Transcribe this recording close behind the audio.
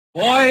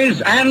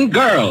Boys and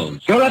girls,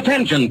 your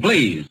attention,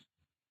 please.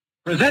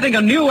 Presenting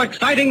a new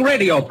exciting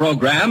radio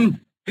program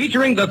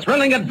featuring the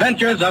thrilling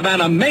adventures of an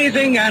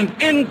amazing and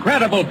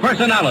incredible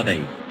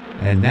personality.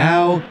 And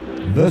now,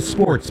 The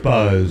Sports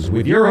Buzz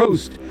with your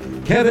host,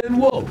 Kevin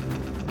Wolf,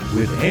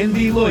 with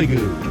Andy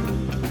Loigu.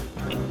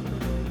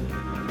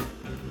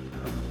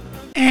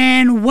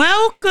 And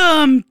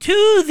welcome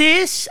to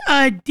this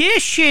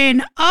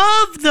edition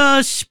of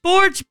the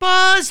Sports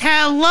Buzz.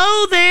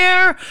 Hello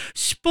there,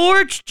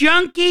 sports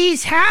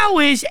junkies. How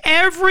is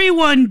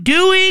everyone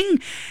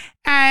doing?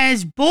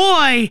 As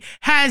boy,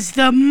 has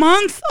the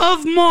month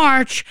of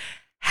March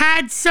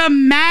had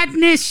some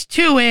madness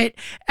to it,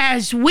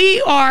 as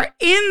we are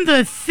in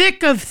the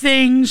thick of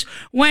things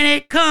when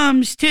it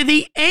comes to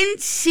the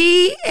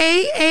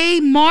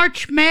NCAA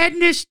March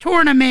Madness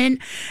tournament.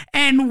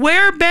 And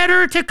where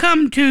better to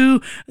come to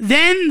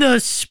than the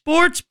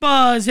Sports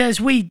Buzz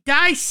as we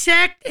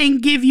dissect and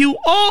give you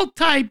all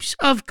types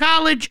of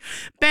college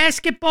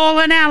basketball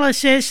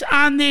analysis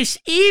on this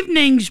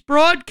evening's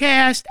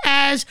broadcast,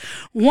 as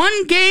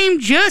one game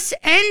just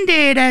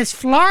ended as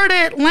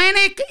Florida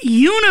Atlantic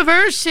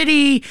University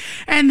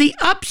and the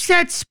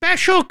upset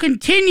special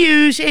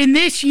continues in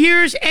this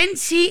year's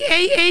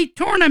NCAA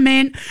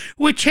tournament,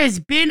 which has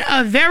been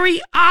a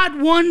very odd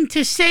one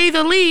to say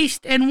the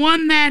least, and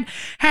one that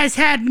has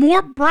had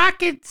more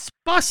brackets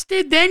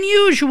busted than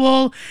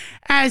usual,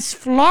 as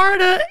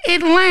Florida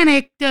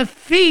Atlantic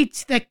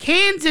defeats the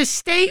Kansas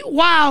State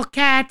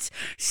Wildcats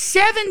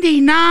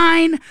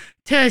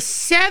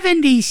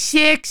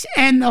 79-76,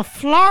 and the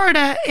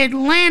Florida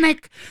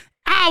Atlantic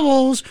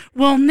Owls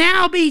will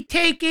now be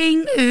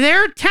taking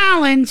their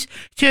talents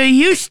to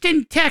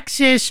Houston,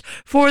 Texas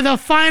for the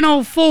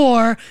Final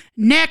Four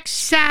next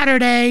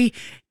Saturday.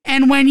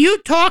 And when you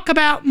talk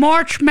about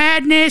March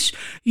Madness,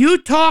 you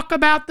talk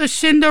about the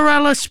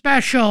Cinderella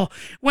Special.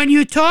 When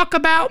you talk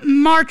about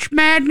March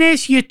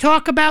Madness, you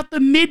talk about the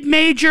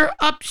mid-major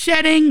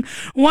upsetting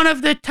one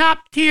of the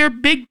top-tier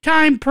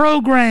big-time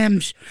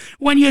programs.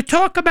 When you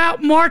talk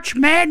about March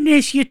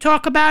Madness, you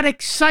talk about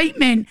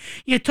excitement,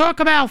 you talk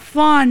about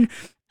fun,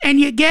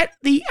 and you get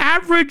the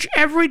average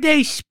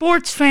everyday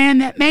sports fan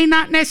that may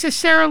not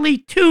necessarily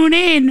tune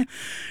in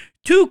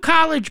to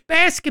college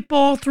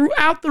basketball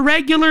throughout the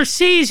regular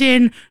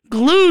season,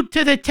 glued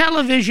to the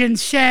television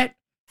set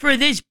for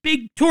this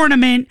big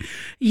tournament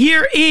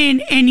year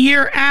in and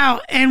year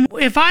out. And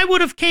if I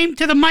would have came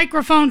to the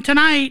microphone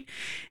tonight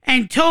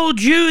and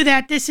told you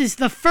that this is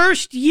the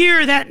first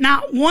year that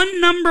not one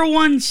number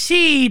one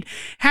seed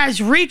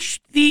has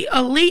reached the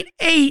Elite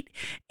Eight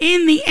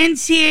in the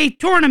NCAA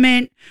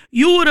tournament,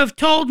 you would have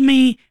told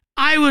me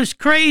I was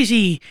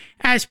crazy,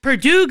 as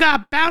Purdue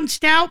got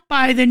bounced out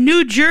by the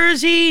New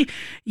Jersey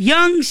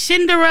Young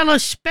Cinderella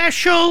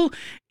Special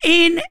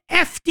in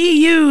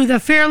FDU, the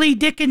Fairleigh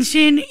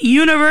Dickinson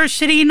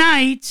University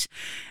Knights.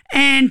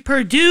 And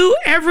Purdue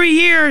every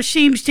year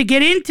seems to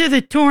get into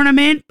the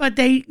tournament, but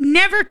they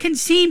never can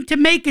seem to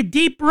make a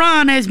deep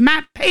run, as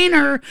Matt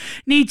Painter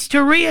needs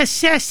to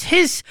reassess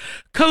his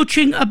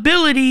coaching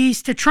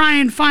abilities to try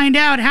and find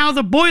out how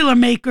the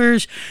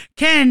Boilermakers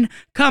can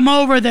come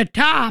over the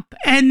top.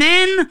 And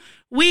then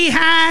we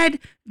had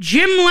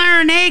Jim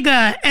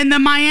Larrañaga and the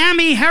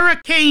Miami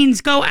Hurricanes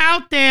go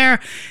out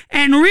there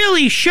and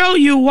really show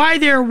you why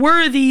they're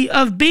worthy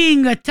of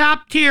being a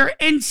top-tier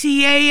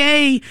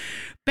NCAA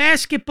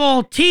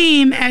basketball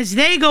team, as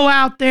they go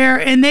out there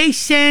and they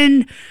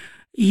send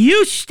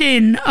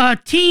Houston, a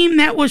team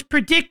that was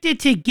predicted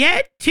to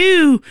get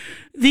to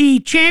the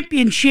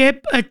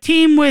championship, a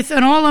team with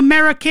an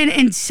All-American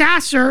in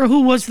Sasser,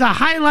 who was the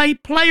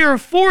highlight player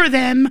for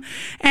them,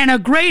 and a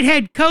great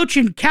head coach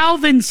in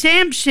Calvin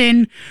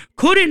Sampson,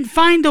 couldn't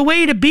find a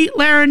way to beat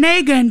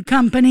Larrañaga and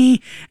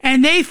company,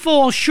 and they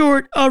fall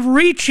short of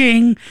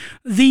reaching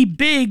the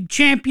big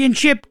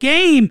championship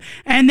game.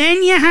 And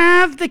then you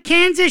have the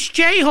Kansas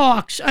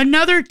Jayhawks,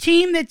 another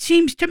team that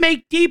seems to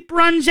make deep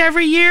runs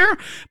every year,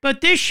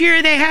 but this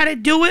year they had to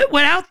do it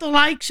without the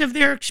likes of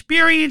their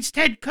experienced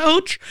head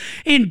coach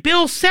in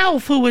Bill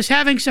Self, who was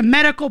having some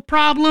medical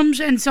problems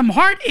and some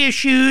heart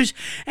issues,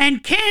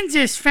 and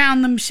Kansas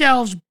found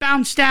themselves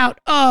bounced out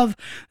of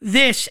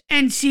this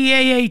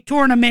NCAA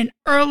tournament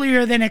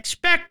earlier than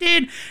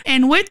expected.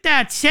 And with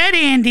that said,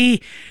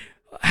 Andy,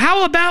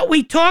 how about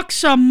we talk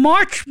some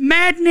March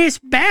Madness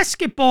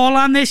basketball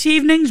on this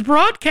evening's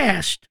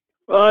broadcast?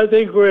 Well, I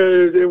think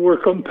we're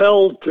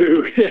compelled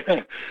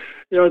to.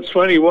 You know, it's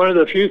funny, one of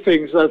the few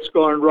things that's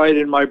gone right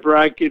in my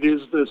bracket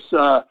is this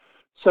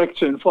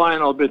section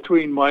final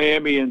between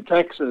Miami and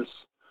Texas.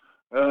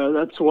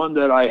 That's one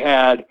that I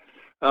had.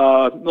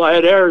 I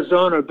had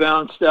Arizona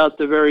bounced out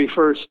the very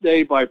first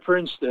day by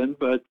Princeton,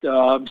 but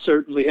I'm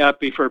certainly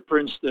happy for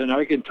Princeton.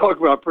 I can talk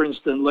about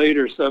Princeton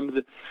later.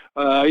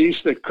 I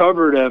used to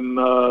cover them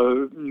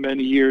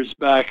many years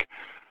back,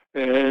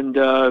 and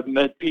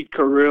met Pete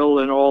Carrill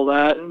and all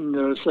that,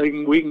 and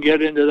saying we can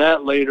get into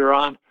that later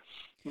on.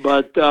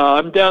 But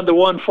I'm down to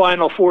one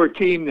Final Four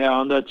team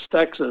now, and that's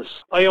Texas.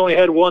 I only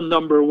had one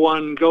number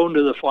one going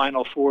to the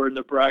Final Four in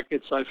the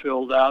brackets I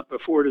filled out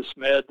before this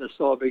madness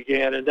all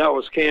began, and that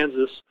was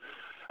Kansas.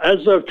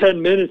 As of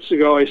 10 minutes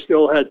ago, I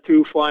still had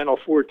two Final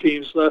Four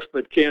teams left,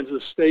 but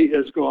Kansas State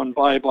has gone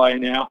bye-bye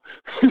now.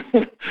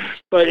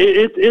 But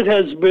it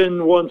has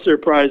been one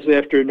surprise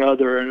after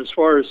another. And as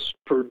far as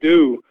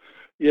Purdue,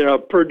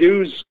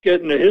 Purdue's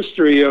getting a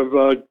history of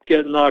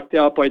getting knocked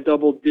out by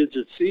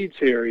double-digit seeds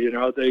here.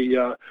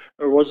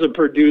 Or wasn't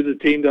Purdue the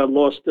team that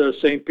lost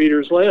St.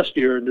 Peter's last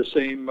year in the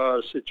same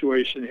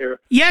situation here?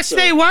 Yes,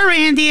 they were,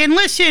 Andy. And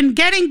listen,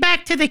 getting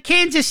back to the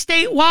Kansas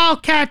State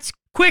Wildcats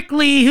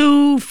quickly,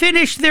 who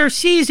finished their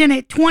season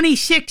at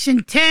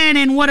 26-10,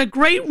 and what a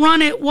great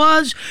run it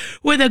was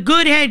with a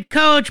good head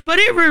coach. But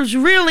it was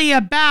really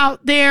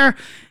about their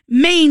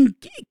main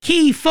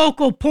key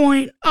focal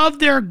point of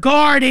their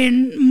guard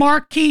in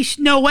Marquise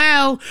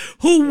Noel,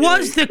 who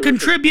was the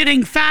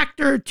contributing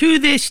factor to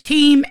this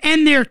team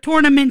and their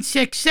tournament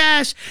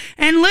success.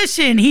 And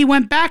listen, he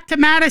went back to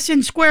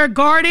Madison Square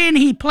Garden.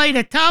 He played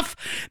a tough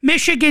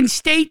Michigan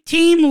State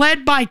team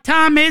led by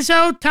Tom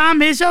Izzo.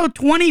 Tom Izzo,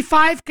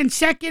 25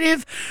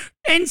 consecutive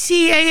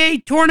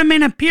NCAA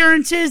tournament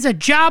appearances, a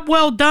job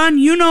well done.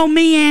 You know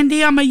me,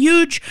 Andy. I'm a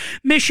huge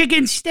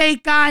Michigan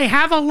State guy.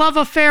 Have a love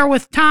affair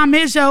with Tom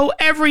Izzo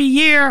every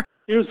year.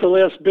 He was the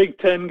last Big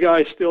Ten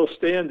guy still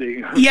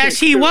standing. Yes,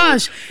 he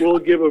was. We'll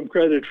give him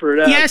credit for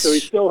that. Yes. So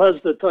he still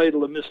has the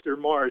title of Mr.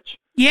 March.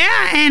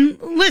 Yeah,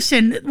 and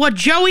listen, what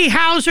Joey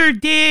Hauser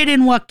did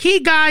and what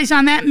key guys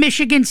on that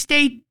Michigan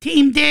State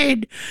team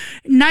did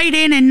night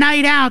in and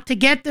night out to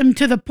get them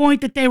to the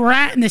point that they were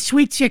at in the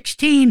Sweet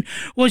 16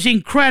 was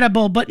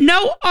incredible. But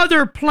no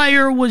other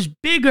player was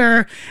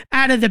bigger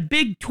out of the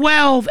Big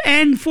 12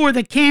 and for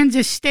the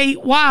Kansas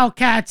State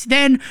Wildcats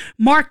than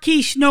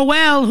Marquise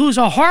Noel, who's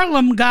a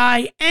Harlem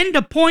guy and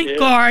a point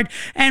guard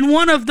and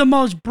one of the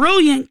most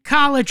brilliant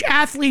college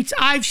athletes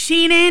I've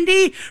seen,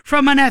 Andy,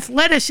 from an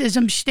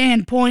athleticism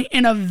standpoint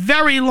in a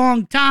very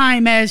long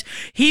time, as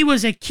he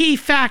was a key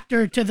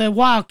factor to the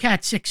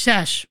Wildcats'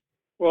 success.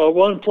 Well,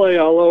 one play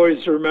I'll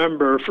always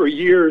remember for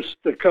years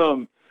to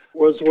come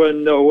was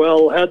when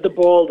Noel had the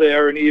ball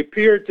there and he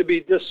appeared to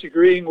be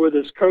disagreeing with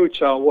his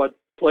coach on what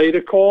play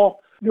to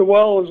call.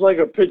 Noel was like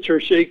a pitcher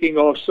shaking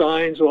off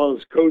signs while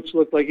his coach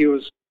looked like he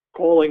was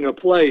calling a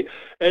play.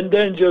 And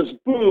then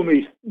just boom,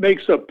 he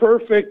makes a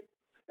perfect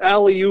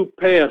alley-oop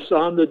pass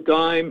on the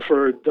dime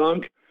for a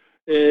dunk.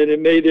 And it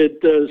made it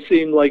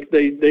seem like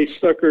they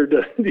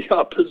suckered the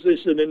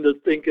opposition into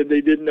thinking they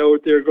didn't know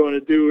what they were going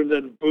to do, and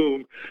then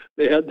boom,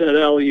 they had that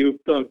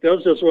alley-oop dunk. That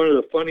was just one of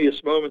the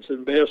funniest moments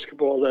in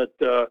basketball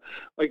that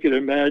I could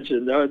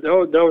imagine. That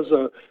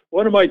was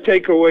one of my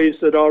takeaways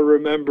that I'll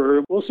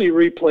remember. We'll see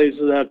replays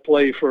of that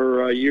play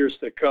for years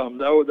to come.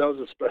 That was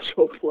a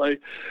special play.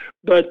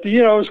 But,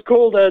 it was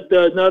cool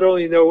that not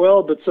only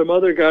Noel, but some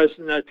other guys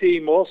in that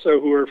team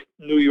also who are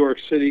New York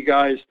City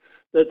guys,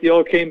 that they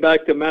all came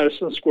back to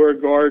Madison Square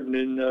Garden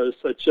in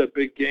such a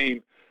big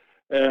game.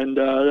 And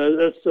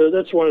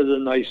that's one of the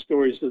nice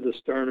stories of this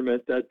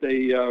tournament, that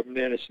they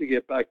managed to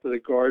get back to the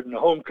Garden,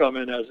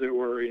 homecoming, as it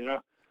were,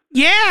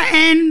 Yeah,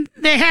 and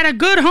they had a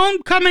good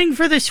homecoming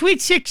for the Sweet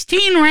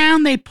 16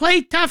 round. They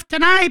played tough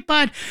tonight,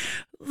 but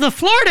the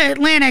Florida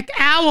Atlantic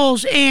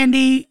Owls,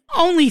 Andy,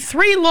 only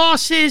 3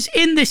 losses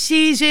in the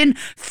season,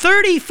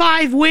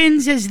 35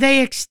 wins as they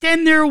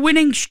extend their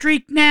winning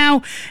streak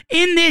now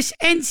in this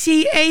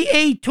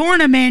NCAA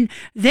tournament.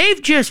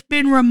 They've just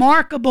been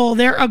remarkable.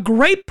 They're a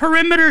great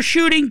perimeter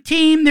shooting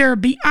team. They're a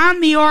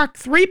beyond the arc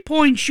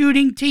 3-point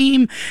shooting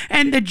team.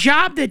 And the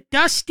job that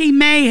Dusty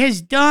May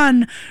has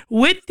done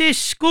with this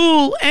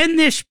school and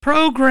this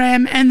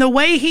program and the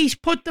way he's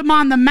put them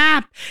on the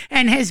map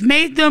and has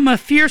made them a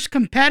fierce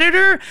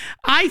competitor,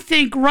 I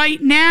think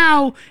right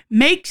now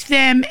makes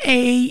them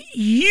a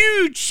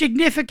huge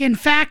significant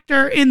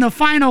factor in the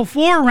Final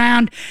Four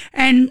round.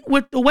 And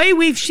with the way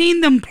we've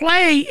seen them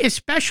play,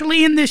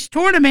 especially in this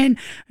tournament,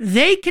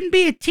 they can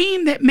be a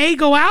team that may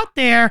go out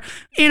there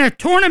in a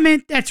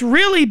tournament that's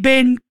really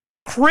been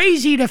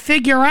crazy to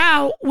figure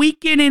out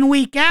week in and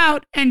week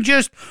out and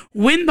just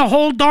win the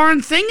whole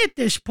darn thing at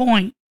this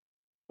point.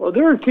 Well,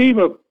 they're a team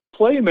of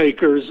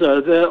playmakers.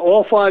 That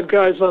all 5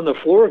 guys on the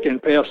floor can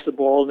pass the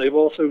ball, and they've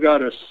also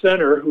got a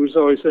center who's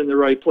always in the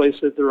right place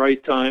at the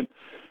right time.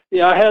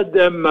 Yeah, I had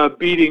them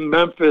beating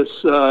Memphis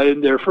in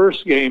their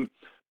first game,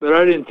 but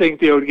I didn't think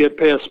they would get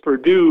past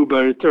Purdue,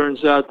 but it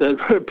turns out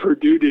that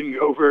Purdue didn't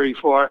go very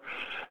far.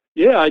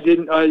 Yeah, I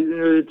didn't.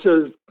 It's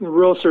a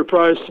real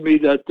surprise to me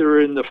that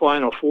they're in the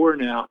Final Four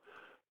now,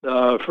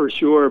 for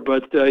sure.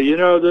 But,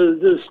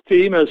 this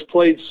team has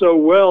played so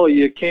well,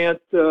 you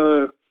can't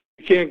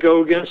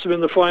go against them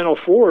in the Final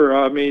Four.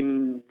 I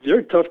mean, they're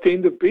a tough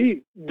team to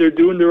beat. They're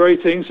doing the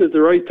right things at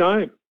the right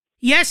time.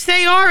 Yes,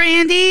 they are,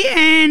 Andy.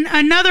 And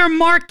another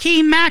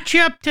marquee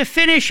matchup to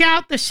finish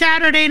out the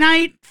Saturday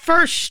night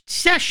first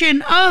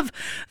session of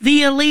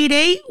the Elite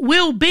Eight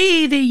will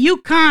be the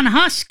Yukon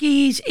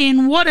Huskies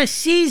in what a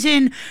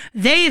season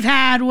they've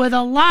had with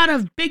a lot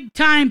of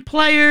big-time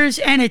players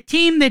and a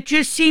team that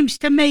just seems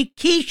to make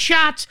key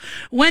shots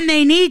when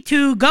they need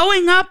to,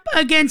 going up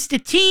against a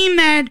team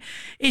that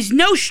is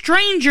no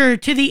stranger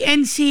to the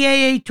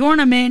NCAA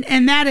tournament,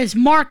 and that is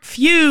Mark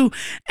Few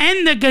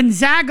and the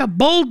Gonzaga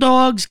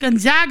Bulldogs.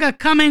 Gonzaga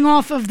coming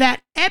off of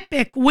that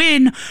epic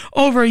win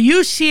over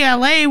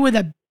UCLA with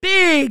a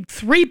big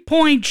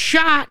three-point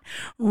shot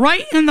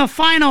right in the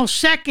final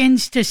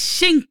seconds to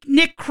sink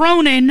Nick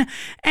Cronin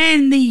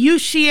and the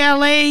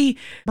UCLA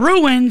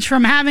Bruins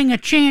from having a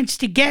chance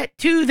to get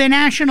to the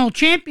national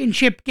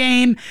championship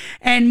game.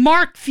 And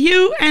Mark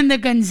Few and the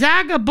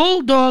Gonzaga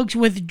Bulldogs,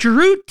 with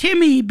Drew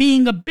Timme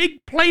being a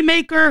big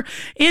playmaker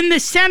in the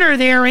center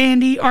there,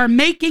 Andy, are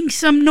making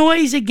some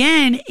noise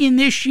again in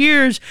this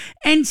year's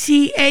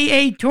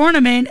NCAA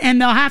tournament, and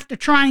they'll have to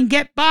try and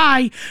get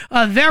by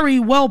a very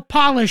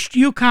well-polished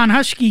Yukon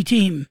Husky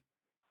team.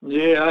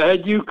 Yeah, I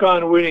had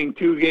UConn winning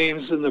 2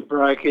 games in the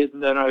bracket,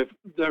 and then I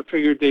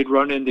figured they'd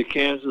run into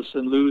Kansas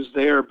and lose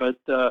there. But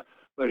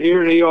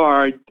here they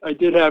are. I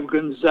did have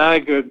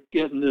Gonzaga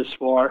getting this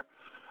far,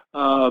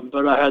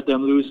 but I had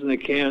them losing to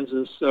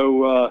Kansas.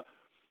 So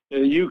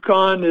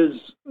UConn is,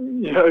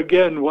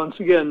 once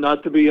again,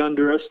 not to be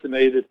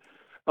underestimated.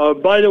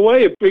 By the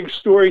way, a big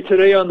story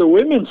today on the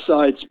women's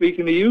side,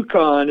 speaking of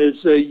UConn,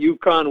 is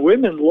UConn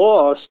women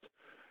lost,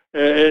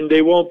 and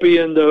they won't be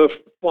in the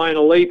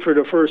Final 8 for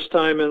the first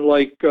time in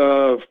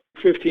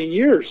 15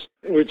 years,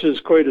 which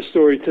is quite a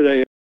story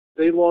today.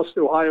 They lost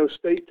to Ohio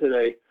State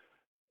today.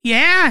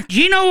 Yeah,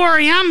 Gino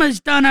Auriemma's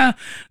done a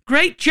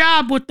great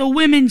job with the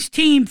women's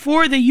team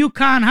for the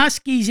Yukon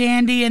Huskies,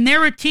 Andy, and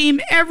they're a team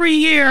every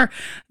year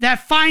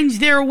that finds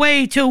their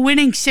way to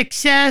winning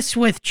success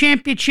with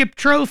championship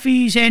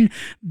trophies and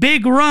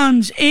big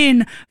runs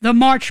in the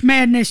March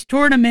Madness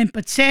tournament,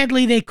 but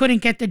sadly they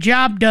couldn't get the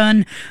job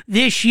done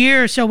this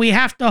year, so we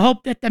have to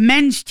hope that the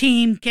men's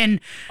team can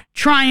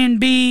try and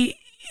be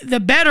the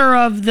better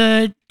of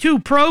the 2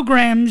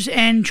 programs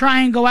and try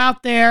and go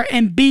out there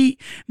and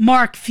beat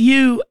Mark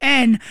Few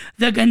and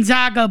the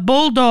Gonzaga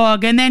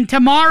Bulldog. And then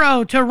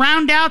tomorrow, to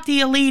round out the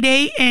Elite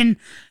Eight and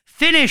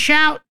finish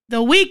out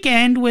the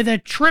weekend with a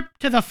trip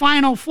to the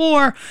Final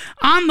Four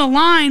on the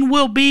line,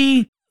 will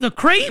be the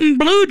Creighton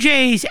Blue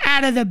Jays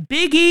out of the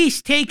Big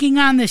East taking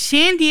on the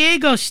San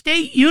Diego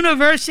State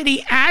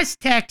University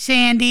Aztecs,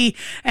 Andy.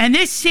 And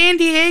this San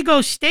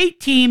Diego State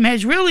team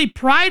has really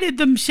prided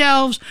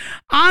themselves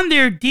on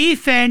their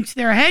defense.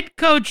 Their head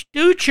coach,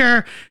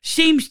 Ducher,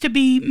 seems to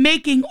be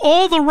making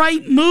all the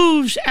right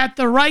moves at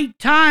the right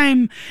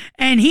time,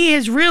 and he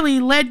has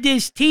really led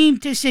this team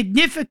to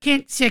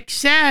significant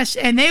success,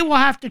 and they will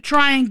have to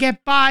try and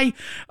get by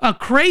a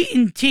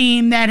Creighton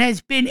team that has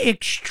been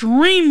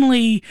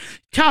extremely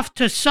tough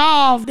to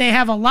solve. They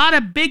have a lot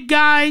of big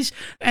guys,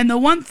 and the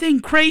one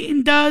thing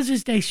Creighton does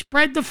is they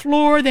spread the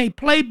floor, they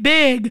play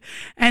big,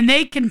 and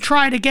they can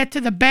try to get to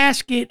the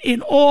basket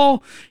in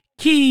all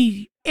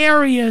key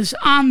areas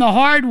on the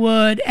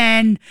hardwood.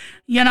 And,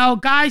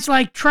 guys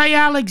like Trey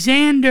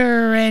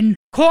Alexander and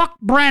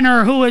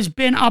Kalkbrenner, who has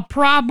been a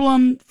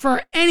problem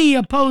for any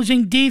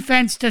opposing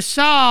defense to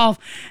solve,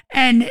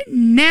 and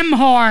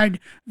Nembhard,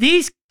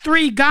 these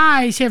 3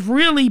 guys have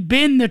really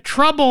been the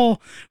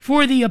trouble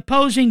for the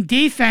opposing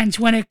defense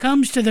when it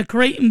comes to the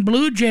Creighton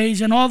Blue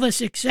Jays and all the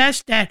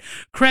success that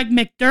Craig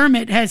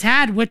McDermott has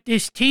had with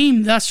this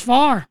team thus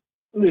far.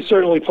 They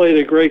certainly played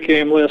a great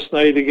game last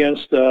night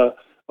against a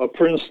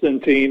Princeton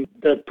team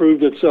that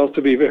proved itself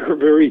to be very,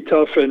 very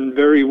tough and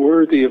very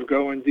worthy of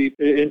going deep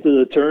into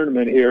the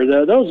tournament here.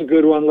 That was a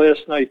good one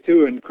last night,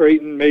 too, and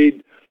Creighton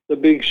made the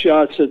big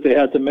shots that they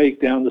had to make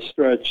down the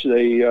stretch.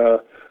 They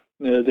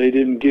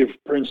didn't give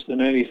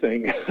Princeton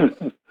anything.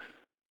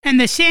 And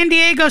the San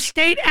Diego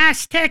State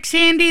Aztecs,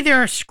 Andy,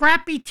 they're a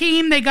scrappy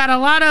team. They got a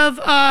lot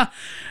of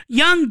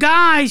young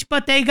guys,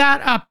 but they got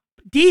a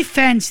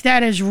defense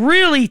that is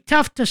really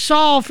tough to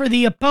solve for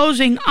the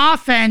opposing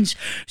offense.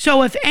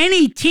 So if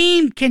any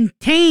team can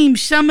tame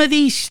some of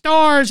these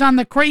stars on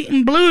the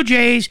Creighton Blue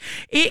Jays,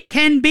 it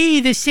can be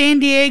the San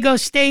Diego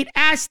State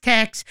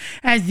Aztecs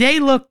as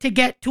they look to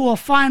get to a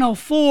Final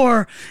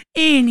Four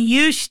in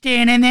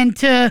Houston. And then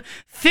to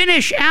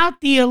finish out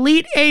the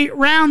Elite Eight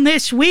round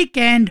this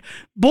weekend,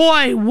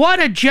 boy, what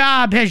a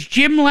job has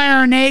Jim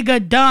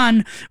Larrañaga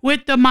done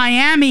with the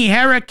Miami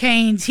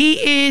Hurricanes.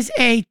 He is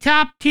a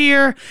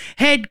top-tier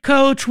head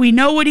coach. We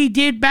know what he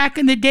did back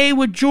in the day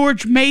with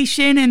George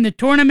Mason and the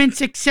tournament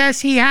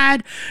success he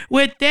had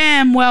with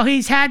them. Well,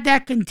 he's had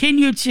that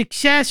continued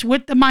success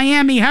with the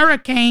Miami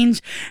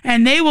Hurricanes,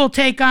 and they will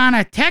take on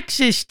a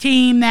Texas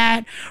team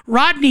that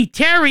Rodney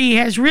Terry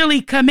has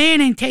really come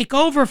in and take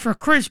over for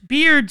Chris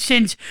Beard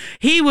since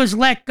he was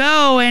let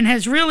go, and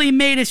has really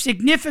made a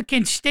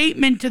significant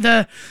statement to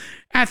the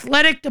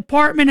athletic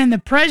department and the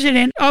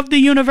president of the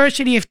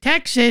University of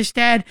Texas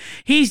that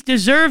he's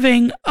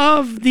deserving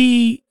of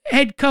the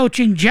head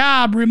coaching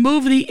job,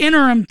 remove the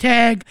interim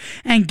tag,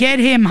 and get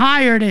him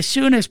hired as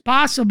soon as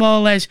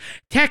possible, as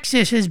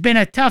Texas has been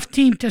a tough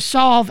team to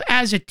solve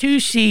as a 2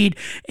 seed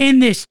in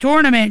this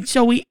tournament.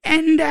 So we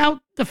end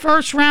out the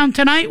first round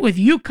tonight with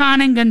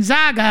UConn and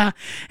Gonzaga,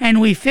 and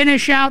we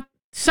finish out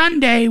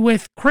Sunday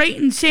with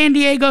Creighton, San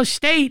Diego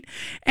State,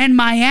 and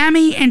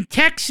Miami and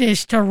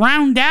Texas to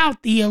round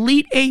out the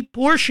Elite Eight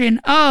portion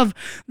of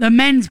the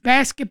men's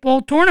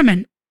basketball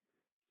tournament.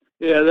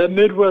 Yeah, that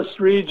Midwest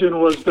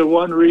region was the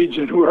one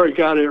region where I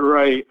got it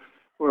right,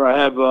 where I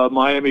have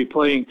Miami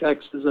playing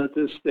Texas at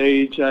this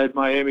stage. I had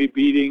Miami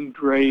beating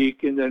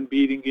Drake and then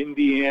beating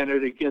Indiana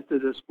to get to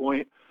this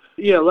point.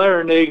 Yeah,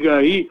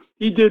 Larrañaga,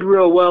 he did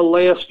real well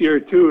last year,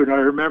 too, and I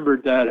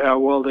remembered that, how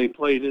well they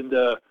played in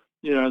the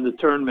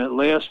tournament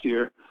last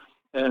year.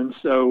 And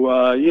so,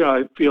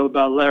 I feel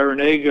about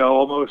Larrañaga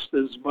almost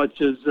as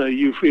much as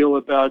you feel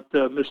about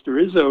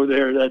Mr. Izzo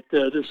there, that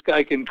this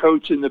guy can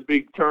coach in the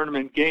big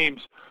tournament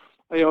games.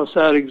 I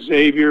also had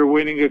Xavier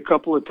winning a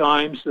couple of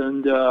times,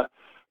 and I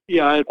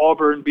had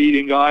Auburn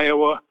beating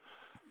Iowa,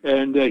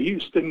 and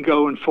Houston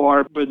going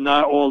far, but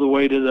not all the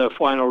way to the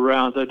final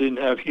round. I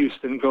didn't have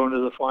Houston going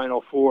to the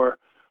Final Four.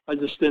 I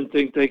just didn't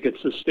think they could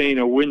sustain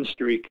a win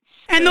streak.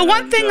 And the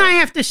one thing I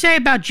have to say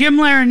about Jim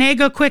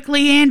Larrañaga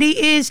quickly, Andy,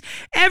 is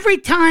every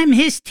time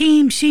his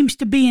team seems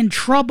to be in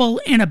trouble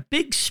in a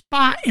big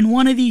spot in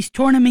one of these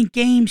tournament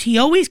games, he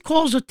always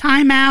calls a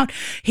timeout.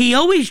 He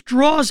always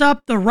draws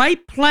up the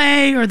right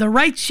play or the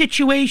right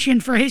situation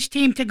for his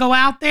team to go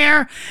out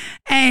there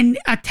and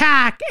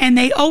attack, and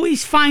they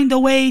always find a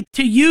way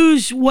to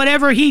use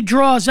whatever he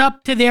draws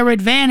up to their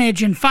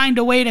advantage and find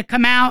a way to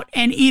come out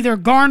and either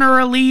garner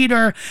a lead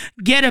or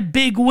get a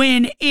big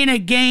win in a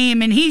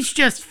game. And he's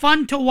just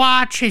fun to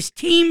watch. His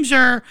teams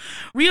are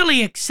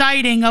really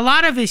exciting. A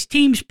lot of his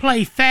teams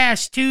play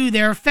fast too.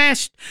 They're a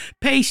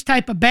fast-paced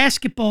type of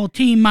basketball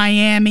team,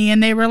 Miami,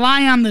 and they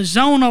rely on the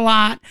zone a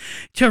lot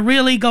to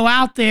really go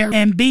out there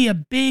and be a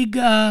big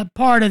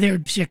part of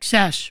their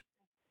success.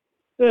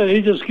 Yeah,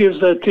 he just gives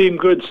that team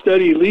good,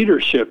 steady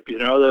leadership.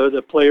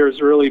 The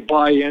players really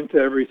buy into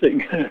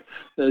everything,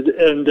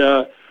 and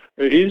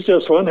he's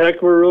just one heck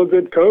of a real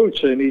good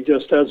coach, and he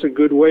just has a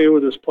good way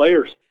with his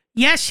players.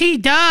 Yes, he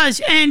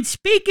does. And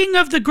speaking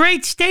of the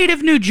great state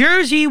of New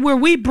Jersey, where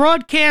we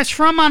broadcast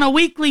from on a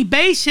weekly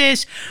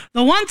basis,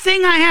 the one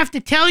thing I have to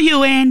tell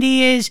you,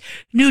 Andy, is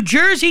New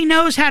Jersey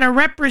knows how to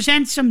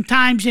represent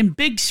sometimes in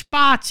big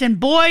spots. And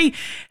boy,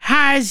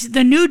 has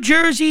the New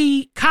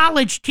Jersey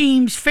college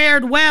teams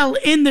fared well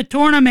in the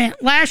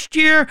tournament. Last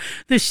year,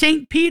 the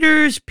St.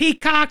 Peter's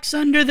Peacocks,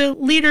 under the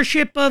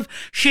leadership of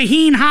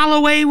Shaheen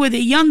Holloway with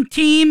a young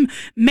team,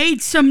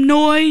 made some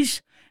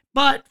noise,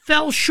 but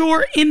fell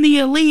short in the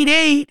Elite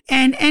Eight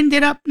and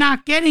ended up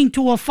not getting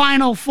to a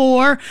Final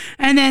Four.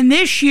 And then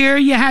this year,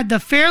 you had the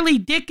Fairleigh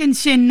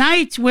Dickinson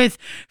Knights with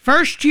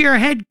first-year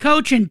head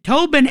coach and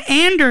Tobin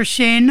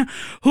Anderson,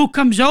 who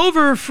comes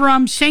over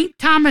from St.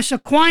 Thomas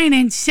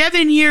Aquinas,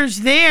 7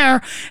 years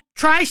there,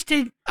 tries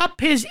to up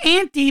his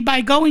ante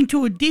by going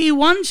to a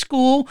D1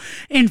 school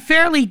in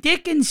Fairleigh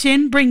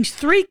Dickinson, brings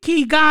 3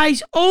 key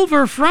guys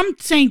over from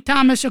St.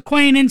 Thomas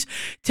Aquinas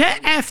to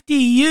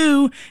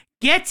FDU,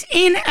 gets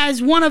in as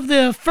one of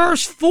the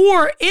first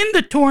 4 in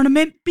the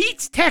tournament,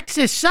 beats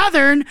Texas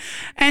Southern,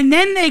 and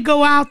then they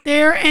go out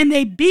there and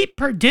they beat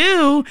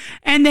Purdue,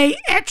 and they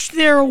etch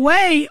their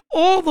way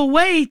all the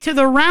way to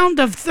the round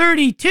of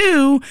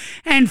 32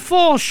 and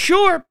fall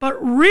short, but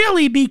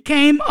really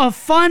became a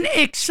fun,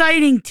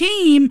 exciting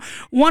team,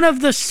 one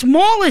of the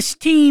smallest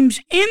teams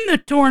in the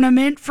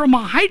tournament from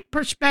a height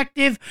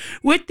perspective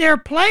with their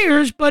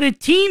players, but a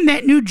team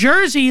that New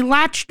Jersey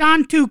latched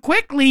onto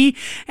quickly,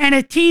 and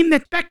a team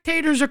that spectators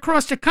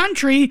across the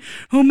country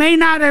who may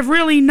not have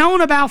really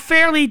known about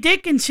Fairleigh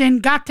Dickinson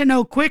got to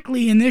know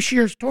quickly in this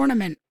year's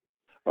tournament.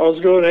 I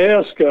was going to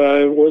ask,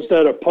 was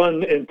that a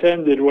pun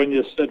intended when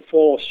you said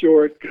fall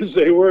short? Because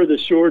they were the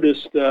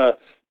shortest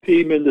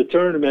team in the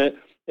tournament,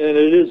 and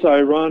it is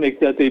ironic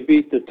that they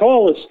beat the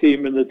tallest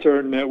team in the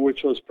tournament,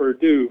 which was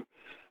Purdue.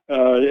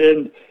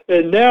 And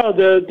now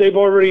they've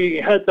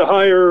already had to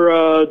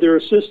hire their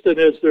assistant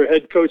as their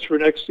head coach for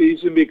next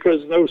season,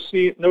 because no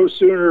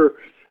sooner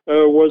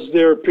was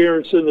their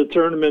appearance in the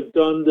tournament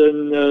done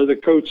than the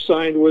coach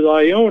signed with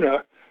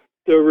Iona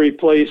to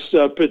replace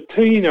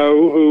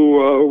Pitino,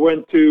 who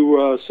went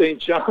to St.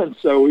 John's.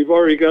 So we've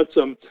already got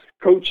some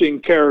coaching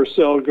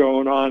carousel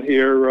going on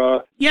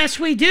here. Yes,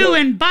 we do.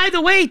 And by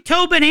the way,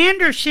 Tobin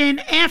Anderson,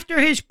 after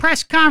his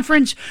press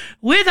conference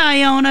with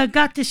Iona,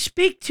 got to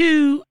speak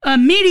to a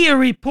media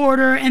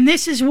reporter, and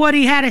this is what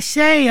he had to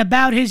say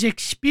about his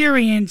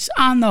experience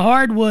on the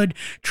hardwood,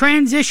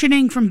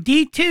 transitioning from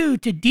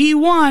D2 to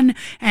D1,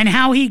 and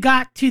how he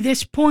got to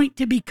this point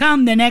to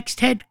become the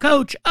next head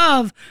coach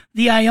of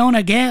the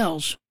Iona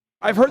Gales.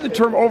 I've heard the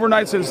term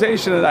overnight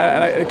sensation, and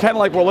I kind of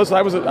like, well, listen,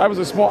 I was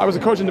a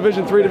coach in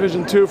Division III,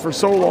 Division II for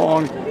so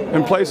long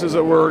in places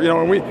that were,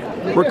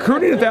 and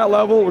recruiting at that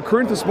level,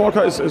 recruiting at the small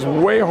college is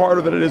way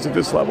harder than it is at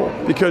this level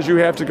because you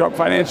have to go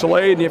financial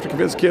aid and you have to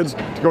convince kids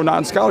to go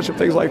non-scholarship,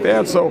 things like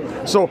that. So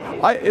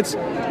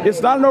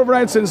it's not an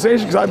overnight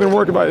sensation because I've been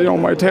working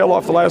my tail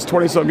off the last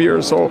 20-some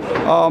years. So,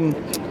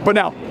 but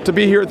now to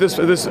be here at this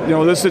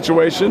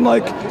situation,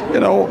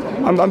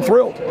 I'm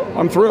thrilled.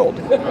 I'm thrilled.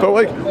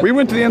 But we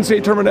went to the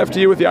NCAA tournament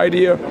FDU with the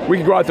idea we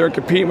could go out there and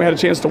compete and we had a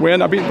chance to win.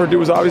 Now beating Purdue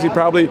was obviously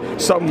probably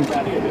something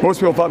most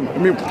people thought.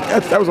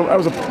 That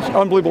was an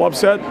unbelievable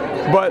upset.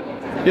 But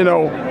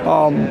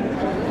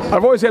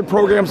I've always had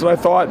programs that I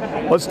thought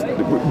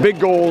big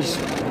goals,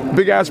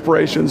 big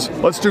aspirations.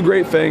 Let's do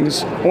great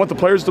things. I want the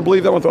players to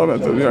believe that. I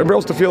want everybody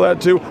else to feel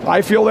that too.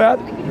 I feel that.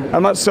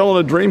 I'm not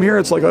selling a dream here.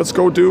 It's like, let's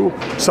go do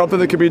something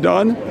that can be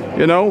done.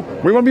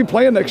 We want to be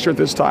playing next year at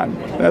this time.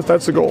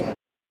 That's the goal.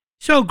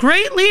 So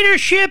great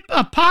leadership,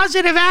 a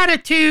positive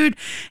attitude,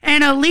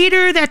 and a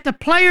leader that the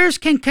players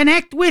can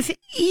connect with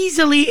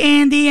easily,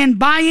 Andy, and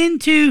buy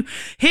into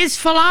his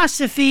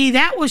philosophy.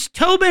 That was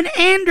Tobin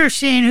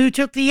Anderson, who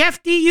took the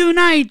FDU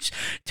Knights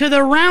to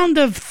the round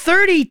of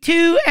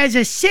 32 as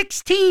a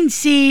 16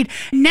 seed.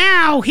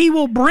 Now he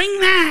will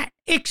bring that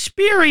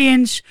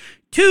experience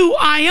to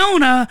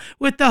Iona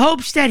with the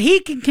hopes that he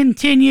can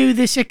continue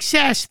the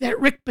success that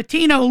Rick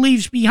Pitino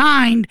leaves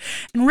behind.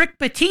 And Rick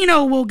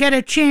Pitino will get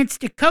a chance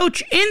to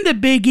coach in the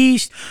Big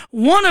East,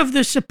 one of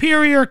the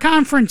superior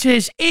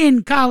conferences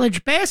in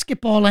college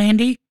basketball,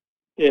 Andy.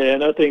 Yeah,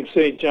 and I think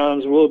St.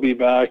 John's will be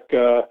back.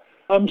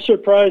 I'm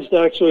surprised,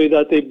 actually,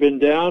 that they've been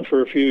down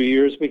for a few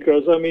years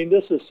because,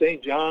 this is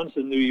St. John's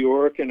in New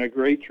York and a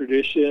great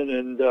tradition,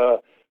 and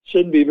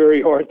shouldn't be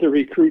very hard to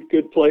recruit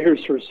good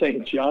players for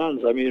St.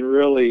 John's.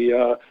 Really,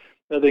 I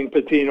think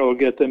Pitino will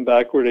get them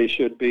back where they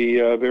should be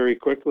very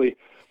quickly.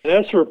 And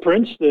as for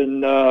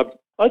Princeton,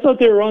 I thought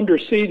they were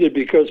underseeded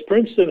because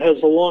Princeton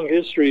has a long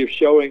history of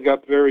showing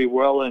up very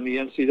well in the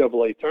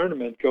NCAA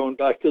tournament, going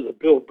back to the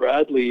Bill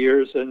Bradley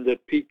years and the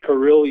Pete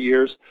Carrill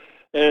years.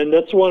 And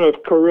that's one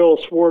of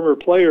Carrill's former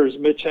players,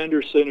 Mitch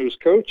Henderson, who's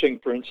coaching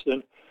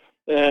Princeton.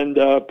 And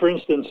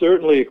Princeton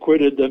certainly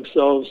acquitted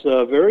themselves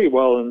very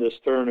well in this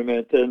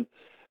tournament,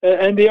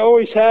 and they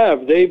always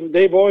have.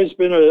 They've always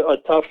been a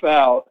tough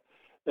out,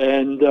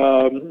 and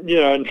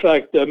in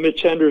fact,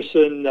 Mitch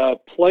Henderson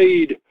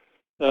played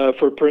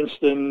for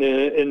Princeton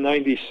in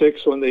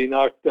 '96 when they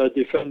knocked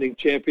defending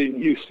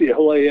champion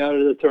UCLA out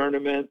of the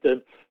tournament,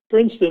 and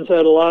Princeton's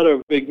had a lot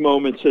of big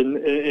moments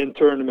in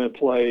tournament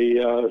play.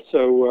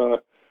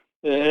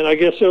 And I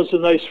guess it was a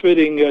nice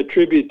fitting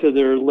tribute to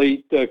their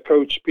late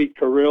coach, Pete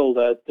Carrill,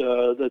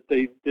 that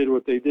they did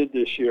what they did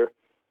this year.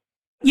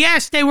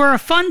 Yes, they were a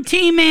fun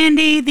team,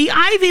 Andy. The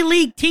Ivy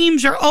League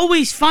teams are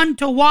always fun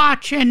to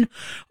watch and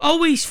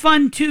always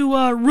fun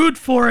to root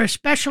for,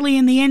 especially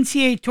in the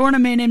NCAA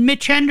tournament. And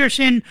Mitch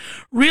Henderson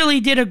really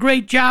did a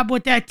great job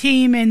with that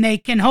team, and they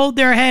can hold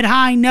their head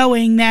high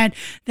knowing that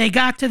they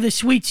got to the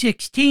Sweet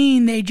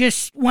 16. They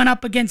just went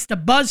up against a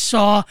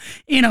buzzsaw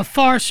in a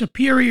far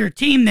superior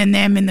team than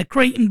them in the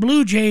Creighton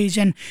Blue Jays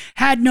and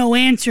had no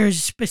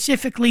answers,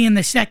 specifically in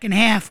the second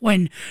half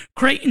when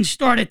Creighton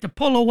started to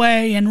pull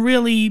away and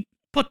really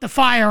put the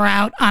fire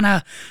out on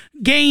a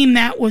game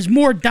that was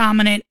more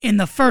dominant in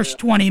the first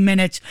 20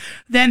 minutes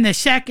than the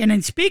second.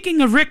 And speaking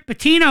of Rick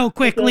Pitino,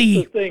 quickly.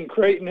 That's the thing.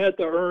 Creighton had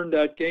to earn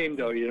that game,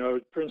 though.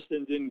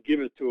 Princeton didn't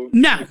give it to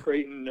them. No.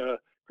 Creighton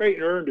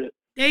earned it.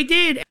 They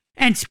did.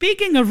 And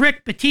speaking of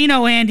Rick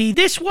Pitino, Andy,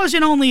 this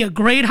wasn't only a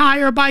great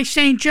hire by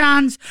St.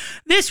 John's,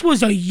 this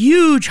was a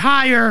huge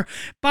hire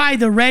by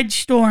the Red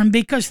Storm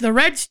because the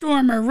Red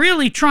Storm are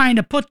really trying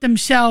to put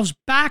themselves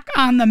back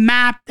on the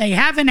map. They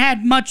haven't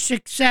had much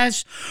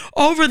success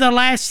over the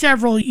last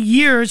several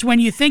years.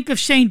 When you think of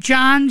St.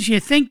 John's, you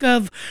think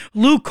of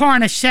Lou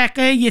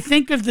Carnesecca, you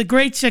think of the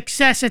great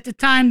success at the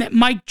time that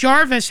Mike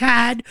Jarvis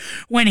had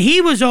when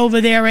he was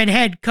over there at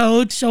head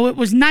coach. So it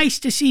was nice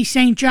to see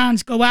St.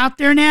 John's go out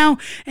there now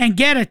and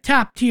get a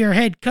top-tier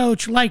head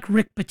coach like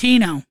Rick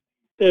Pitino.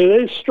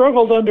 They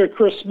struggled under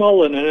Chris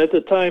Mullen, and at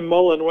the time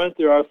Mullen went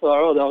there, I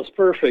thought, oh, that was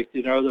perfect,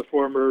 the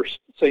former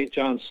St.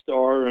 John's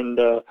star, and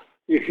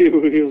he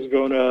was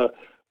going to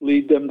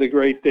lead them to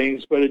great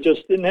things, but it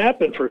just didn't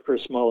happen for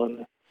Chris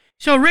Mullen.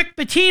 So Rick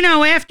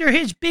Pitino, after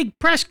his big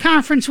press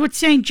conference with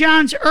St.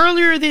 John's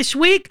earlier this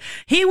week,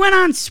 he went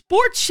on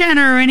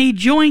SportsCenter and he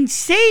joined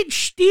Sage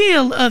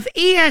Steele of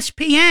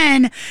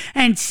ESPN.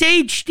 And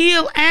Sage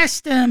Steele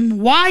asked him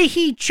why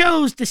he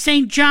chose the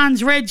St.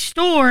 John's Red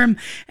Storm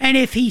and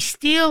if he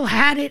still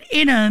had it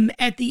in him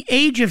at the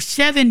age of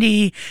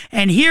 70.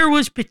 And here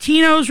was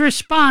Pitino's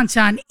response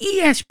on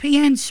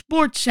ESPN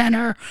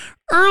SportsCenter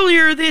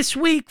earlier this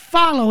week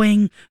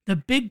following the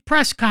big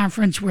press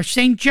conference where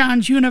St.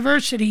 John's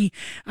University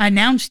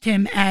announced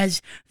him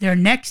as their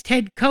next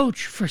head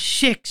coach for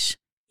 6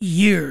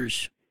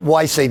 years.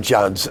 Why St.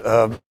 John's?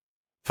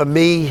 For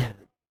me,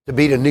 to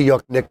be the New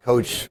York Knicks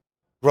coach,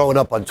 growing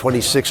up on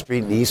 26th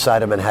Street in the east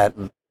side of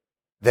Manhattan,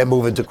 then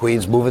moving to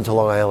Queens, moving to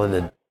Long Island,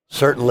 and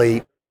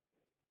certainly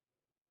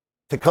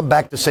to come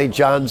back to St.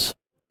 John's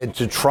and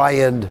to try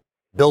and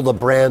build a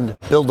brand,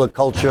 build a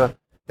culture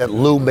that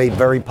Lou made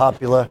very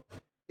popular.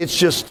 It's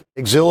just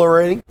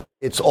exhilarating.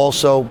 It's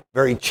also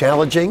very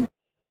challenging,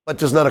 but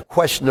there's not a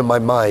question in my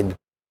mind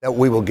that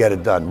we will get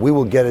it done. We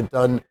will get it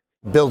done,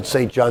 build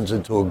St. John's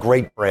into a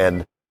great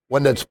brand,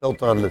 one that's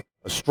built on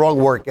a strong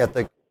work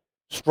ethic,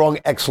 strong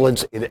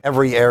excellence in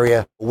every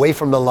area, away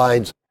from the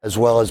lines as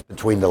well as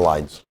between the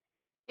lines.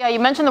 Yeah, you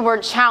mentioned the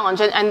word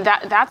challenge, and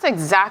that's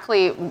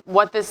exactly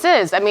what this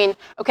is. I mean,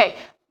 okay,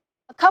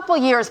 a couple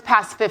years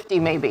past 50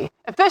 maybe.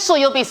 Officially,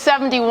 you'll be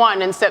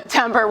 71 in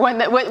September when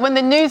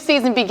the new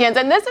season begins.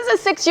 And this is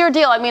a 6-year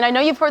deal. I mean, I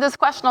know you've heard this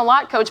question a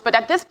lot, Coach, but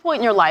at this point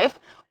in your life,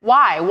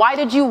 why? Why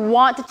did you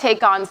want to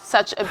take on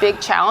such a big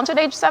challenge at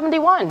age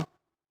 71?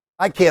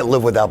 I can't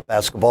live without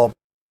basketball.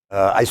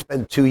 I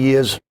spent 2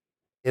 years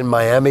in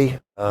Miami,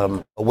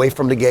 away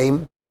from the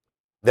game,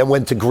 then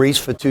went to Greece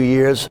for 2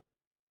 years,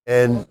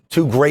 and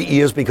 2 great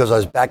years because I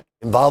was back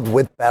involved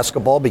with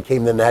basketball,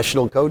 became the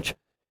national coach.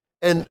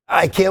 And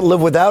I can't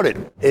live without it.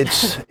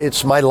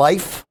 It's my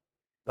life.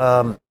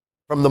 From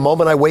the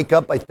moment I wake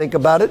up, I think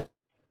about it.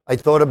 I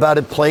thought about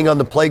it playing on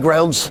the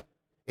playgrounds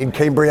in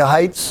Cambria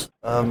Heights.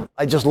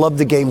 I just love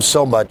the game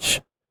so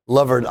much.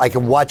 Love it. I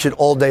can watch it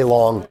all day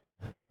long.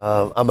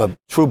 I'm a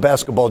true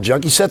basketball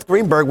junkie. Seth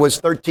Greenberg was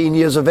 13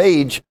 years of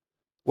age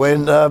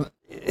when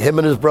him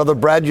and his brother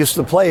Brad used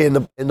to play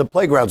in the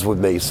playgrounds with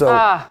me. So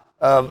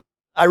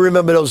I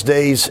remember those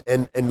days.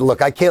 And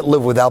look, I can't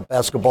live without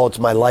basketball. It's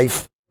my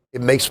life. It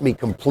makes me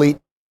complete.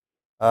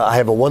 I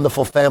have a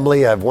wonderful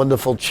family. I have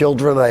wonderful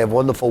children. I have a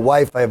wonderful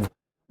wife. I have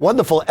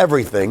wonderful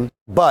everything.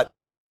 But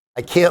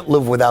I can't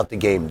live without the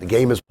game. The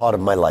game is part of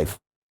my life.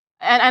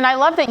 And I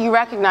love that you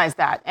recognize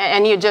that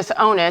and you just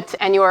own it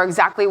and you are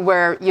exactly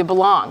where you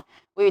belong.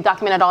 We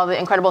documented all the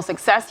incredible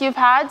success you've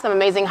had, some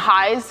amazing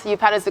highs you've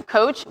had as a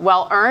coach,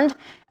 well earned.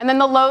 And then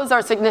the lows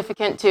are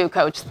significant too,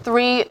 Coach.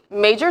 3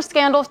 major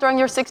scandals during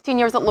your 16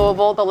 years at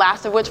Louisville, the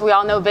last of which we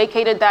all know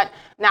vacated that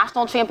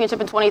national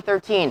championship in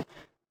 2013. So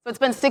it's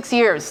been 6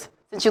 years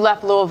since you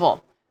left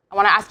Louisville. I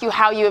want to ask you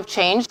how you have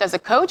changed as a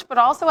coach, but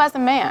also as a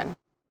man.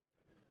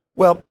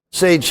 Well,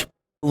 Sage,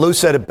 Lou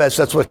said it best.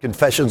 That's what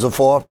confessions are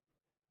for,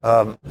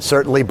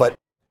 certainly. But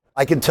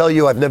I can tell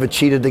you I've never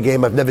cheated the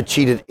game. I've never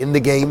cheated in the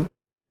game.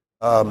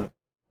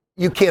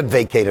 You can't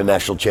vacate a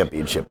national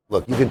championship.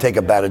 Look, you can take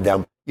a batter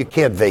down. You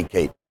can't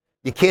vacate.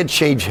 You can't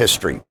change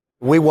history.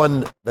 We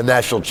won the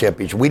national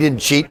championship. We didn't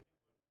cheat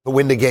to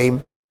win the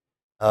game.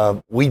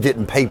 We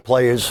didn't pay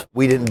players.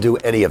 We didn't do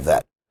any of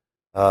that.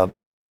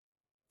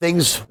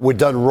 Things were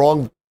done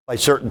wrong by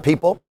certain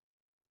people,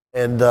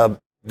 and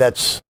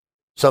that's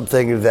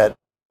something that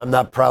I'm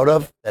not proud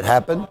of that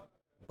happened,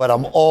 but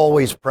I'm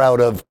always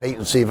proud of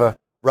Peyton Seaver,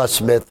 Russ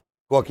Smith,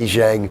 Corky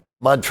Zhang,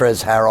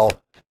 Montrezl Harrell,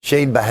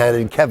 Shane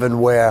Bohannon, Kevin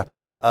Ware,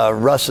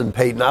 Russ and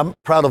Peyton. I'm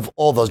proud of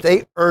all those.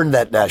 They earned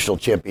that national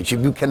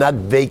championship. You cannot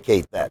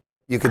vacate that.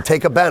 You can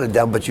take a banner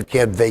down, but you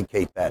can't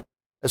vacate that.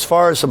 As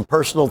far as some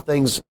personal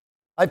things,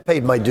 I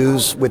paid my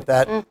dues with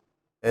that,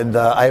 and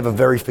I have a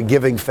very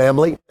forgiving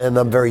family, and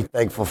I'm very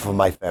thankful for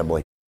my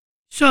family.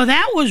 So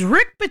that was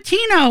Rick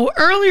Pitino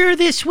earlier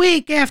this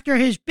week after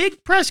his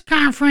big press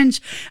conference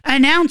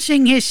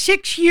announcing his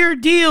 6-year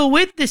deal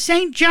with the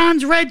St.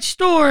 John's Red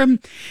Storm.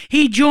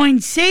 He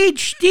joined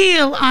Sage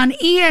Steele on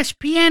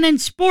ESPN and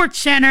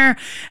SportsCenter.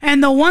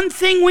 And the one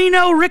thing we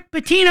know Rick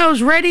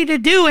Pitino's ready to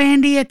do,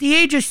 Andy, at the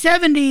age of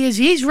 70 is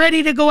he's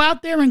ready to go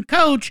out there and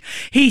coach.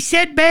 He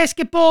said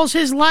basketball's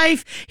his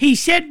life. He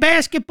said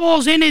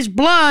basketball's in his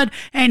blood.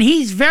 And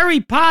he's very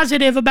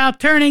positive about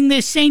turning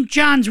this St.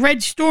 John's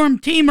Red Storm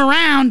team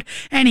around.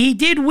 And he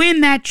did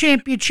win that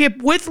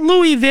championship with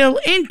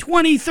Louisville in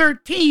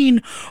 2013,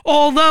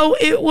 although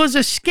it was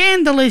a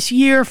scandalous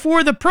year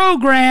for the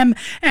program,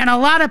 and a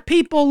lot of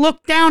people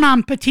looked down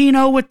on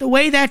Pitino with the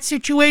way that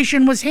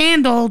situation was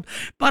handled.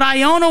 But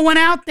Iona went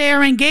out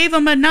there and gave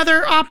him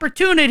another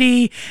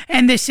opportunity,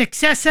 and the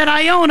success at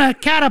Iona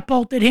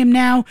catapulted him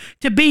now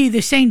to be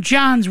the St.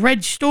 John's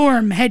Red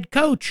Storm head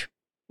coach.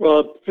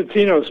 Well,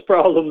 Pitino's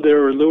problem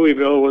there in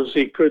Louisville was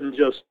he couldn't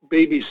just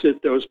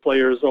babysit those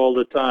players all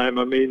the time.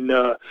 I mean,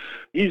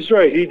 he's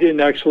right. He didn't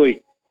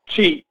actually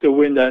cheat to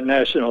win that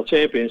national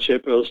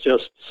championship. It was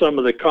just some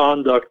of the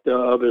conduct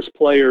of his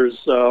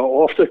players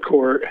off the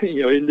court,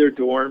 in their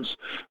dorms.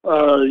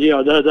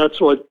 That's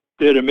what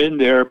did him in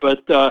there.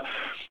 But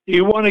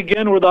he won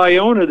again with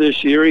Iona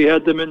this year. He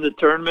had them in the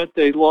tournament.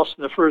 They lost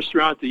in the first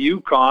round to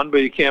UConn,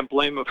 but you can't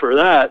blame him for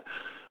that.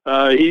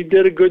 He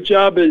did a good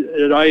job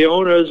at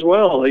Iona as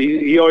well.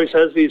 He always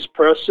has these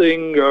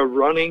pressing,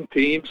 running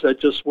teams that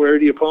just wear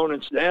the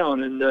opponents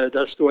down, and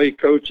that's the way he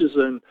coaches,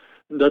 and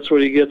that's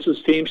what he gets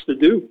his teams to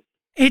do.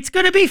 It's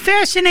going to be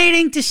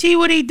fascinating to see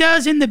what he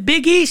does in the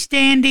Big East,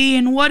 Andy,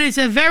 in what is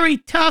a very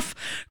tough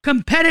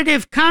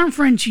competitive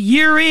conference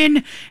year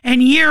in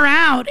and year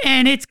out.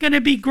 And it's going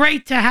to be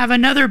great to have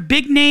another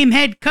big-name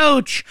head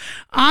coach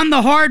on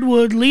the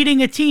hardwood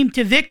leading a team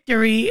to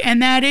victory,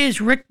 and that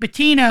is Rick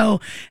Pitino,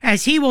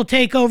 as he will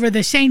take over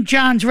the St.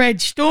 John's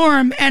Red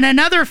Storm. And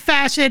another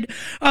facet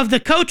of the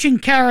coaching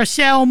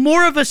carousel,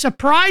 more of a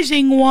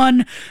surprising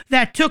one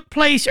that took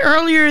place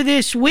earlier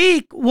this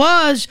week,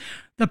 was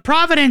the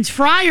Providence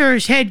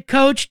Friars head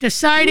coach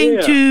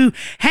deciding to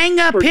hang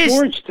up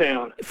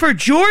for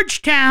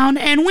Georgetown.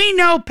 And we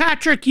know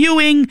Patrick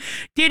Ewing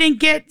didn't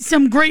get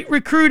some great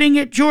recruiting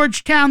at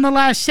Georgetown the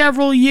last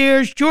several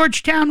years.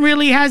 Georgetown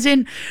really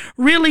hasn't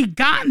really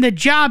gotten the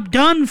job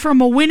done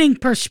from a winning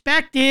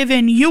perspective,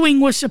 and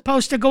Ewing was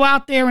supposed to go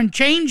out there and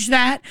change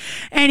that,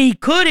 and he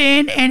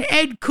couldn't. And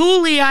Ed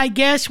Cooley, I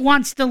guess,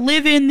 wants to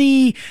live in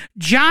the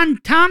John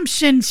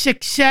Thompson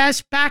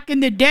success back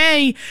in the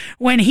day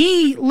when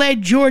he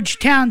led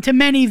Georgetown to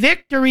many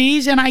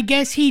victories, and I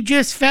guess he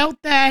just felt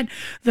that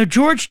the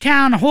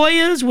Georgetown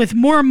Hoyas with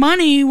more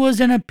money was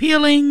an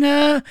appealing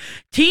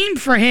team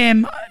for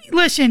him.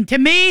 Listen, to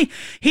me,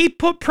 he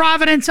put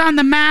Providence on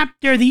the map.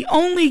 They're the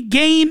only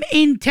game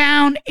in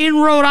town in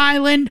Rhode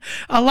Island.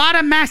 A lot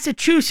of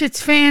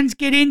Massachusetts fans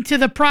get into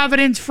the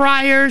Providence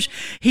Friars.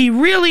 He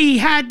really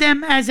had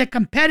them as a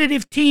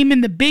competitive team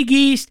in the Big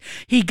East.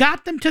 He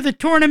got them to the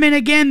tournament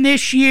again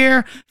this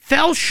year.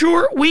 Fell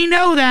short, we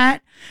know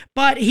that,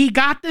 but he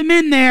got them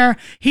in there.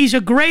 He's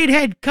a great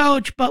head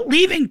coach, but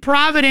leaving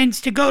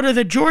Providence to go to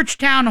the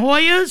Georgetown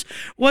Hoyas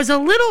was a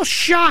little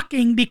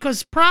shocking,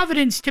 because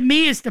Providence, to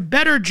me, is the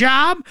better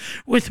job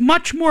with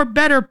much more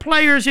better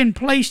players in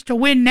place to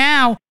win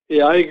now.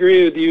 Yeah, I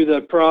agree with you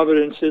that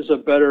Providence is a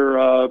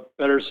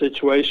better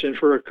situation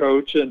for a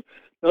coach. And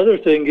another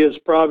thing is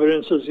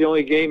Providence is the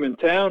only game in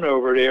town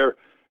over there.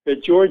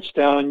 At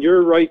Georgetown,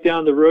 you're right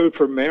down the road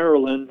from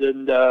Maryland,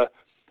 and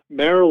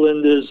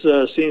Maryland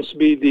seems to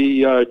be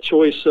the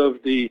choice of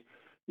the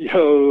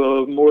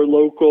more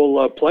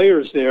local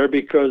players there,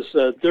 because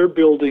they're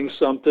building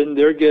something.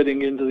 They're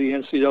getting into the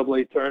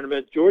NCAA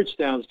tournament.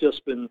 Georgetown's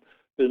just been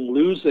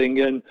losing,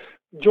 and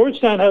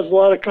Georgetown has a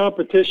lot of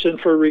competition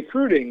for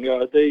recruiting.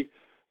 They,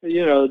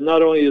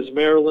 not only is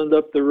Maryland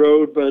up the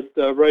road, but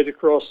right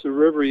across the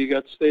river you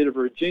got the state of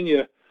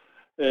Virginia,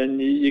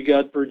 and you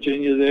got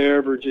Virginia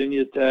there,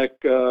 Virginia Tech.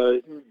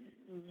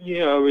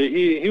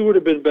 He would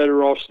have been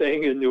better off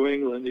staying in New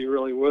England. He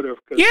really would have.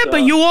 Yeah,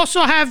 but you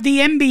also have the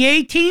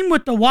NBA team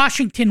with the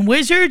Washington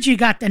Wizards. You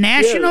got the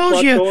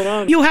Nationals.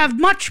 You have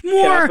much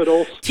more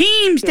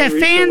teams that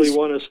fans recently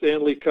won a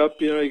Stanley Cup.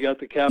 You got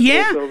the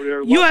Capitals over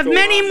there. You have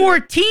many more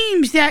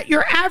teams that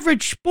your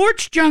average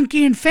sports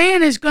junkie and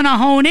fan is going to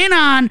hone in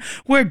on,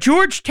 where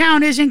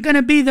Georgetown isn't going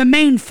to be the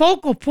main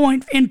focal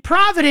point. In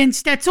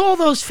Providence, that's all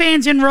those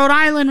fans in Rhode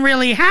Island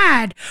really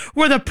had,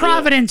 were the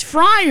Providence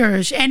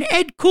Friars, and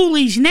Ed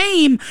Cooley's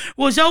name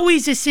was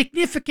always a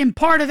significant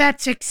part of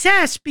that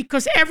success,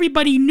 because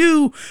everybody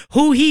knew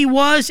who he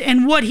was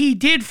and what he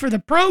did for the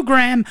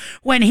program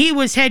when he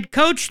was head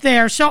coach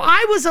there. So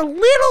I was a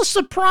little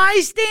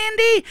surprised,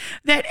 Andy,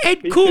 that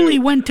Ed Cooley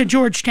went to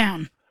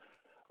Georgetown.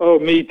 Oh,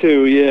 me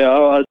too,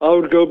 yeah. I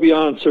would go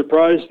beyond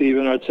surprised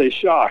even. I'd say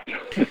shocked.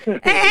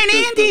 And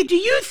Andy, do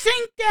you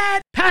think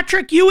that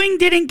Patrick Ewing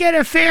didn't get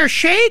a fair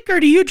shake, or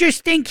do you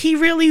just think he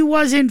really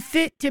wasn't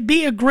fit to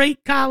be a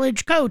great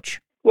college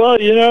coach? Well,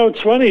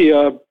 it's funny.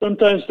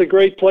 Sometimes the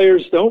great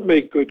players don't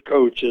make good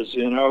coaches,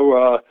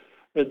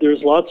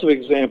 There's lots of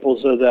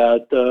examples of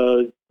that.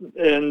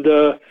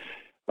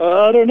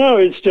 I don't know.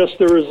 It's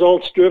just a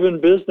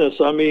results-driven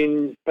business. I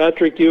mean,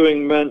 Patrick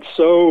Ewing meant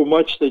so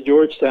much to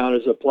Georgetown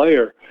as a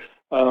player.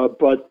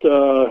 But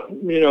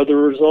the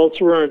results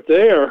weren't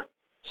there.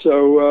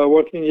 So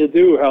what can you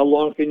do? How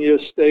long can you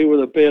stay with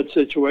a bad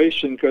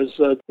situation? Because,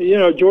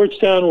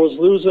 Georgetown was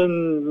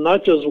losing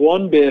not just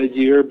one bad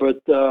year,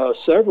 but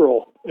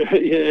several.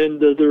 And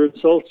the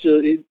results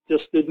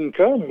just didn't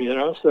come,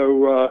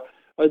 So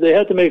they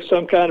had to make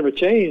some kind of a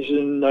change.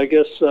 And I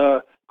guess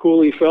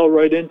Cooley fell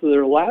right into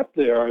their lap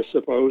there, I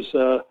suppose.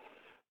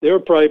 They were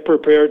probably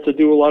prepared to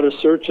do a lot of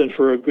searching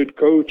for a good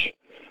coach.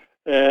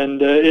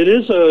 And it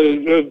is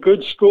a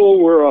good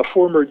school where a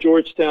former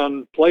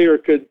Georgetown player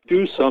could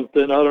do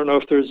something. I don't know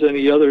if there's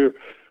any other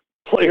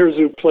players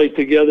who played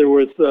together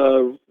with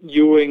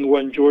Ewing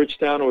when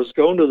Georgetown was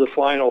going to the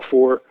Final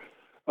Four.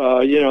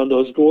 In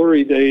those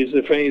glory days,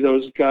 if any of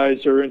those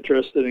guys are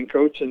interested in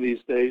coaching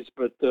these days.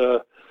 But,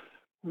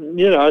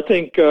 I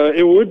think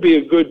it would be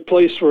a good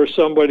place for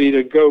somebody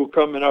to go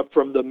coming up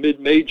from the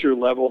mid-major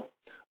level,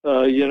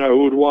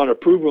 who would want to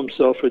prove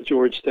himself at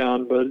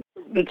Georgetown. But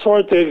it's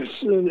hard to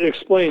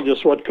explain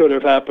just what could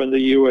have happened to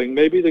Ewing.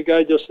 Maybe the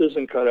guy just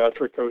isn't cut out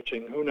for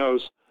coaching. Who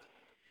knows?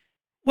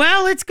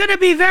 Well, it's going to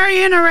be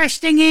very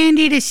interesting,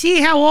 Andy, to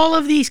see how all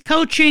of these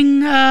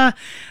coaching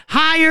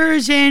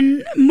hires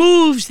and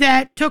moves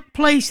that took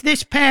place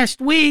this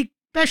past week,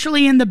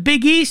 especially in the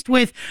Big East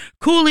with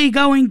Cooley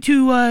going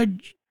to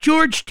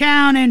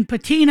Georgetown and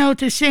Patino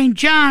to St.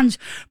 John's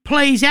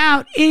plays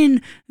out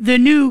in the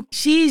new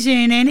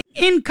season. And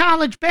in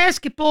college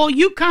basketball,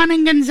 UConn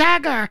and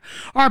Gonzaga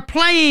are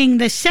playing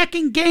the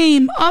second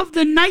game of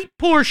the night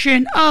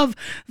portion of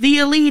the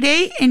Elite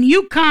Eight, and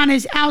UConn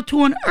is out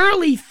to an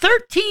early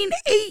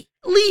 13-8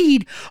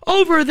 lead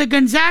over the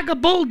Gonzaga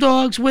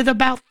Bulldogs with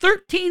about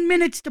 13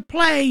 minutes to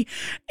play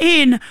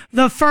in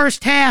the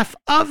first half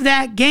of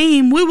that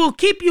game. We will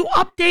keep you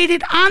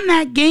updated on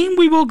that game.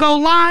 We will go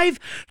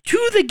live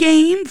to the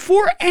game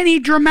for any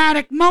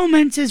dramatic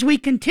moments as we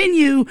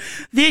continue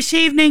this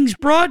evening's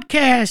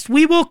broadcast.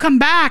 We will come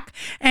back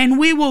and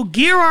we will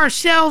gear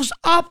ourselves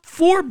up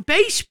for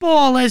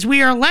baseball as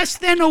we are less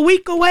than a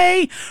week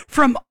away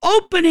from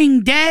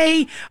opening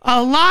day.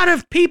 A lot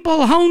of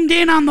people honed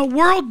in on the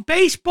World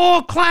Baseball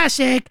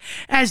Classic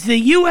as the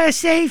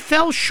USA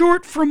fell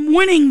short from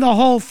winning the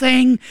whole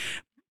thing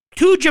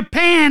to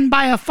Japan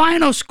by a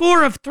final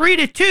score of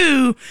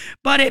 3-2,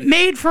 but it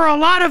made for a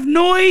lot of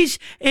noise.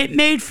 It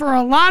made for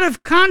a lot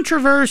of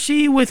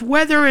controversy with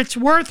whether it's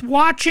worth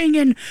watching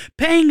and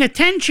paying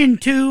attention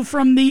to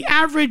from the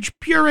average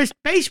purist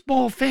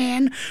baseball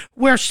fan,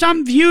 where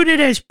some viewed it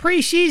as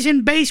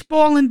preseason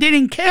baseball and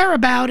didn't care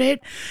about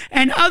it,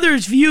 and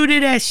others viewed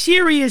it as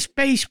serious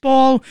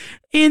baseball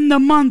in the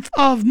month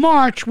of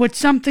March with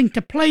something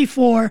to play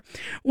for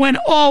when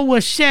all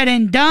was said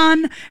and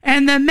done.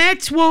 And the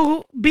Mets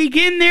will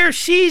begin their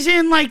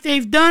season like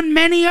they've done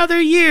many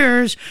other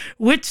years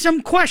with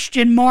some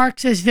question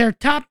marks as their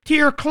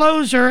top-tier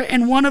closer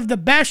and one of the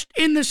best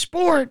in the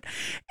sport,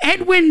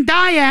 Edwin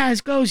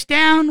Diaz, goes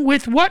down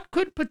with what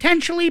could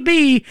potentially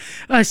be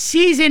a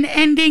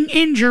season-ending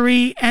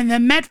injury, and the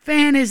Met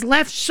fan is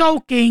left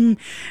sulking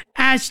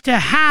as to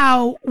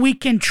how we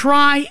can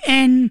try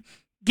and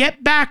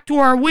get back to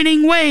our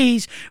winning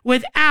ways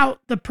without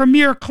the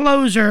premier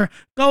closer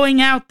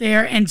going out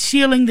there and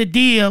sealing the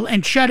deal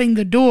and shutting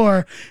the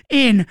door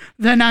in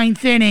the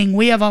ninth inning.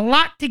 We have a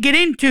lot to get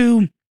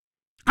into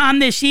on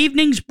this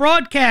evening's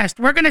broadcast.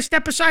 We're going to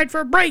step aside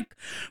for a break.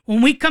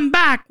 When we come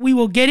back, we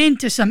will get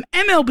into some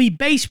MLB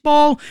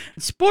baseball.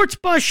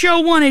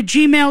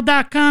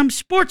 SportsBuzzShow1@gmail.com.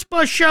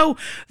 SportsBuzzShow,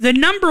 the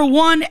number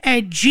 1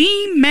 at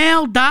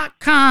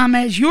gmail.com.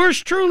 As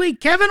yours truly,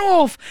 Kevin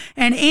Wolf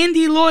and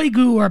Andy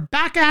Loigu, are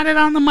back at it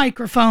on the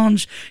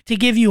microphones to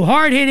give you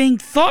hard-hitting,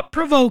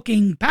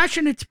 thought-provoking,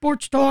 passionate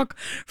sports talk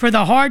for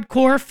the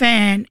hardcore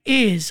fan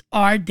is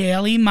our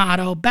daily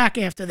motto. Back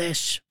after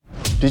this.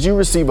 Did you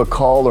receive a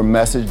call or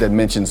message that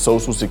mentioned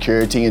Social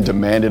Security and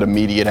demanded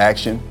immediate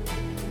action?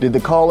 Did the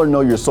caller know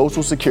your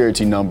Social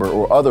Security number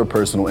or other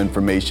personal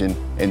information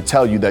and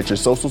tell you that your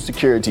Social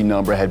Security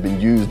number had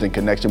been used in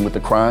connection with the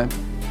crime?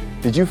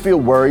 Did you feel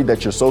worried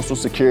that your Social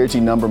Security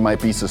number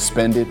might be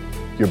suspended,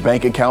 your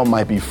bank account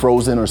might be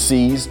frozen or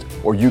seized,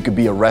 or you could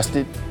be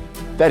arrested?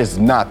 That is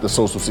not the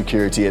Social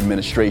Security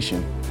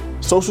Administration.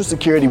 Social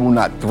Security will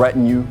not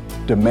threaten you,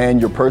 demand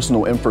your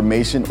personal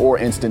information, or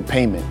instant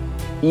payment.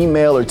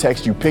 Email or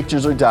text you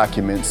pictures or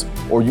documents,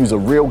 or use a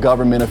real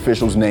government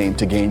official's name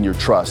to gain your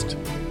trust.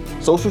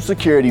 Social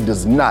Security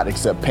does not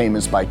accept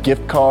payments by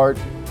gift card,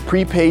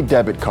 prepaid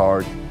debit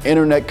card,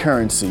 internet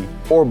currency,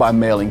 or by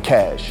mailing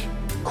cash.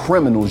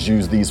 Criminals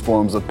use these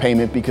forms of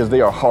payment because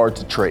they are hard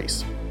to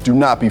trace. Do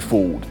not be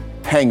fooled.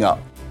 Hang up.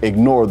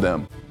 Ignore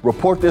them.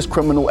 Report this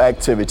criminal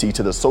activity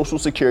to the Social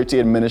Security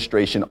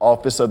Administration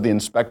Office of the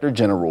Inspector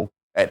General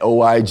at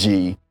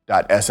oig.ssa.gov.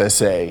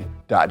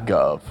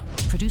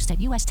 Produced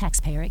at U.S.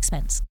 taxpayer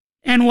expense.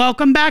 And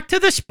welcome back to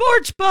the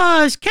Sports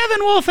Buzz. Kevin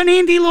Wolf and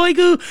Andy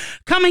Loigu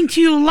coming to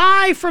you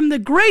live from the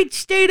great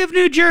state of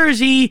New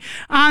Jersey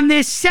on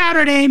this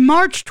Saturday,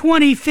 March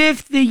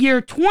 25th, the year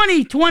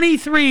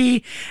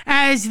 2023,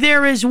 as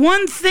there is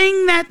one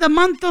thing that the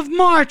month of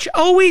March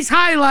always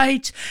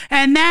highlights,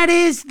 and that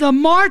is the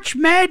March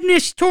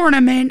Madness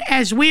Tournament,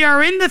 as we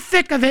are in the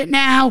thick of it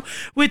now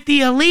with the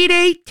Elite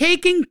Eight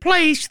taking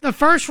place, the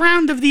first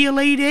round of the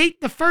Elite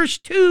Eight, the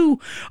first 2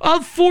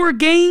 of 4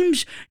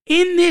 games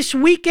in this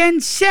weekend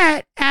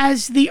set,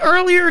 as the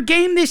earlier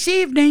game this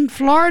evening,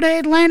 Florida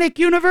Atlantic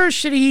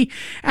University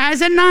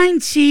as a 9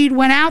 seed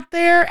went out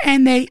there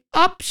and they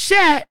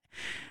upset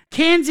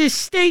Kansas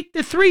State,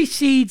 the 3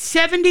 seed,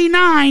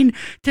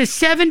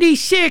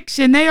 79-76,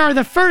 and they are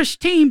the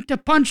first team to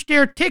punch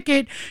their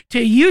ticket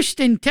to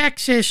Houston,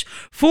 Texas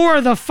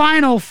for the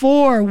Final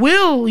Four.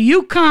 Will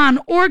UConn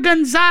or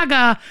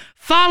Gonzaga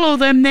follow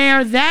them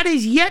there? That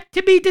is yet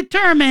to be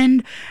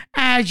determined,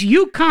 as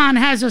UConn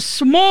has a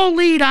small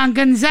lead on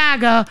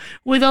Gonzaga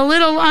with a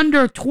little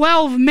under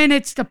 12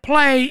 minutes to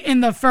play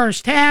in the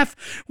first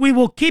half. We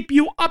will keep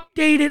you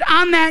updated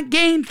on that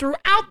game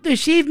throughout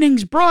this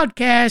evening's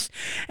broadcast.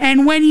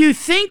 And when you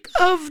think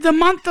of the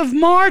month of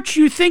March,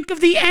 you think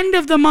of the end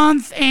of the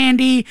month,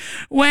 Andy,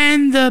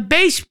 when the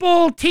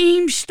baseball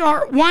teams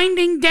start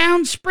winding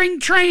down spring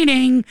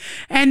training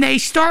and they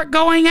start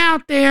going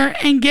out there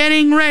and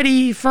getting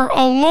ready for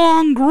a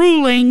long,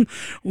 grueling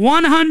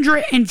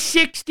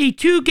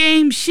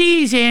 162-game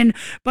season.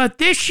 But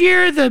this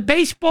year, the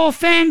baseball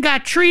fan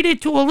got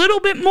treated to a little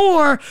bit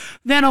more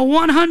than a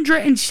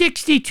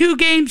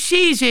 162-game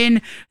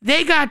season.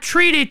 They got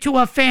treated to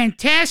a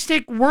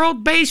fantastic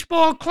World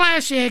Baseball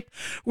Classic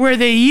where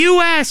the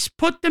U.S.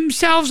 put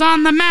themselves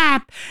on the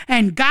map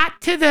and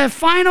got to the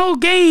final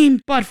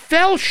game, but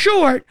fell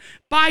short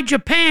by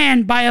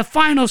Japan by a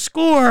final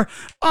score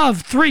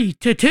of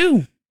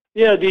 3-2.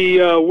 Yeah, the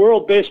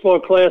World Baseball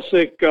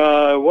Classic,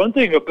 one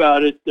thing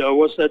about it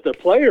was that the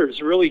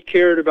players really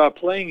cared about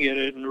playing in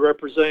it and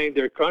representing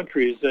their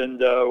countries,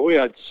 and we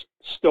had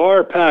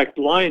star-packed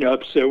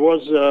lineups. It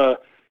was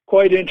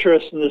quite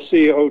interesting to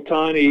see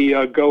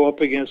Ohtani go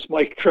up against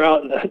Mike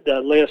Trout in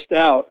that last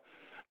out.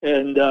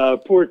 And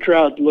poor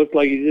Trout looked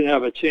like he didn't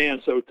have a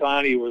chance.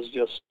 Ohtani was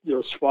just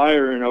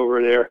firing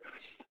over there.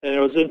 And it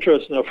was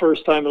interesting, the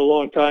first time in a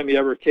long time he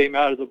ever came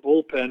out of the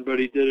bullpen, but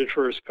he did it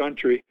for his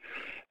country.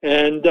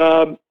 And,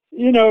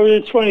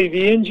 it's funny,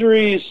 the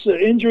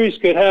injuries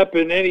could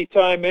happen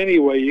anytime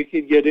anyway. You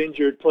could get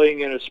injured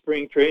playing in a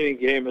spring training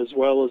game as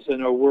well as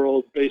in a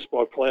World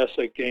Baseball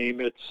Classic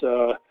game.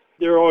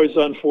 They're always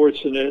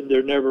unfortunate, and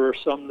they're never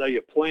something that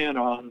you plan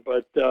on.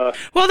 But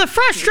well, the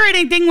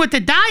frustrating thing with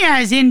the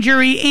Diaz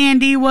injury,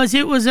 Andy, was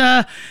it was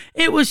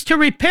to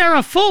repair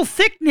a full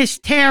thickness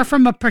tear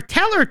from a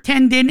patellar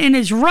tendon in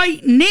his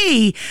right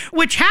knee,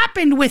 which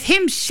happened with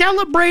him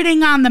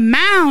celebrating on the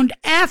mound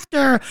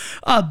after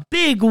a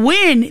big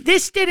win.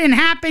 This didn't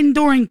happen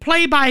during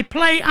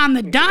play-by-play on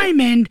the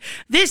diamond.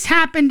 This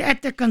happened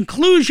at the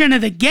conclusion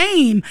of the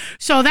game.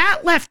 So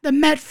that left the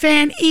Met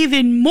fan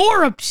even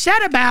more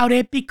upset about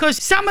it, because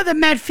some of the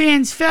Met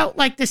fans felt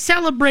like the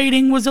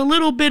celebrating was a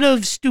little bit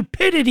of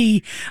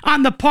stupidity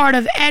on the part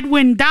of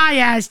Edwin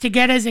Diaz to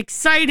get as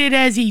excited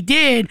as he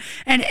did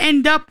and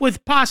end up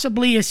with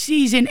possibly a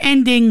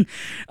season-ending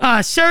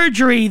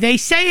surgery. They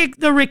say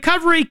the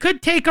recovery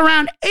could take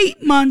around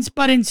 8 months,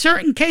 but in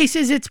certain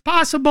cases it's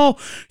possible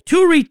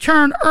to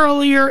return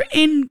earlier,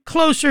 in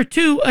closer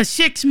to a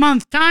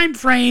 6-month time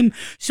frame.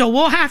 So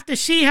we'll have to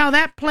see how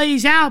that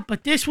plays out.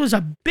 But this was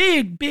a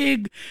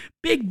big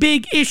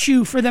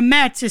issue for the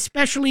Mets,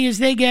 especially as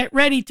they get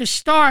ready to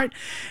start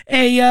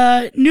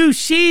a new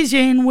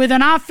season with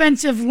an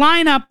offensive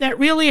lineup that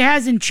really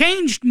hasn't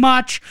changed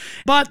much,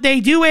 but they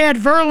do add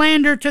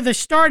Verlander to the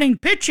starting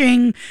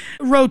pitching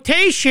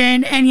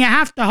rotation, and you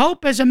have to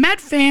hope as a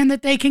Met fan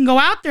that they can go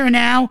out there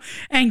now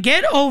and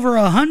get over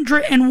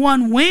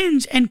 101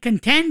 wins and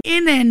contend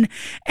in an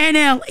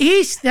NL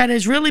East that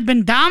has really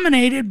been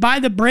dominated by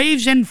the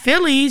Braves and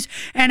Phillies,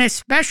 and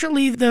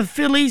especially the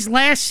Phillies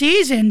last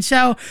season.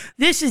 So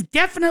this is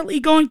definitely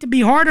going to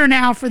be harder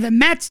now for the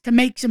Mets to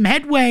make some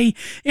headway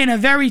in a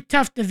very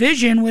tough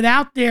division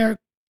without their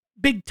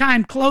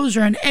big-time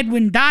closer and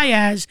Edwin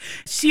Diaz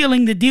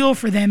sealing the deal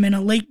for them in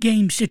a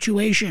late-game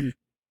situation.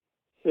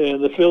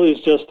 And the Phillies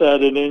just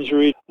had an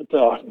injury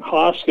to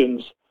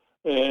Hoskins,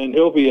 and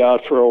he'll be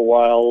out for a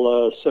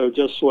while. So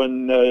just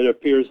when it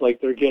appears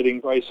like they're getting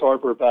Bryce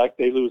Harper back,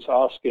 they lose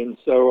Hoskins.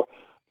 So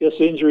I guess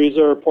injuries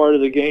are a part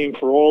of the game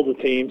for all the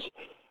teams.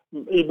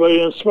 But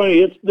it's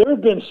funny, there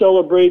have been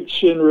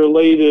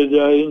celebration-related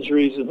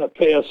injuries in the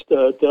past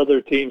to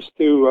other teams,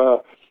 too. I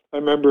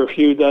remember a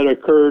few that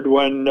occurred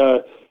when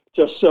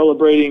just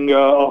celebrating a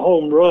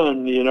home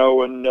run,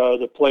 when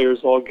the players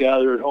all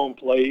gather at home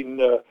plate and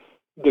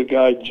the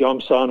guy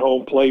jumps on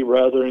home plate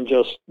rather than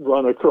just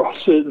run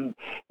across it. And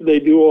they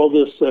do all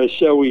this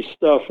showy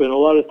stuff, and a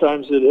lot of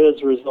times it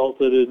has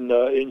resulted in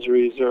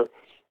injuries or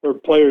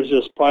players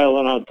just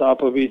piling on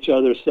top of each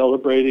other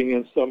celebrating,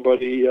 and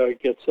somebody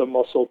gets a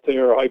muscle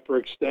tear,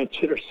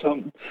 hyperextension or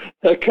something.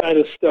 That kind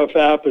of stuff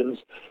happens.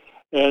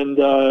 And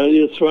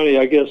it's funny,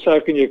 I guess, how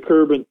can you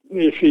curb it?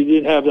 If you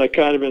didn't have that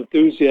kind of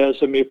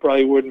enthusiasm, you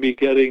probably wouldn't be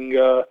getting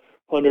 100%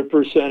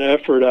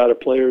 effort out of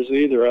players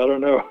either. I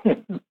don't know.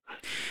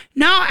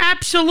 No,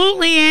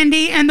 absolutely,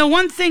 Andy. And the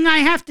one thing I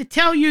have to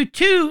tell you,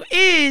 too,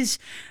 is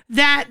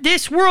that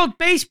this World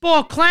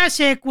Baseball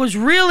Classic was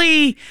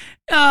really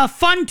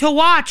fun to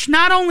watch,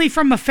 not only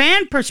from a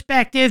fan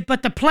perspective,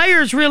 but the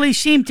players really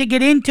seemed to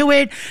get into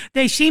it.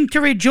 They seemed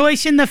to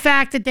rejoice in the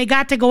fact that they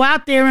got to go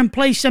out there and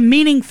play some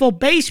meaningful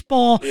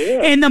baseball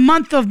in the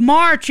month of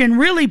March and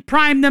really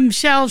prime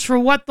themselves for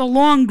what the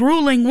long,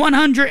 grueling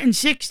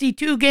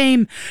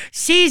 162-game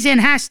season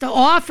has to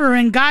offer.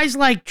 And guys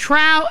like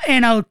Trout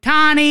and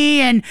Ohtani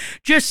and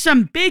just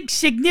some big,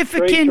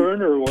 significant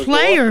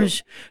players,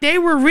 awesome. They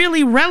were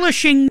really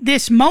relishing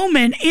this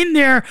moment in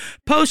their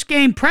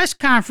post-game press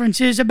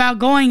conferences about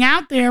going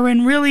out there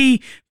and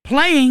really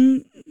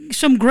playing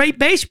some great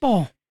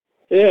baseball.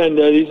 Yeah, and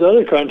these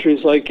other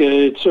countries, like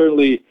it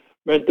certainly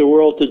meant the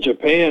world to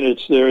Japan.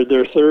 It's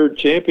their third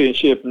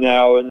championship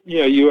now, and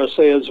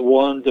USA has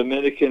won,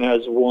 Dominican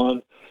has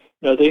won.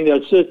 And I think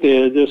that's it.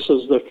 This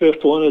is the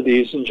fifth one of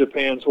these, and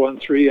Japan's won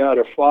 3 out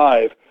of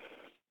 5,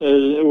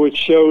 which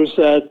shows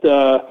that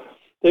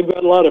they've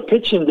got a lot of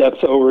pitching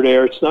depth over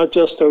there. It's not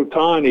just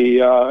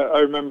Ohtani. I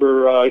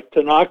remember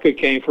Tanaka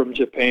came from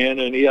Japan,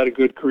 and he had a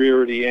good career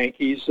with the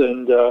Yankees,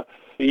 and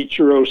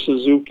Ichiro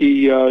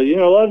Suzuki.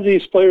 A lot of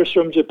these players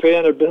from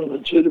Japan have been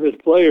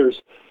legitimate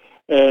players,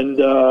 and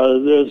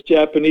those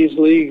Japanese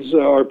leagues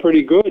are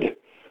pretty good.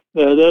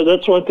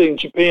 That's one thing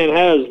Japan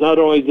has. Not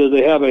only do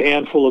they have a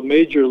handful of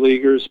major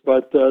leaguers,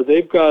 but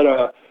they've got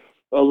a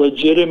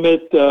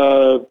legitimate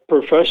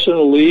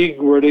professional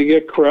league where they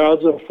get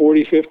crowds of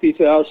 40,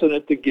 50,000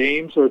 at the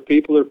games, where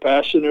people are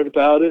passionate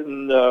about it,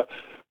 and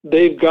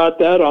they've got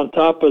that on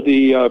top of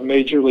the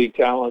major league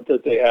talent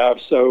that they have.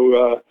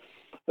 So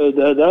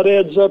that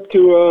adds up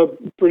to a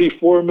pretty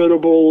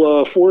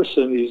formidable force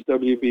in these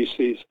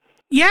WBCs.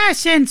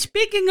 Yes, and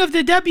speaking of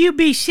the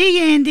WBC,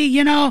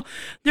 Andy,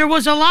 there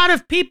was a lot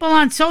of people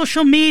on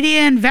social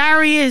media and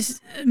various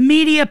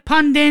media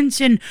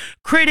pundits and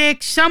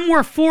critics. Some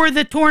were for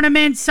the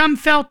tournament. Some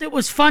felt it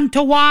was fun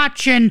to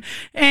watch and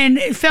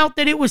felt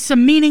that it was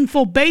some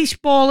meaningful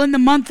baseball in the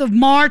month of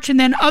March. And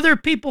then other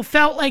people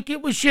felt like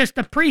it was just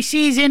a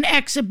preseason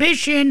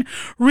exhibition,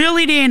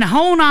 really didn't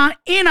hone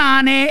in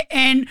on it,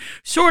 and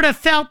sort of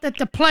felt that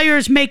the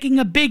players making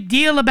a big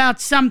deal about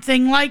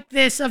something like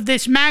this, of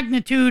this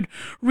magnitude,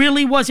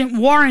 really wasn't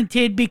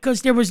warranted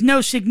because there was no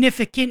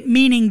significant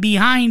meaning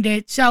behind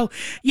it. So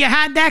you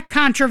had that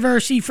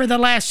controversy for the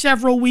last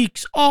several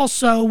weeks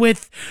also,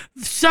 with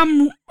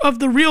some of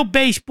the real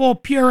baseball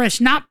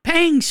purists not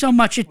paying so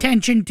much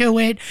attention to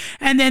it,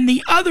 and then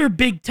the other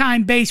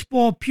big-time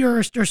baseball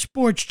purist or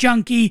sports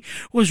junkie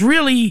was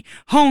really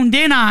honed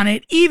in on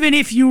it, even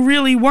if you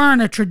really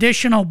weren't a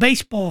traditional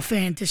baseball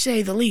fan, to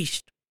say the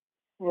least.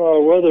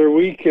 Well, whether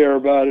we care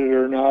about it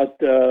or not,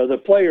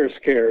 the players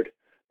cared.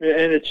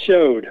 And it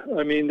showed.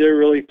 I mean, they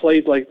really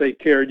played like they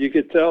cared. You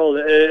could tell,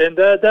 and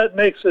that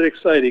makes it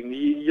exciting.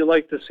 You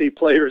like to see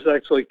players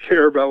actually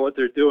care about what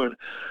they're doing,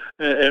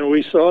 and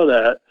we saw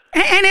that.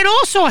 And it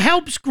also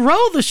helps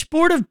grow the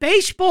sport of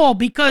baseball,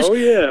 because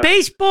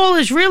baseball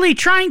is really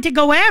trying to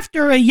go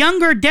after a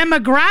younger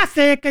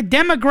demographic, a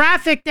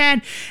demographic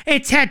that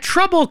it's had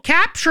trouble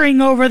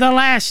capturing over the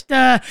last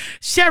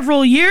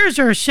several years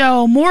or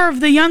so. More of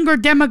the younger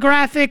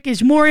demographic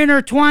is more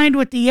intertwined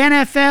with the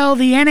NFL,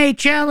 the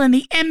NHL, and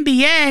the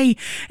NBA,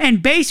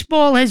 and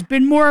baseball has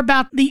been more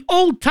about the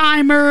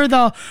old-timer,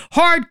 the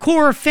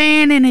hardcore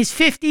fan in his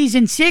 50s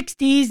and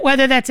 60s,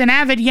 whether that's an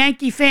avid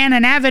Yankee fan,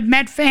 an avid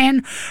Met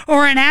fan,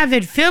 or an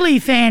avid Philly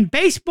fan.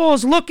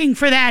 Baseball's looking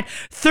for that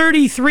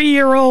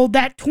 33-year-old,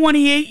 that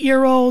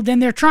 28-year-old, and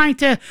they're trying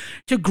to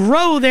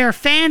grow their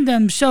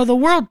fandom. So the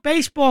World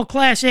Baseball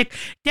Classic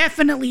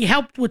definitely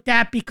helped with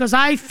that, because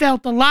I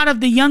felt a lot of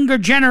the younger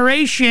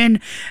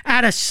generation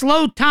at a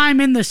slow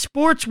time in the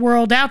sports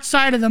world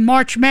outside of the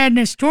March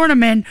Madness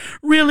tournament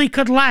really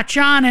could latch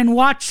on and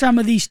watch some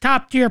of these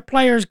top-tier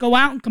players go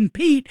out and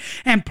compete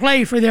and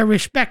play for their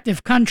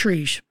respective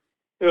countries.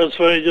 It was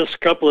funny, just a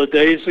couple of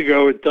days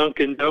ago at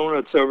Dunkin'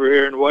 Donuts over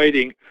here in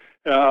Whiting,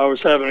 I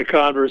was having a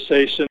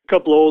conversation. A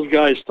couple of old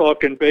guys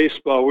talking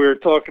baseball. We were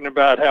talking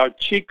about how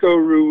Chico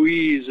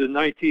Ruiz in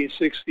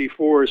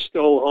 1964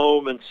 stole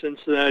home, and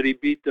Cincinnati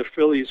beat the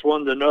Phillies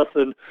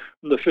 1-0.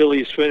 The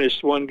Phillies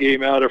finished one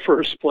game out of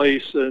first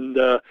place, and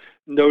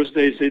in those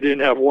days they didn't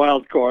have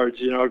wild cards.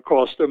 It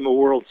cost them a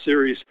World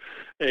Series.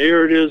 And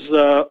here it is,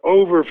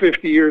 over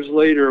 50 years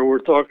later, we're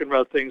talking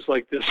about things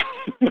like this.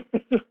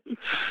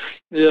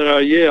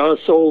 Us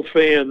old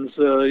fans,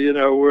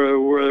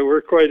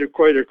 we're quite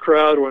a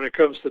crowd when it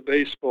comes to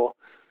baseball.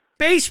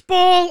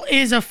 Baseball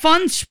is a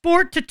fun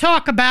sport to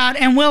talk about,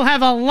 and we'll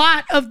have a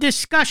lot of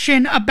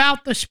discussion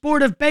about the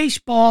sport of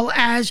baseball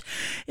as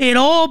it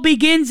all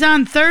begins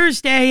on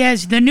Thursday,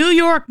 as the New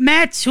York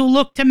Mets, who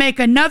look to make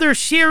another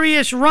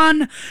serious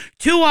run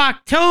to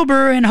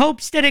October in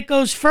hopes that it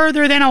goes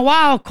further than a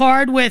wild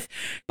card, with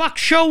Buck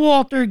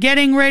Showalter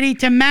getting ready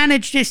to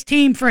manage this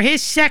team for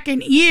his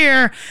second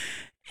year,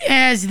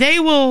 as they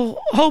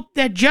will hope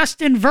that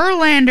Justin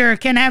Verlander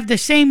can have the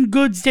same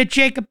goods that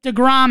Jacob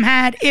deGrom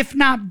had, if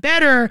not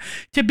better,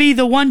 to be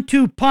the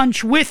 1-2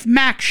 punch with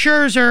Max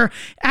Scherzer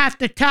at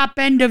the top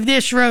end of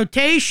this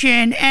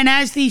rotation. And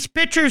as these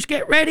pitchers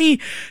get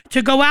ready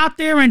to go out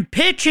there and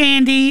pitch,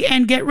 Andy,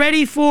 and get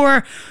ready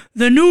for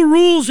the new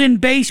rules in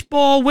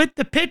baseball with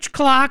the pitch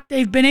clock,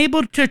 they've been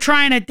able to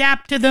try and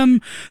adapt to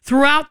them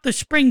throughout the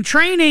spring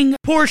training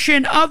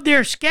portion of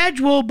their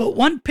schedule. But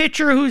one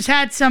pitcher who's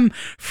had some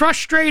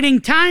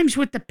frustrating times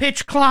with the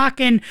pitch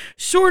clock and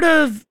sort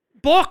of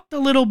balked a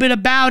little bit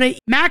about it,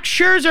 Max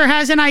Scherzer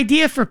has an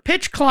idea for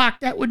pitch clock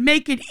that would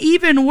make it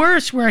even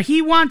worse, where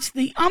he wants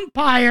the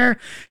umpire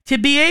to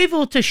be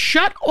able to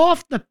shut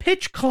off the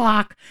pitch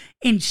clock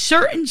in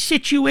certain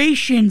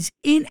situations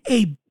in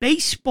a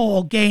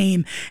baseball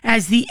game.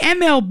 As the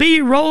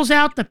MLB rolls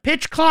out the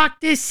pitch clock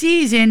this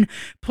season,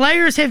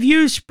 players have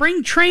used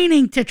spring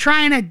training to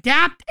try and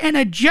adapt and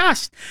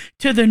adjust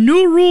to the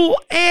new rule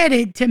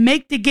added to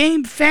make the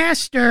game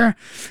faster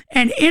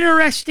and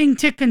interesting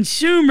to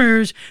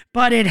consumers,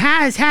 but it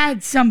has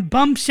had some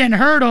bumps and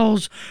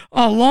hurdles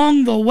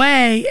along the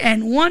way.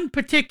 And one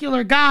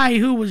particular guy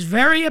who was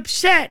very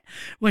upset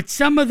with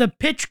some of the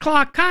pitch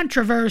clock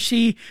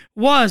controversy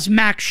was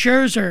Max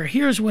Scherzer.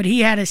 Here's what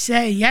he had to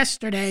say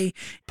yesterday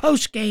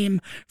post-game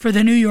for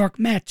the New York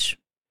Mets.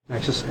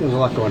 There's a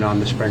lot going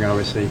on this spring,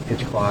 obviously,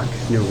 pitch clock,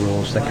 new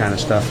rules, that kind of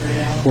stuff.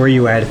 Where are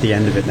you at the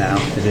end of it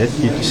now?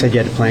 You said you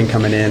had a plan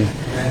coming in.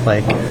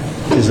 Like,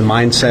 is the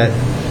mindset,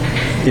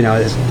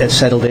 it's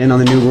settled in on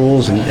the new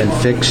rules and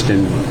fixed?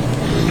 And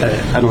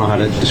I don't know how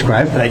to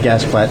describe it, I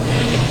guess, but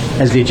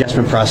has the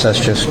adjustment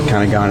process just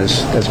kind of gone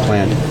as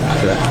planned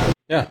for that?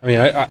 Yeah, I mean,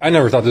 I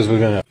never thought this was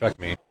going to affect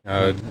me.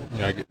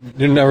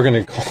 You're never going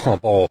to call a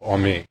ball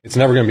on me. It's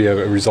never going to be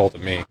a result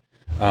of me.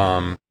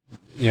 I've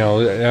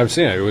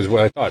seen it. It was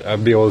what I thought.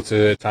 I'd be able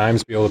to, at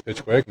times,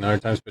 pitch quick, and other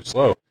times pitch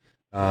slow,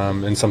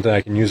 and something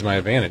I can use my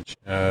advantage.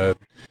 The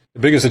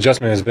biggest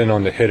adjustment has been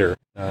on the hitter.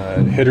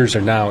 Hitters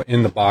are now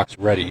in the box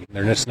ready.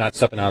 They're just not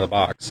stepping out of the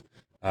box.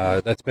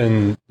 That's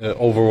been the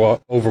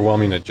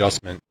overwhelming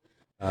adjustment.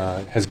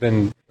 Has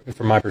been,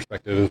 from my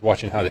perspective, is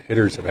watching how the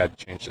hitters have had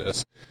to change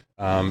this.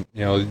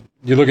 You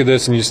look at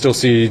this and you still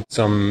see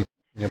some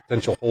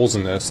potential holes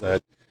in this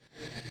that,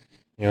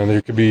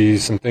 there could be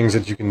some things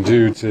that you can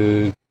do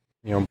to,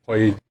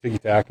 play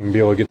ticky-tack and be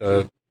able to get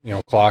the,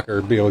 clock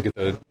or be able to get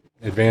the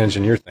advantage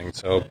in your thing.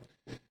 So,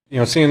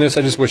 seeing this,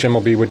 I just wish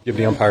MLB would give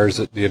the umpires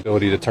the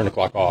ability to turn the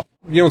clock off.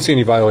 You don't see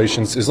any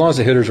violations. As long as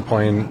the hitters are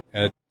playing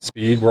at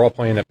speed, we're all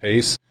playing at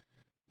pace.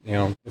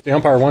 If the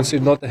umpire wants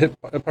to, let the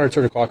umpire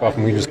turn the clock off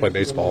and we just play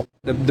baseball.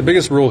 The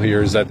biggest rule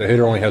here is that the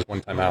hitter only has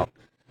one timeout.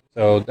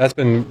 So that's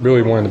been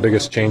really one of the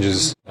biggest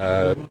changes,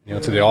 to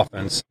the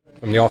offense,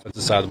 from the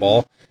offensive side of the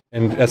ball,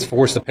 and that's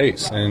forced the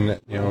pace,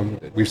 and,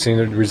 we've seen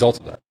the results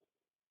of that.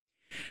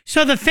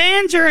 So the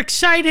fans are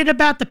excited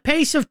about the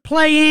pace of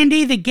play,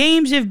 Andy. The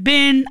games have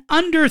been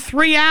under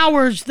 3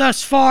 hours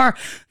thus far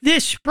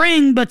this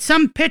spring, but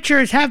some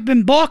pitchers have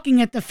been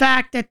balking at the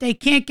fact that they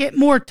can't get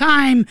more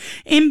time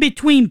in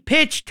between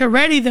pitch to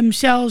ready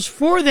themselves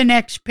for the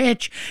next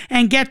pitch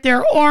and get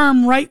their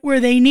arm right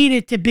where they need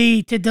it to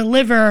be to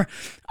deliver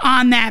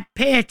on that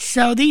pitch.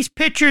 So these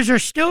pitchers are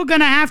still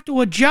going to have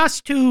to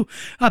adjust to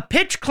a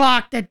pitch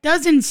clock that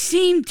doesn't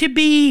seem to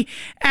be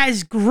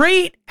as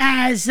great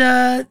as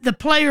the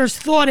players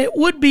thought it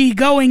would be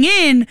going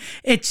in.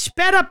 It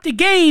sped up the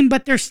game,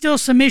 but there's still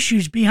some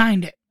issues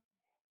behind it.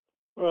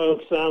 Well,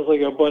 it sounds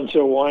like a bunch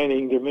of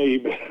whining to me.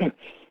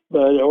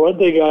 But one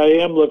thing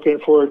I am looking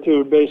forward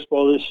to in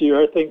baseball this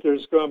year, I think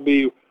there's going to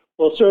be,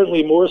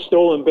 certainly more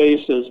stolen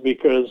bases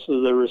because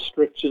of the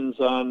restrictions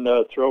on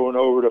throwing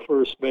over to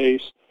first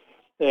base.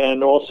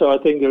 And also,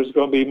 I think there's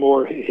going to be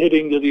more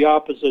hitting to the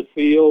opposite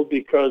field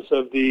because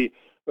of the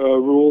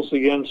rules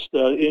against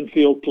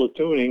infield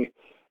platooning.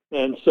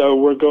 And so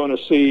we're going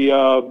to see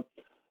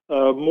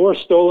more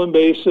stolen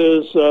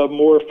bases,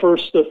 more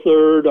first to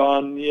third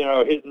on,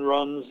 hit and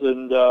runs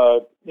and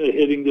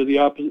hitting to the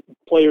opposite,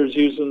 players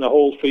using the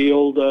whole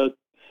field.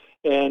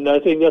 And I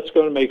think that's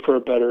going to make for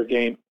a better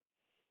game.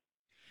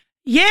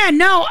 Yeah,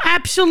 no,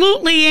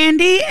 absolutely,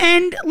 Andy.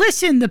 And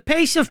listen, the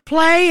pace of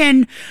play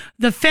and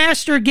the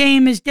faster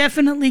game is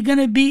definitely going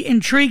to be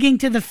intriguing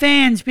to the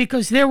fans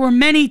because there were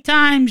many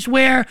times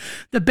where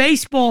the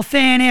baseball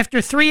fan,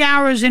 after 3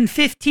 hours and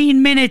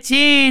 15 minutes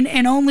in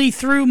and only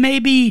through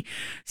maybe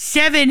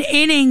 7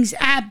 innings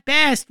at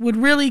best, would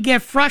really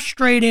get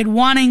frustrated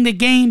wanting the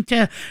game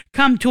to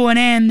come to an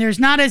end. There's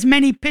not as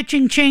many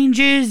pitching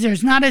changes,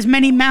 there's not as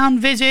many mound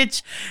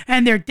visits,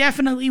 and there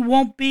definitely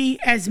won't be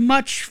as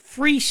much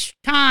free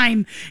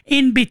time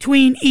in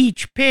between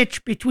each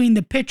pitch between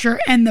the pitcher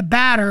and the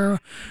batter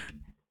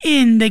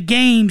in the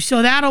game.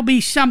 So that'll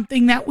be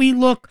something that we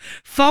look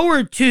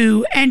forward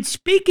to. And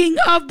speaking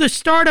of the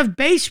start of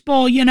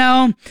baseball,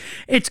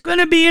 it's going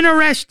to be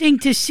interesting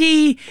to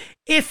see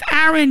if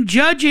Aaron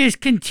Judge's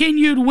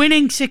continued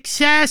winning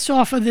success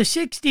off of the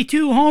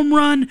 62 home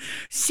run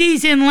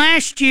season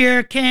last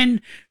year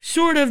can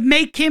sort of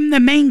make him the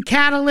main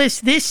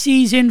catalyst this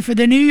season for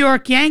the New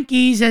York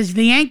Yankees, as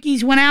the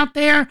Yankees went out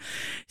there,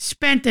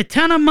 spent a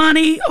ton of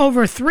money,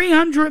 over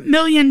 $300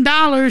 million,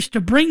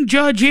 to bring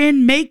Judge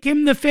in, make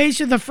him the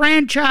face of the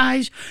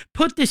franchise,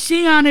 put the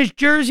C on his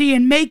jersey,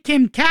 and make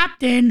him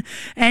captain.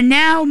 And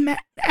now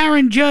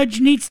Aaron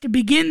Judge needs to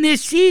begin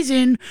this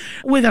season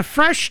with a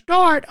fresh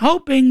start,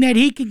 hoping that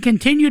he can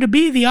continue to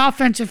be the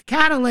offensive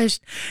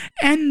catalyst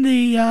and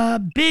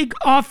the big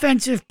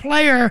offensive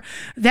player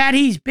that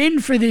he's been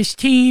for this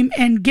team,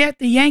 and get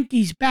the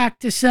Yankees back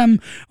to some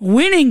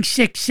winning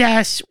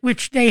success,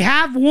 which they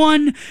have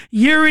won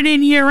year in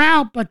and year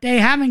out, but they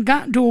haven't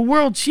gotten to a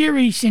World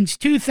Series since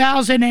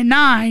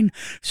 2009.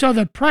 So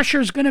the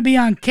pressure's going to be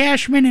on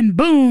Cashman and and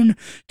Boone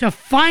to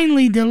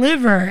finally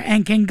deliver?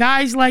 And can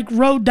guys like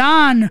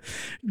Rodon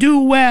do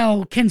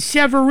well? Can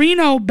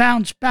Severino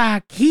bounce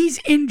back? He's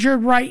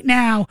injured right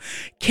now.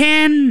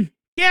 Can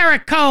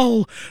Garrett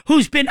Cole,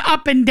 who's been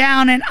up and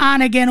down and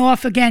on again,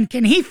 off again,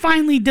 can he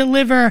finally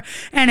deliver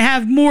and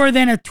have more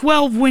than a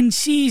 12-win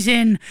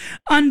season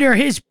under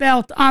his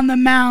belt on the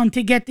mound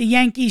to get the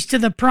Yankees to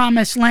the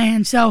promised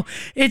land? So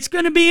it's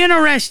going to be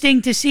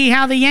interesting to see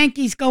how the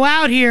Yankees go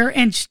out here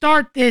and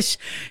start this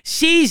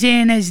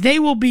season, as they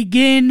will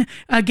begin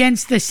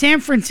against the San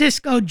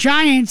Francisco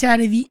Giants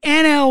out of the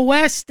NL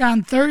West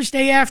on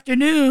Thursday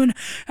afternoon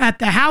at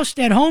the house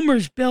that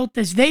Homer's built,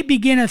 as they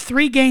begin a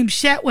 3-game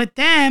set with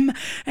them.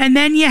 And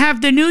then you have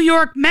the New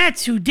York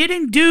Mets, who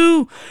didn't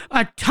do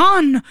a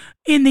ton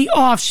in the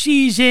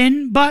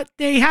offseason, but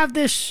they have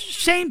this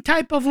same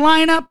type of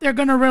lineup. They're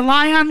going to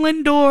rely on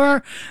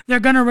Lindor. They're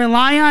going to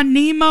rely on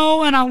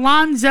Nemo and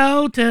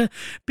Alonso to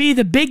be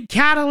the big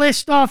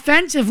catalyst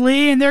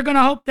offensively, and they're going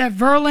to hope that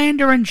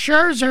Verlander and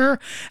Scherzer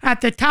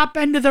at the top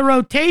end of the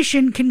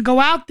rotation can go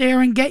out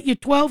there and get you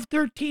 12,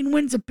 13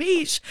 wins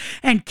apiece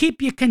and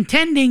keep you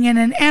contending in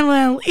an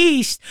NL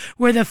East,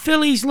 where the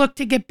Phillies look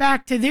to get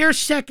back to their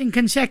second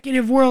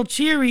consecutive World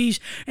Series,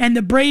 and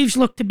the Braves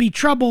look to be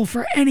trouble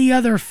for any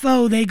other foe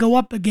they go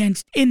up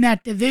against in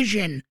that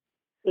division.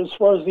 As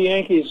far as the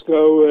Yankees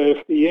go,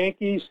 if the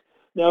Yankees,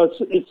 now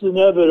it's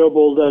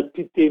inevitable that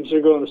teams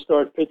are going to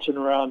start pitching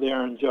around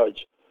Aaron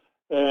Judge,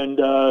 and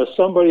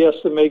somebody has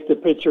to make the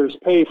pitchers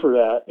pay for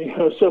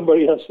that.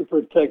 Somebody has to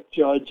protect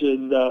Judge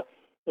and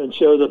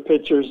show the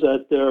pitchers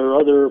that there are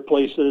other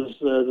places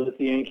that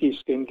the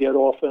Yankees can get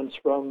offense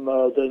from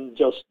than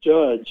just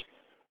Judge.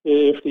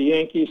 If the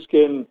Yankees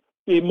can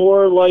be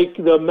more like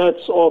the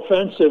Mets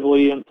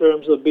offensively in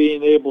terms of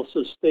being able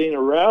to sustain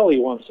a rally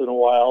once in a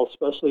while,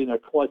 especially in a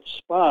clutch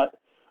spot,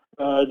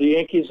 the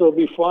Yankees will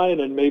be fine,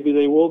 and maybe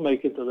they will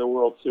make it to the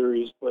World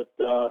Series. But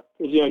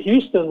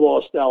Houston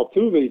lost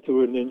Altuve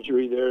to an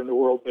injury there in the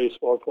World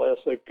Baseball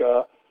Classic,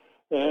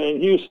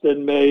 and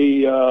Houston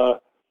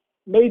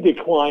may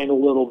decline a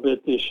little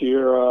bit this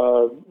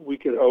year, we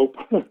could hope.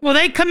 Well,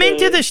 they come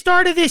into the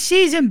start of this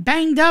season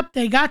banged up.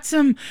 They got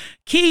some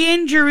key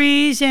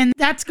injuries, and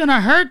that's going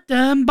to hurt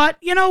them. But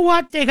you know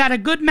what? They got a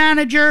good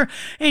manager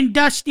in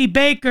Dusty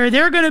Baker.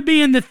 They're going to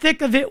be in the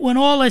thick of it when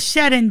all is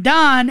said and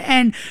done,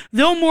 and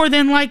they'll more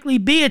than likely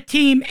be a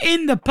team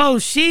in the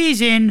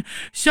postseason.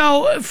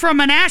 So from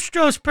an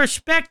Astros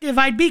perspective,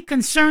 I'd be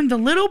concerned a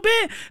little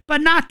bit,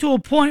 but not to a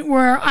point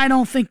where I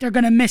don't think they're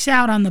going to miss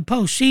out on the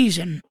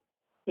postseason.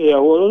 Yeah,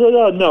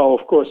 well, no,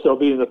 of course they'll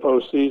be in the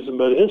postseason,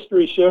 but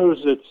history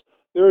shows it's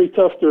very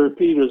tough to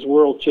repeat as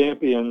world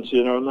champions.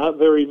 Not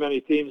very many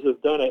teams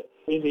have done it.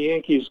 In the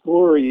Yankees'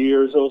 glory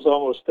years, it was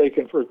almost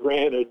taken for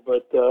granted,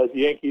 but the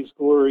Yankees'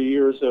 glory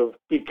years have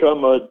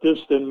become a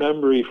distant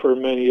memory for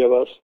many of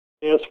us.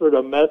 As for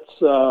the Mets,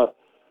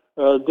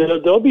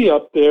 they'll be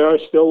up there. I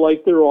still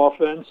like their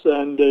offense,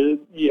 and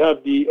you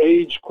have the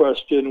age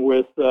question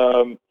with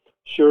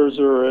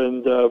Scherzer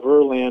and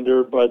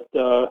Verlander, but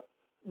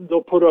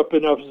they'll put up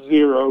enough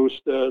zeros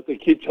to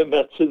keep the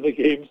Mets in the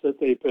games that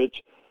they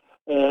pitch.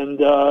 And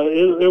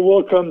it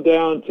will come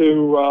down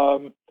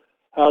to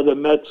how the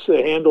Mets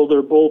handle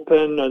their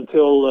bullpen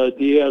until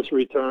Diaz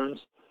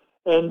returns.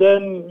 And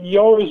then you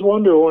always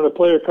wonder when a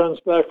player comes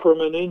back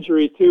from an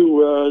injury,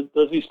 too,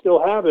 does he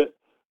still have it?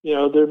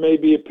 There may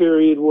be a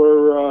period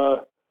where,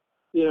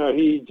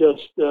 he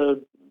just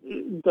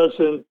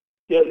doesn't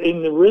get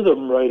in the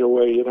rhythm right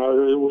away.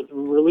 With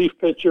relief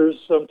pitchers,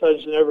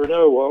 sometimes you never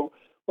know. Well,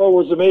 what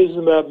was amazing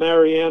about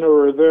Mariano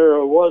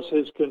Rivera was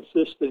his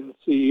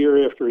consistency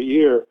year after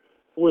year.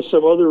 With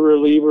some other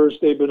relievers,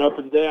 they've been up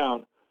and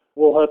down.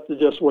 We'll have to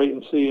just wait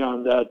and see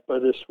on that.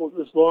 But as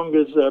long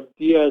as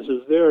Diaz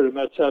is there, the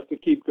Mets have to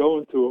keep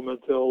going to him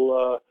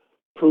until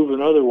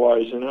proven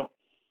otherwise,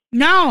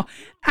 No,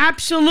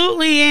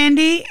 absolutely,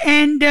 Andy.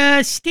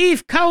 And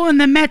Steve Cohen,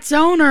 the Mets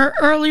owner,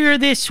 earlier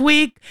this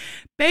week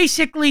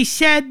basically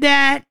said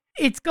that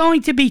it's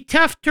going to be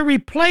tough to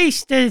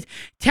replace the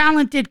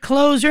talented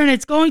closer, and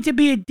it's going to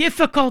be a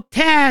difficult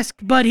task,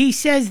 but he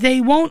says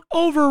they won't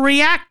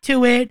overreact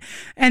to it,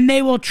 and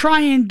they will try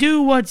and do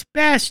what's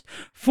best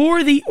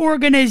for the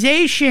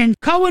organization.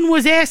 Cohen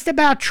was asked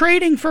about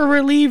trading for a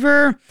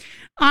reliever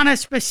on a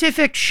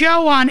specific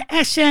show on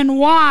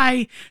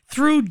SNY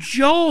through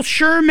Joel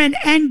Sherman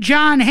and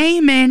John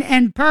Heyman,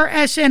 and per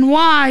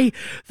SNY,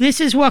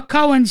 this is what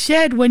Cohen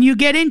said: when you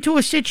get into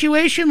a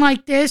situation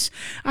like this,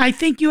 I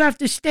think you have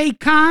to stay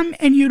calm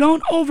and you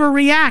don't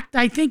overreact.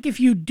 I think if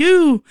you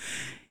do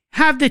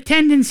have the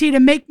tendency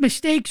to make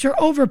mistakes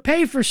or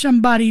overpay for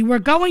somebody, we're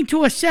going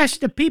to assess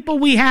the people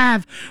we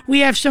have. We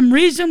have some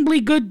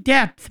reasonably good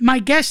depth. My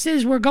guess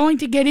is we're going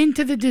to get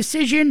into the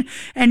decision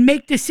and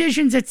make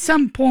decisions at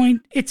some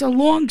point. It's a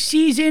long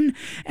season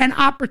and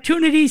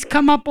opportunities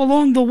come up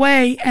along the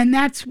way, and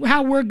that's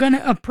how we're going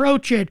to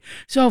approach it.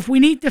 So if we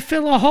need to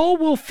fill a hole,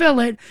 we'll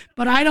fill it,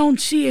 but I don't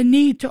see a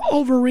need to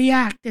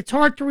overreact. It's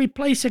hard to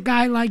replace a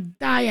guy like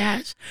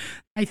Diaz.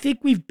 I think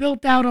we've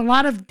built out a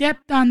lot of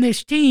depth on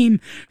this team,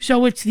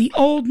 so it's the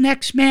old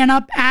next man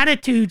up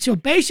attitude. So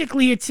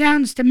basically, it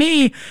sounds to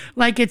me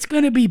like it's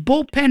going to be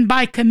bullpen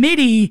by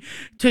committee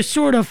to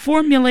sort of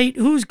formulate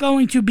who's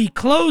going to be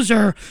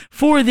closer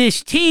for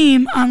this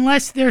team,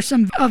 unless there's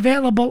some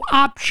available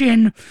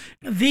option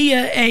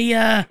via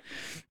a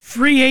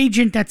free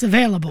agent that's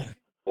available.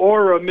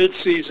 Or a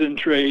midseason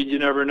trade. You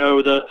never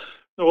know. The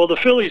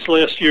Phillies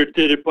last year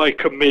did it by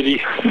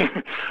committee.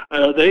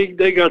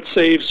 They got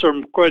saves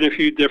from quite a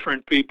few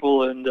different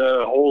people and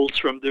holds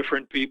from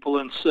different people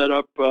and set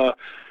up.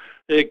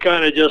 It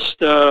kind of just,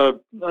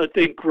 I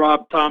think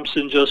Rob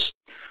Thompson just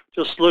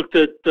looked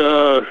at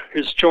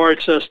his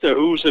charts as to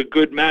who's a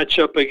good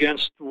matchup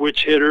against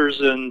which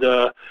hitters, and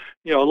a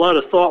lot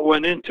of thought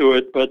went into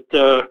it. But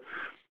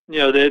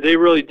they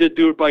really did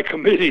do it by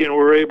committee and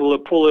were able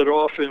to pull it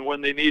off and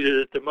when they needed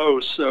it the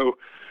most. So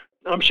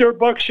I'm sure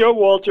Buck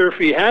Showalter, if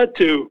he had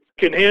to,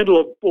 can handle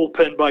a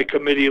bullpen by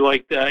committee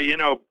like that.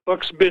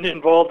 Buck's been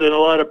involved in a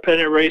lot of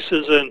pennant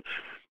races, and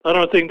I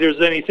don't think there's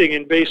anything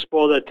in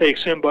baseball that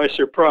takes him by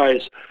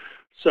surprise.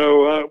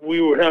 So we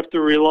would have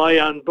to rely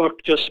on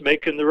Buck just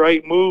making the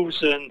right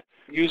moves and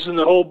using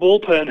the whole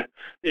bullpen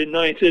in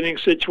ninth inning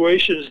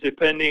situations,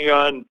 depending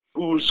on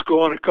who's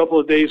gone a couple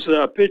of days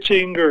without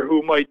pitching or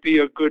who might be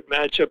a good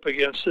matchup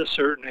against a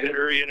certain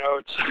hitter.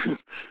 It's a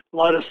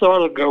lot of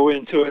thought will go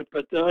into it,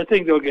 but I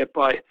think they'll get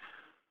by.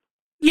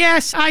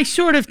 Yes, I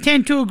sort of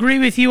tend to agree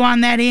with you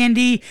on that,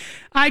 Andy.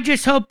 I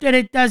just hope that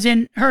it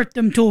doesn't hurt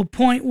them to a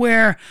point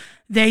where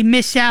they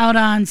miss out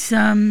on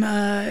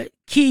some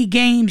key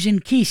games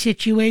and key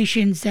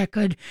situations that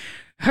could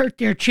hurt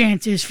their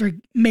chances for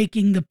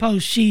making the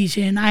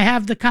postseason. I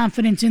have the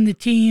confidence in the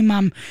team.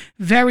 I'm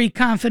very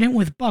confident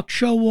with Buck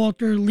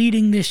Showalter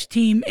leading this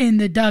team in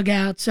the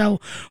dugout. So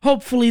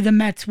hopefully the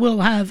Mets will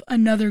have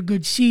another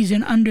good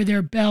season under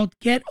their belt,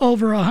 get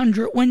over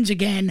 100 wins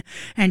again,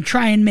 and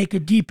try and make a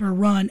deeper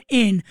run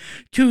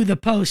into the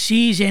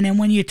postseason. And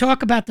when you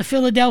talk about the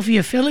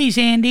Philadelphia Phillies,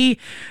 Andy,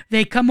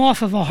 they come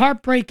off of a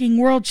heartbreaking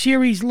World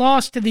Series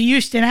loss to the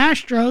Houston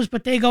Astros,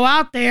 but they go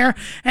out there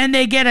and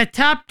they get a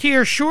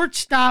top-tier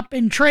shortstop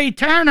in Trey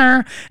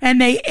Turner,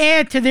 and they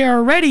add to their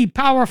already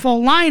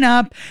powerful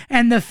lineup,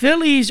 and the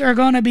Phillies are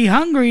going to be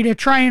hungry to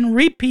try and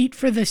repeat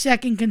for the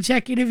second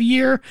consecutive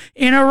year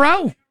in a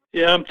row.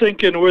 Yeah, I'm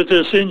thinking with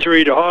this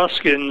injury to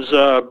Hoskins,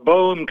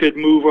 Bohm could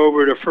move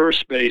over to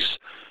first base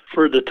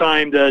for the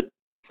time that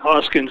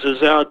Hoskins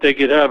is out. They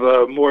could have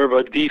more of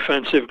a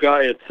defensive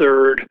guy at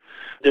third.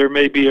 There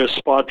may be a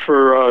spot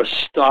for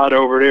Stott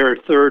over there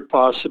at third,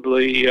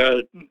 possibly.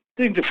 I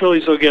think the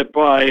Phillies will get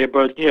by,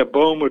 but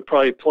Bohm would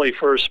probably play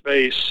first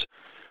base.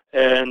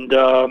 And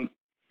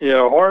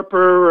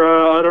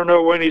Harper, I don't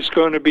know when he's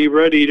going to be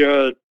ready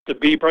to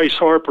be Bryce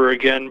Harper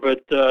again,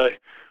 but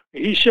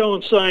he's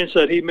showing signs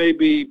that he may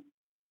be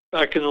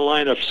back in the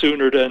lineup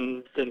sooner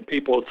than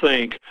people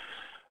think,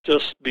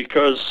 just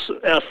because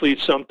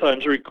athletes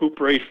sometimes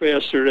recuperate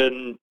faster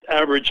than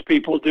average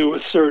people do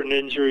with certain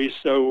injuries.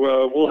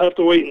 So we'll have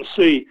to wait and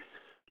see.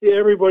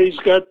 Everybody's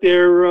got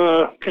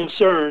their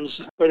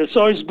concerns, but it's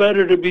always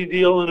better to be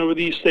dealing with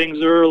these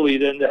things early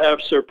than to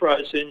have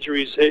surprise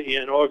injuries hit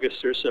you in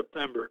August or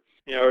September.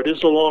 It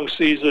is a long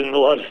season and a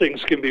lot of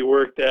things can be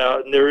worked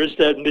out, and there is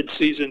that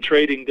mid-season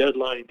trading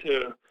deadline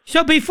too.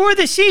 So before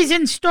the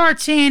season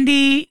starts,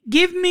 Andy,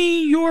 give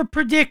me your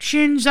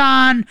predictions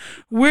on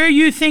where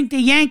you think the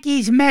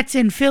Yankees, Mets,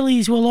 and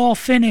Phillies will all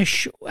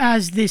finish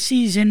as the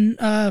season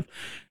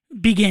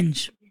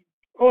begins.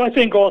 Well, I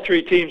think all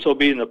three teams will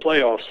be in the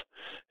playoffs.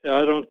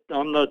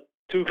 I'm not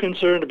too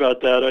concerned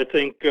about that. I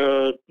think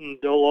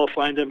they'll all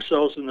find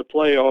themselves in the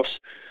playoffs.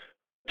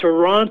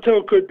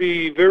 Toronto could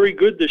be very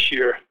good this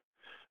year.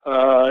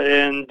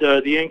 And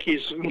the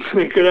Yankees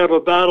could have a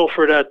battle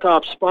for that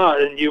top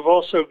spot. And you've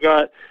also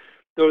got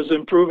those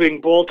improving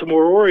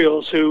Baltimore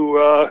Orioles who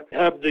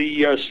have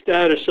the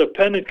status of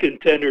pennant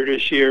contender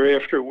this year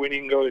after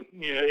winning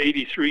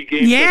 83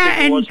 games I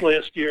think it was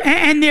last year.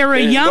 And they're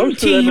a young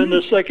most team. Most of them in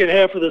the second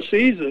half of the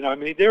season. I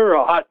mean, they were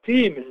a hot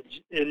team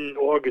in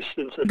August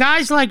and September.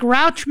 Guys like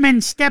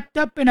Rauchman stepped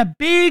up in a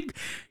big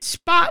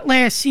spot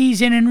last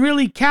season and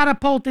really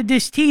catapulted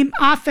this team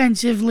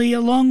offensively,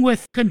 along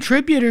with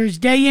contributors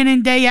day in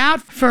and day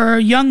out for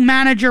young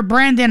manager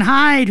Brandon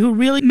Hyde, who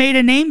really made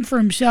a name for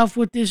himself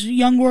with this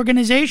young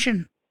organization.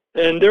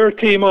 And they're a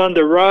team on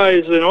the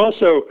rise, and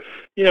also,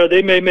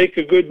 they may make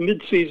a good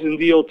midseason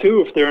deal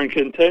too if they're in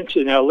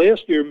contention. Now,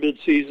 last year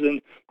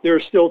midseason, they were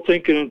still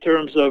thinking in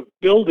terms of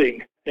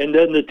building, and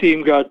then the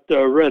team got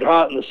red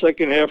hot in the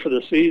second half of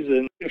the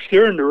season. If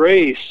they're in the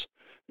race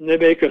and they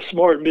make a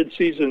smart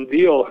midseason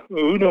deal,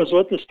 who knows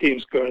what this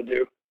team's going to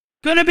do?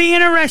 Going to be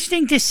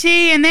interesting to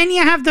see. And then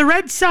you have the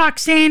Red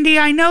Sox, Andy.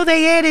 I know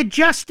they added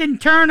Justin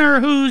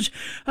Turner, who's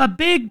a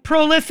big,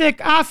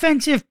 prolific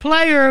offensive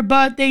player,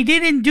 but they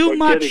didn't do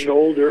much. Getting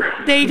older.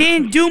 They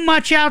didn't do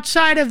much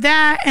outside of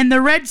that. And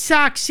the Red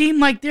Sox seem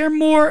like they're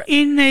more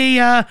in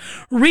a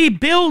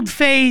rebuild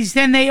phase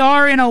than they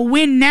are in a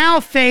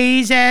win-now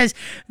phase, as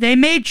they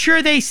made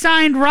sure they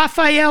signed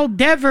Rafael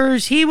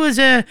Devers. He was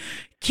a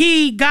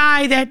key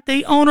guy that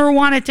the owner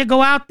wanted to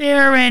go out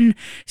there and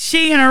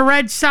see in a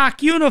Red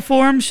Sox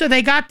uniform, so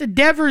they got the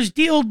Devers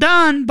deal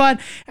done. But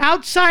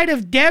outside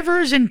of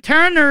Devers and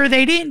Turner,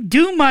 they didn't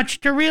do much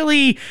to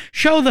really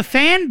show the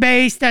fan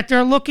base that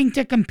they're looking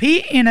to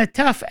compete in a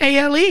tough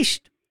AL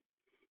East.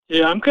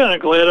 Yeah, I'm kind of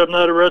glad I'm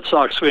not a Red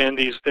Sox fan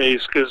these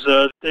days,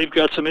 because they've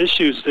got some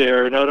issues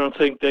there, and I don't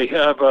think they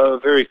have a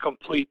very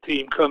complete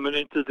team coming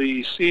into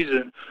the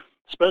season,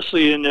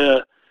 especially in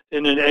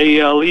an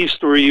AL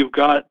East where you've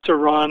got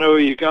Toronto,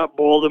 you got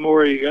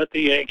Baltimore, you got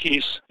the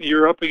Yankees.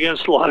 You're up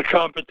against a lot of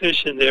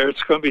competition there.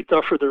 It's going to be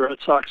tough for the Red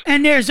Sox.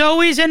 And there's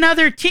always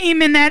another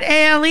team in that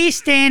AL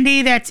East,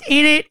 Andy, that's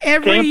in it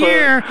every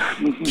year.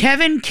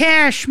 Kevin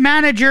Cash,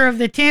 manager of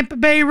the Tampa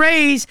Bay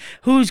Rays,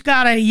 who's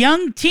got a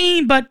young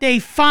team, but they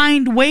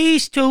find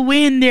ways to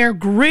win. They're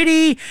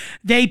gritty.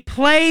 They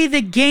play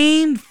the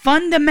game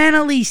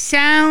fundamentally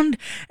sound,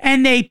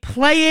 and they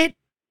play it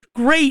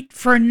great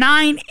for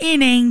 9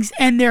 innings,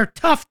 and they're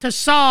tough to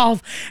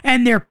solve,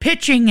 and their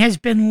pitching has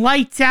been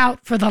lights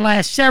out for the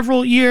last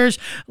several years,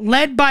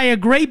 led by a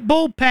great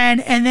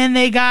bullpen. And then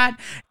they got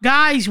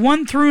guys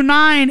 1 through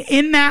 9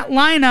 in that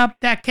lineup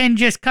that can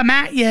just come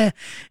at you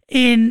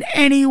in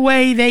any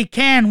way they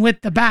can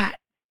with the bat.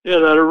 Yeah,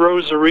 that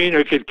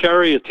Rosarina could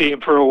carry a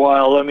team for a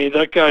while. I mean,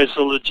 that guy's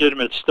a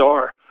legitimate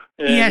star,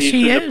 and yes, he's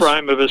he in is. the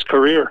prime of his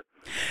career.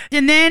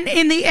 And then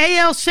in the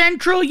AL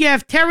Central, you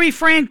have Terry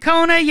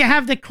Francona, you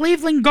have the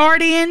Cleveland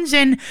Guardians,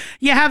 and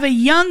you have a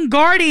young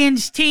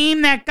Guardians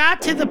team that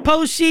got to the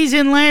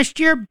postseason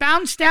last year,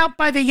 bounced out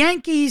by the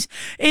Yankees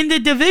in the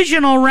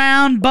divisional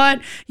round,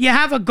 but you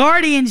have a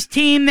Guardians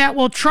team that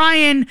will try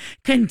and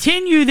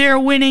continue their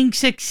winning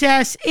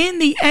success in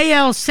the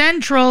AL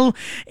Central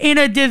in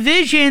a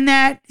division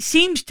that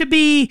seems to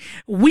be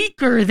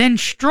weaker than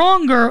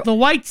stronger. The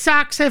White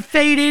Sox have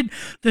faded,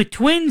 the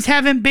Twins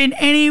haven't been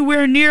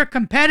anywhere near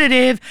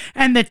competitive,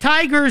 and the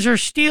Tigers are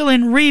still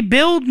in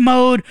rebuild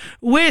mode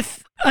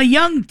with a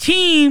young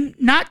team,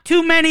 not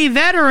too many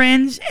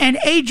veterans, and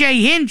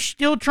A.J. Hinch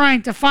still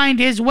trying to find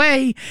his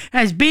way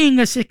as being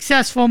a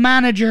successful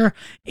manager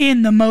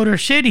in the Motor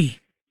City.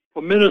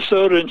 Well,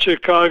 Minnesota and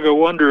Chicago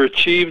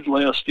underachieved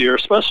last year,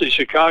 especially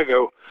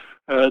Chicago.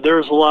 There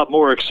was a lot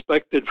more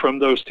expected from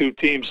those two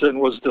teams than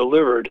was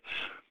delivered.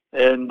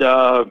 And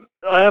I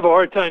have a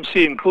hard time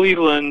seeing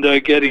Cleveland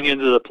getting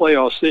into the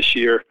playoffs this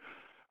year.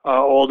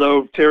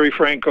 Although Terry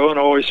Francona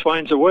always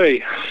finds a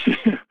way.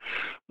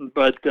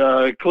 But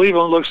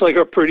Cleveland looks like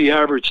a pretty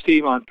average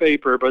team on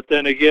paper, but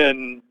then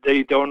again,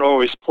 they don't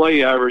always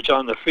play average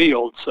on the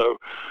field, so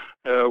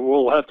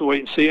we'll have to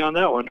wait and see on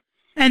that one.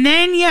 And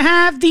then you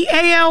have the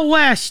AL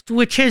West,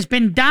 which has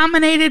been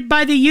dominated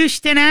by the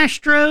Houston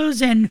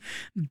Astros and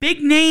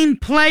big-name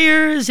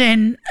players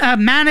and a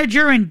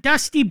manager in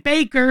Dusty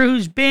Baker,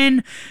 who's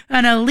been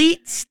an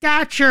elite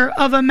stature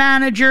of a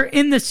manager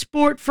in the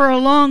sport for a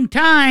long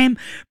time.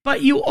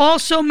 But you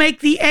also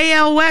make the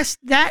AL West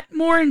that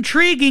more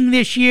intriguing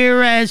this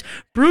year as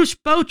Bruce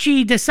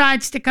Bochy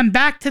decides to come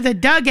back to the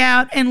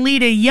dugout and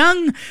lead a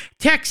young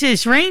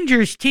Texas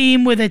Rangers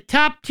team with a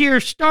top-tier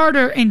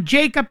starter in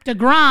Jacob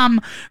deGrom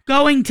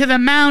going to the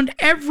mound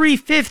every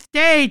 5th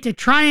day to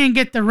try and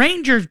get the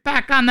Rangers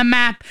back on the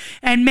map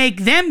and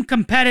make them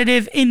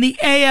competitive in the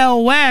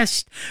AL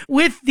West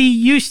with the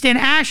Houston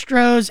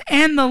Astros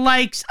and the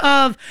likes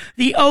of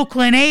the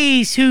Oakland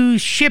A's,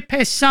 whose ship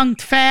has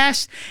sunk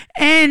fast,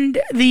 and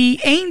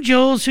the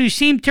Angels, who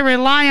seem to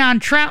rely on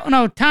Trout and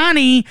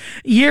Ohtani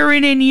year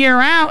in and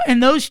year out,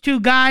 and those two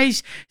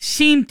guys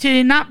seem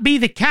to not be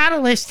the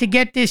catalyst to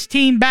get this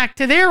team back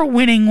to their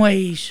winning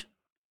ways.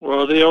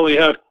 Well, they only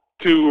have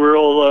 2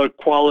 real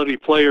quality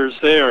players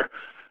there.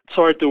 It's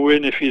hard to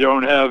win if you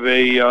don't have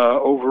a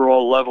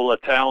overall level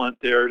of talent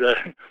there.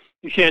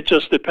 You can't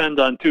just depend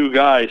on 2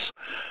 guys.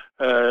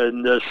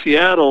 And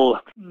Seattle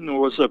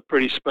was a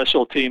pretty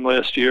special team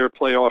last year,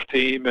 playoff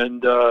team,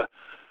 and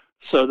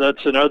so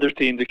that's another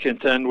team to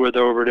contend with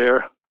over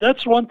there.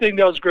 That's one thing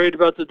that was great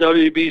about the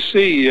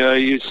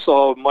WBC. You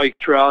saw Mike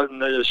Trout and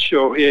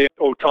Shohei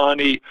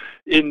Ohtani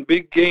in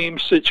big game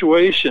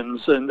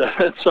situations, and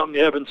that's something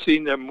you haven't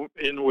seen them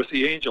in with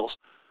the Angels.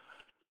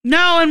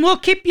 No, and we'll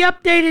keep you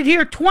updated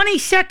here. 20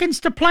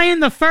 seconds to play in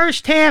the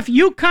first half.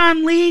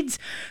 UConn leads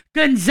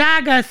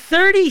Gonzaga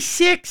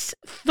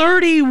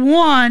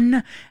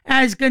 36-31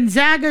 as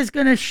Gonzaga's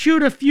going to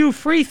shoot a few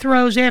free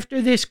throws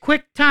after this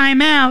quick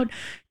timeout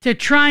to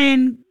try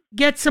and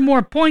get some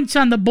more points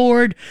on the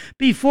board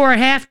before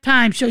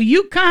halftime. So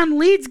UConn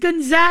leads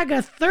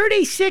Gonzaga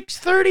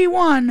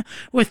 36-31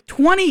 with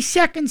 20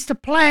 seconds to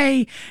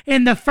play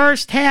in the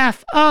first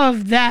half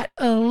of that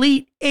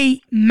Elite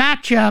Eight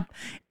matchup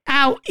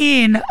out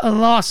in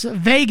Las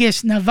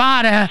Vegas,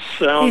 Nevada.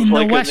 Sounds in the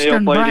like Western a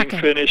nail-biting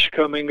bracket. finish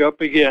coming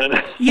up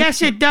again.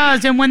 Yes, it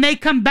does. And when they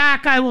come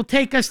back, I will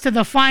take us to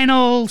the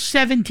final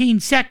 17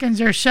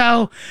 seconds or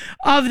so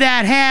of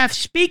that half.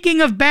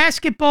 Speaking of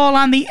basketball,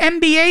 on the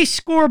NBA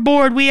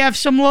scoreboard, we have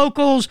some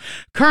locals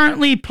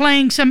currently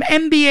playing some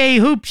NBA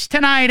hoops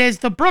tonight as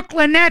the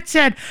Brooklyn Nets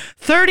at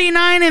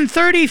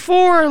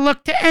 39-34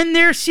 look to end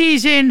their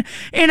season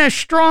in a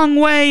strong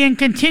way and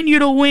continue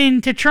to win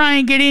to try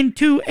and get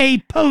into a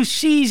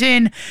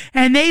postseason.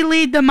 And they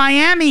lead the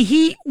Miami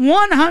Heat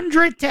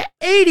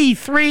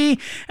 100-83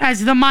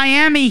 as the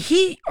Miami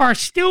Heat are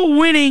still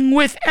winning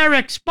with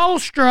Eric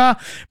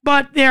Spoelstra,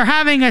 but they're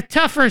having a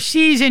tougher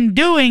season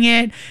doing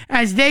it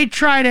as they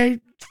try to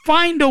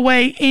find a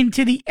way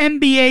into the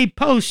NBA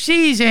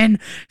postseason.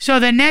 So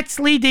the Nets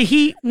lead the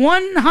Heat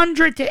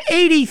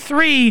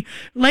 100-83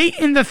 late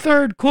in the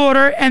third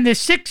quarter, and the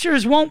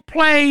Sixers won't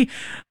play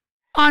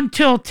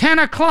until 10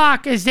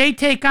 o'clock as they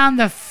take on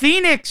the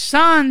Phoenix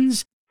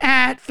Suns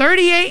at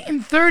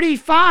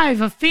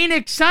 38-35, a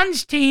Phoenix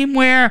Suns team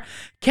where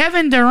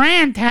Kevin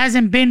Durant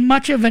hasn't been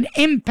much of an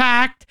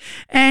impact,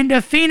 and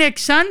a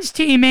Phoenix Suns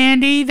team,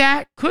 Andy,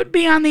 that could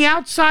be on the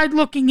outside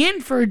looking in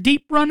for a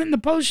deep run in the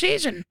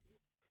postseason.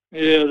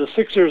 Yeah, the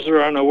Sixers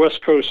are on a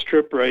West Coast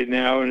trip right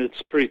now, and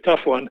it's a pretty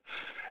tough one.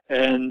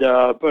 And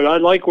but I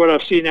like what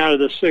I've seen out of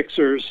the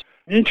Sixers.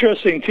 An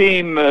interesting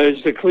team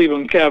is the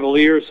Cleveland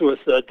Cavaliers with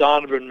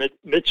Donovan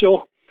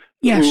Mitchell.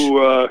 Yes.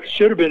 Who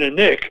should have been a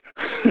Knick.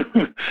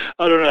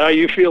 I don't know how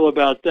you feel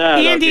about that.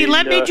 Andy,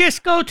 let me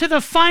just go to the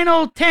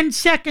final 10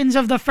 seconds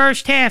of the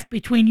first half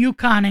between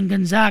UConn and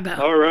Gonzaga.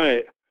 All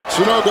right.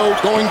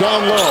 Sunogo going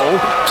down low.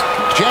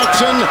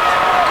 Jackson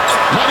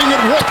letting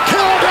it rip.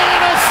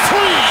 Kildan a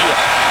three.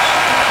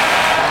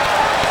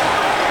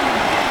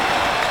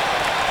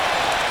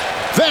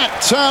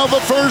 That's how the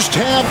first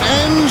half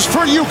ends for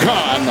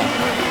UConn.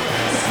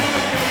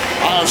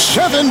 A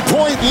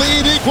 7-point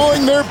lead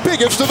equaling their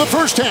biggest of the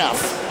first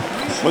half.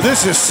 Well,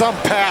 this is some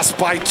pass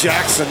by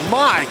Jackson.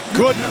 My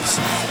goodness.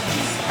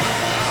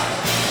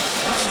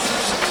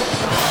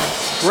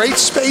 Great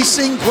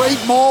spacing, great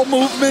ball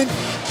movement,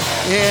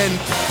 and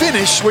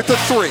finish with the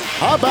three.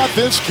 How about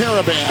this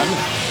Caravan,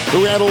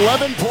 who had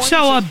 11 points?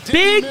 So a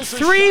big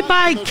three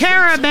by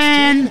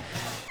Caravan.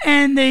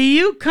 And the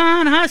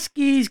UConn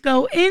Huskies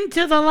go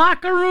into the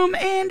locker room,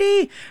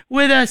 Andy,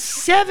 with a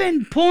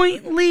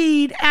 7-point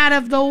lead out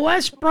of the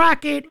West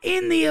bracket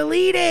in the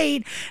Elite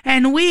Eight.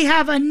 And we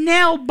have a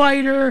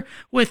nail-biter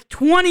with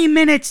 20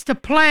 minutes to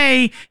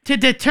play to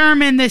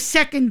determine the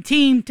second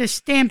team to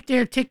stamp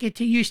their ticket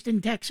to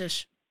Houston,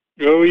 Texas.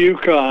 Go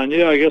UConn.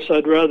 Yeah, I guess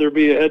I'd rather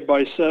be ahead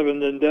by 7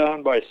 than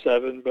down by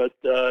 7. But,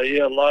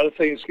 yeah, a lot of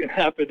things can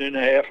happen in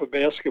a half of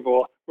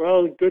basketball.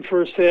 Well, good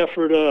first half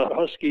for the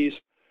Huskies.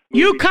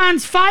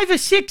 UConn's 5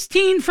 of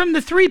 16 from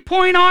the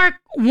three-point arc.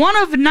 1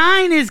 of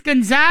 9 is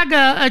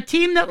Gonzaga, a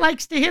team that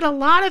likes to hit a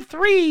lot of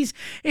threes,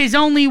 is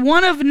only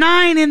 1 of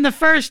 9 in the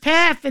first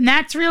half, and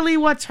that's really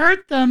what's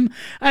hurt them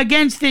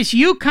against this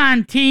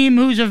UConn team,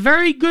 who's a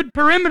very good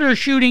perimeter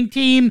shooting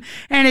team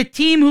and a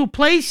team who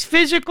plays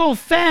physical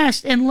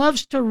fast and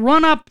loves to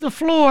run up the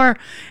floor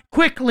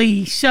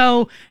quickly.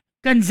 So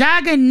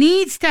Gonzaga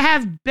needs to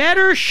have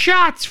better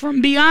shots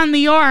from beyond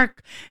the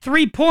arc,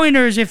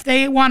 three-pointers, if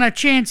they want a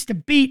chance to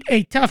beat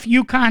a tough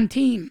UConn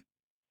team.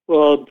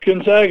 Well,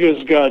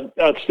 Gonzaga's got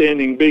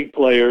outstanding big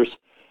players.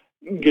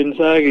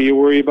 Gonzaga, you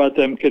worry about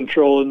them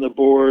controlling the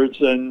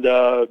boards and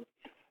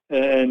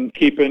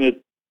keeping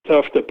it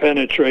tough to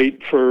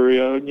penetrate for,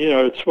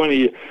 it's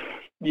funny,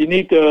 you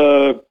need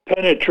to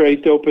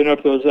penetrate to open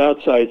up those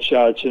outside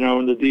shots,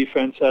 and the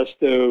defense has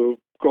to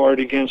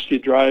guard against you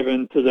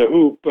driving to the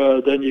hoop,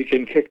 then you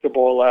can kick the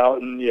ball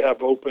out and you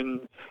have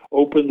open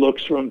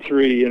looks from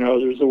three.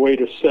 There's a way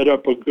to set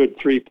up a good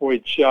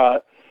three-point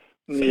shot.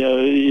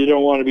 You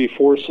don't want to be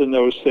forcing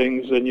those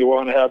things, and you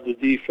want to have the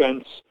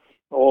defense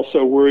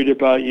also worried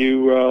about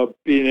you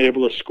being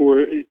able to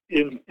score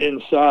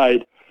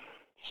inside.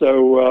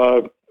 So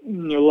a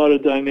lot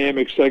of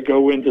dynamics that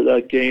go into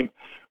that game.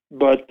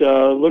 But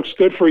looks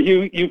good for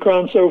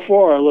UConn so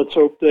far. Let's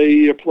hope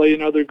they play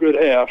another good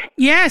half.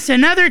 Yes,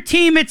 another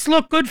team it's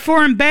looked good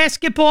for in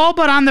basketball,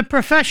 but on the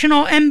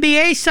professional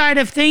NBA side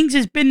of things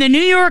has been the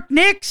New York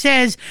Knicks,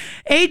 as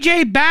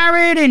A.J.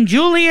 Barrett and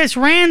Julius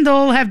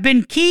Randle have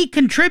been key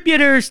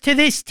contributors to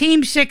this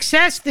team's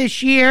success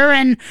this year,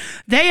 and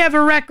they have a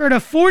record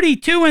of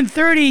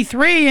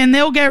 42-33, and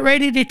they'll get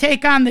ready to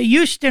take on the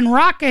Houston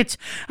Rockets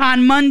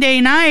on Monday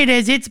night,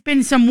 as it's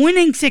been some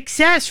winning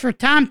success for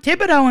Tom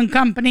Thibodeau and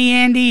company,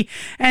 Andy,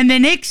 and the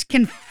Knicks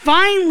can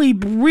finally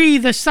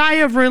breathe a sigh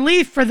of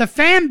relief for the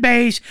fan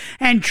base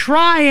and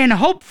try and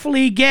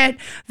hopefully get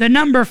the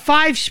number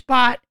 5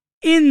 spot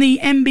in the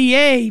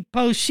NBA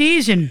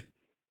postseason.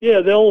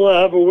 Yeah, they'll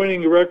have a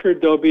winning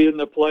record. They'll be in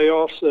the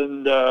playoffs,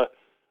 and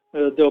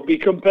they'll be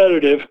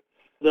competitive.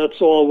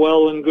 That's all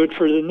well and good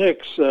for the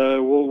Knicks.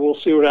 We'll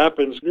see what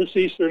happens. This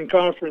Eastern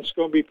Conference is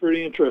going to be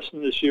pretty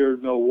interesting this year.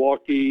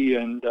 Milwaukee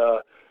and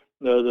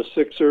the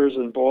Sixers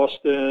and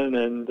Boston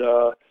and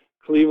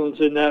Cleveland's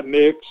in that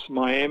mix.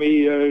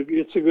 Miami,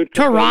 it's a good.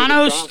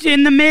 Toronto's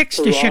in the mix.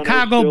 The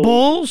Chicago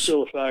Bulls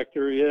still a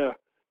factor. Yeah.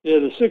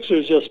 The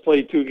Sixers just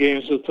played 2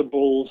 games with the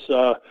Bulls.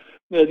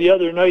 The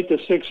other night, the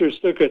Sixers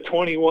took a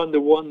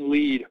 21-1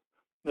 lead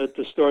at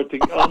the start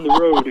on the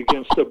road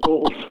against the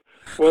Bulls.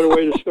 What a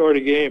way to start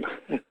a game!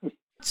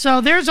 So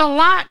there's a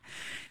lot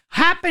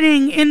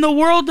happening in the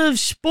world of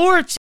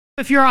sports.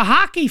 If you're a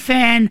hockey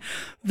fan,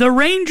 the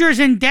Rangers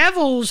and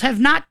Devils have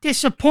not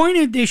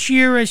disappointed this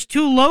year as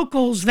 2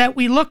 locals that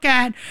we look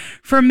at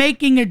for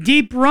making a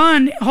deep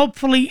run,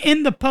 hopefully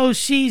in the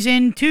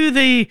postseason, to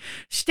the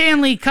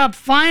Stanley Cup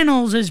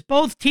Finals, as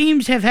both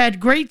teams have had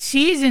great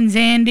seasons,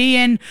 Andy,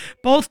 and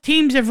both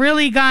teams have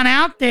really gone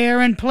out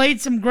there and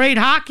played some great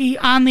hockey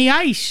on the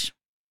ice.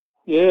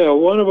 Yeah,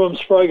 one of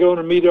them's probably going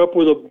to meet up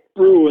with the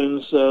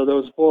Bruins.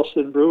 Those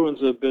Boston Bruins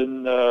have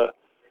been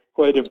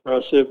quite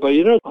impressive. But,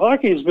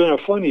 hockey's been a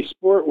funny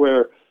sport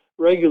where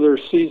regular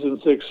season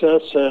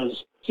success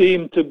has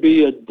seemed to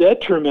be a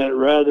detriment,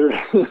 rather.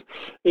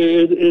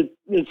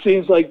 It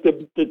seems like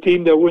the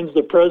team that wins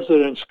the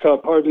President's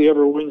Cup hardly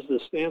ever wins the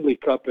Stanley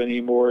Cup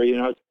anymore.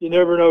 You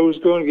never know who's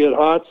going to get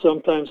hot.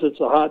 Sometimes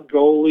it's a hot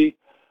goalie.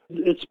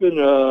 It's been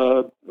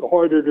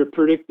harder to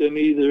predict than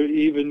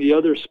even the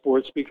other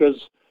sports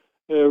because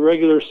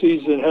regular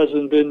season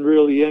hasn't been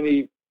really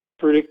any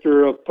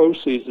predictor of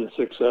postseason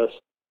success.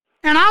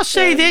 And I'll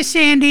say this,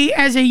 Andy,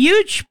 as a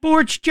huge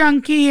sports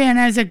junkie and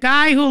as a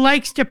guy who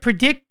likes to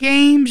predict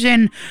games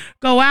and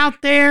go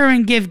out there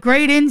and give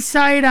great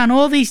insight on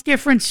all these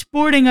different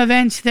sporting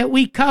events that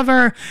we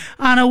cover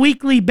on a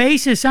weekly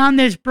basis on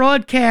this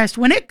broadcast,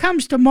 when it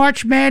comes to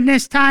March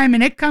Madness time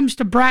and it comes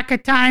to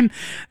bracket time,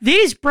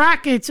 these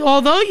brackets,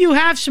 although you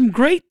have some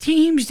great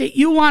teams that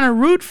you want to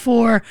root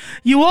for,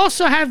 you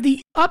also have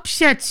the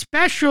upset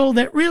special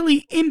that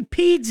really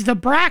impedes the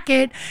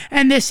bracket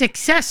and the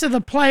success of the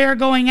player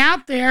going out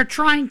there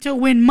trying to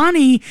win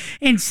money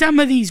in some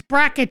of these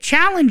bracket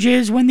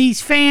challenges when these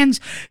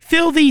fans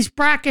fill these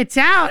brackets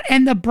out.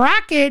 And the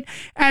bracket,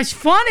 as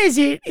fun as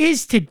it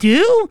is to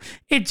do,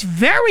 it's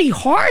very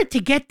hard to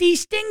get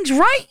these things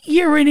right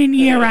year in and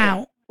year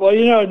out. Well,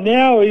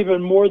 now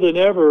even more than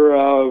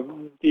ever,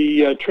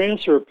 the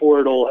transfer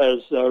portal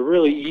has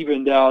really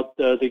evened out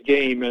the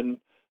game. And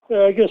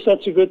I guess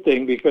that's a good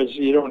thing because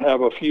you don't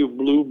have a few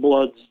blue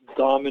bloods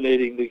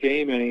dominating the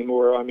game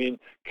anymore. I mean,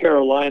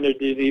 Carolina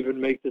didn't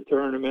even make the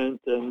tournament,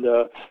 and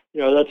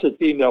that's a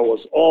team that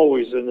was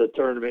always in the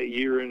tournament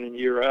year in and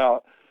year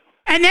out.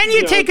 And then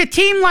you take a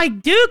team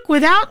like Duke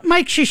without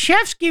Mike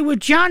Krzyzewski,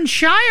 with John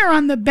Shire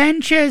on the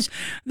bench as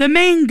the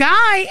main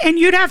guy, and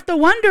you'd have to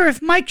wonder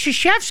if Mike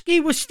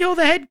Krzyzewski was still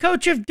the head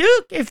coach of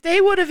Duke, if they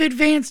would have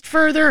advanced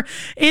further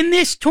in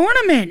this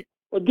tournament.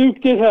 Well,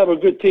 Duke did have a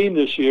good team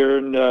this year,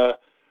 and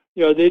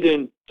they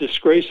didn't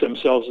disgrace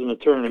themselves in the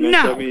tournament.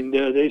 No. I mean,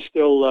 they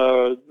still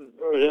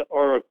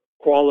are a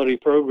quality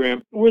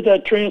program. With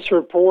that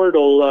transfer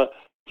portal,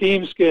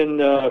 teams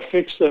can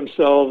fix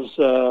themselves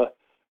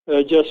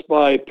just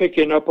by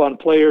picking up on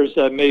players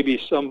that maybe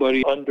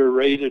somebody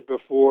underrated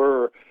before.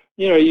 Or,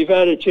 you've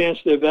had a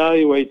chance to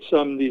evaluate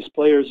some of these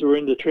players who are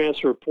in the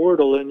transfer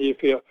portal, and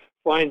if you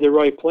find the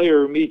right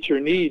player who meets your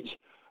needs,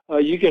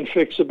 you can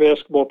fix a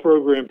basketball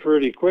program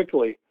pretty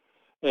quickly.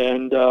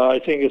 And I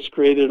think it's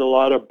created a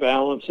lot of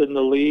balance in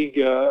the league,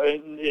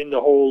 in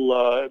the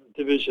whole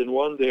Division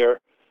I there.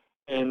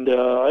 And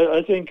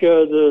I think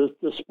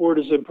the sport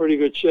is in pretty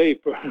good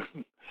shape.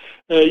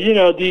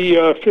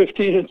 The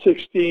 15 and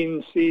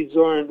 16 seeds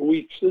aren't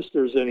weak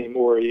sisters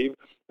anymore.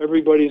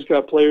 Everybody's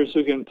got players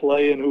who can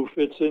play and who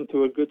fits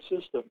into a good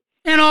system.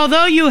 And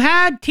although you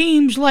had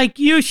teams like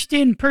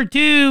Houston,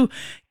 Purdue,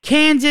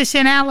 Kansas,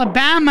 and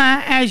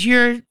Alabama as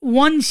your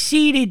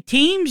one-seeded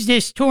teams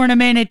this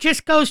tournament, it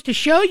just goes to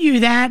show you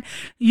that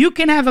you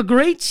can have a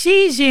great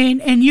season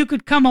and you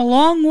could come a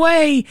long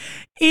way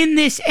in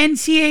this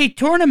NCAA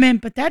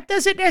tournament, but that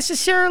doesn't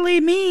necessarily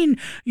mean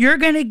you're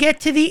going to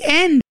get to the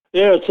end.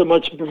 Yeah, it's a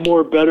much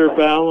more better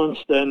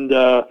balanced, and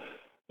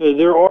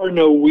there are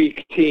no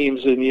weak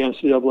teams in the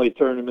NCAA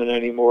tournament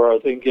anymore. I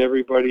think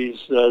everybody's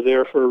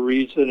there for a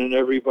reason, and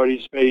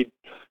everybody's made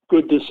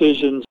good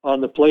decisions on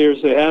the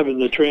players they have,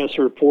 and the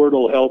transfer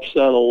portal helps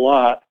that a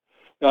lot.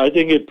 I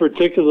think it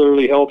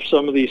particularly helps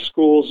some of these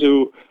schools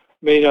who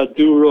may not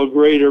do real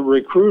great at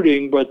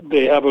recruiting, but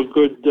they have a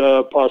good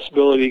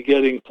possibility of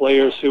getting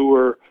players who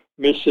were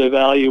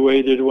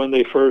misevaluated when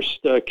they first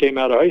came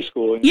out of high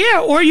school.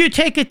 Yeah, or you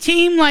take a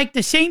team like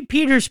the St.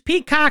 Peter's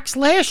Peacocks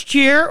last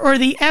year or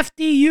the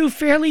FDU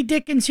Fairleigh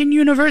Dickinson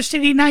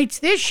University Knights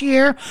this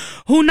year,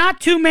 who not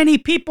too many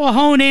people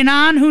hone in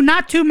on, who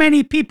not too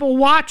many people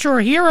watch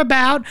or hear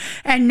about,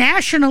 and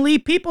nationally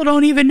people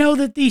don't even know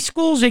that these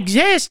schools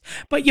exist,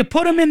 but you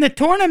put them in the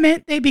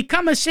tournament, they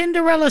become a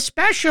Cinderella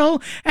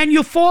special, and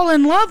you fall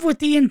in love with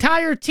the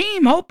entire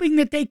team, hoping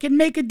that they can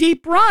make a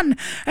deep run,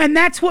 and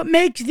that's what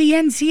makes the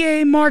NCAA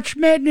NCAA March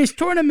Madness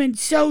tournament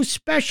so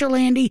special,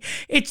 Andy.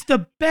 It's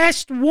the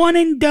best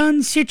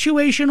one-and-done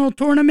situational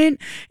tournament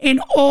in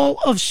all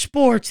of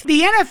sports.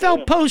 The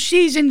NFL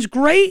postseason's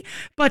great,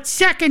 but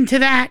second to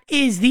that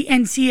is the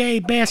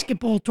NCAA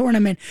basketball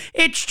tournament.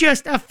 It's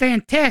just a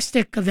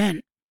fantastic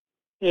event.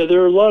 Yeah,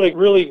 there are a lot of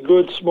really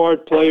good,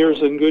 smart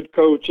players and good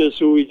coaches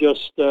who we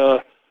just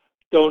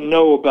don't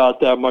know about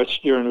that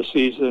much during the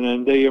season,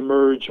 and they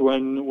emerge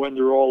when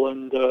they're all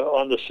on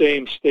the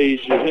same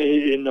stage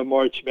in the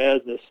March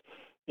Madness.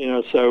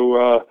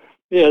 So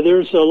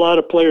there's a lot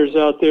of players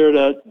out there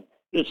that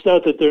it's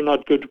not that they're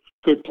not good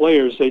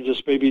players; they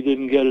just maybe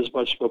didn't get as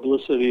much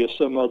publicity as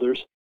some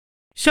others.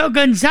 So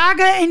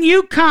Gonzaga and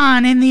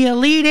UConn in the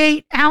Elite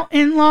Eight out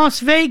in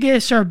Las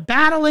Vegas are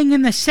battling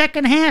in the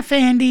second half,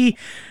 Andy.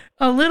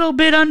 A little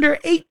bit under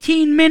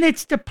 18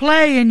 minutes to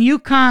play, and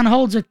UConn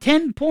holds a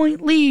 10-point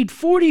lead,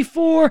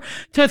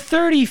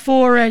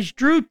 44-34, as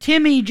Drew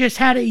Timme just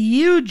had a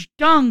huge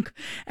dunk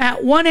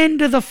at one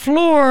end of the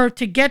floor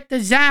to get the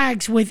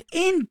Zags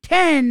within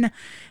 10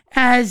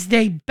 as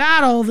they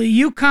battle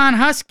the UConn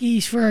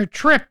Huskies for a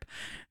trip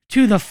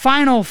to the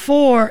Final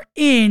Four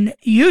in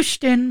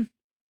Houston.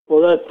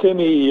 Well, that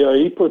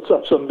Timme, he puts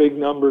up some big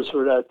numbers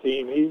for that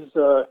team. He's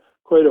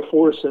quite a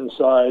force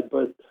inside,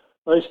 but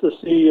nice to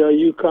see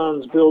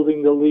UConn's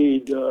building the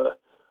lead.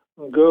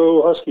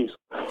 Go Huskies.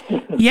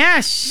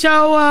 Yes.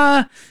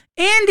 So,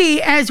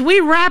 Andy, as we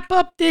wrap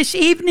up this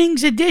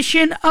evening's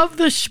edition of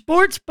the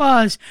Sports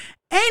Buzz,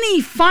 any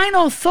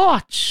final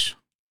thoughts?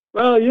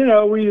 Well,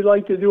 we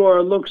like to do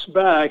our looks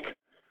back.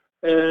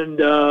 And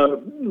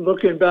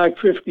looking back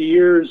 50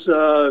 years,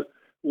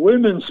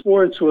 women's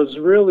sports was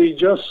really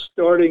just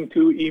starting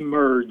to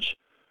emerge.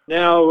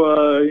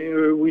 Now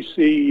we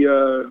see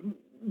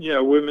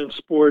women's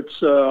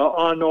sports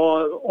on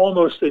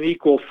almost an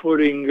equal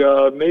footing,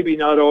 maybe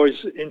not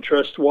always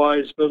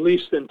interest-wise, but at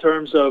least in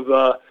terms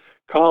of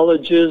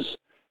colleges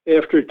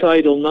after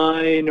Title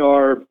IX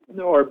are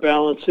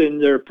balancing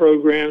their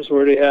programs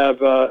where they have,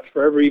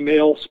 for every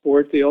male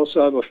sport, they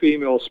also have a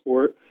female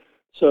sport.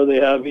 So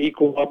they have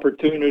equal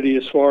opportunity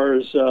as far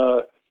as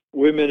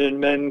women and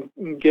men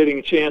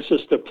getting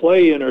chances to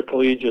play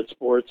intercollegiate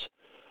sports.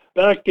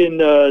 Back in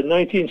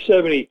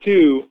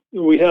 1972,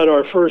 we had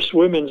our first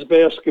women's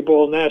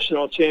basketball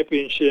national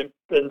championship,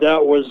 and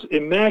that was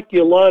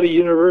Immaculata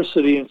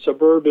University in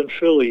suburban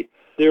Philly.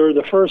 They were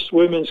the first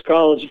women's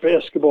college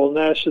basketball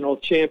national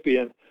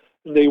champion,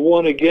 and they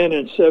won again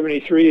in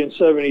 73 and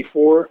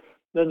 74.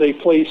 Then they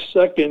placed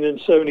second in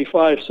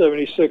 75,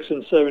 76,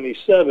 and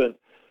 77,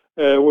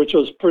 which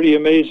was pretty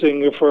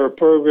amazing for a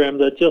program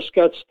that just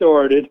got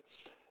started.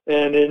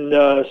 And in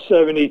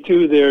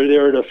 72, they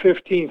were the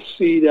 15th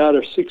seed out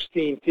of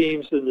 16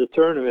 teams in the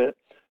tournament,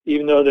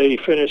 even though they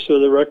finished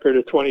with a record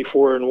of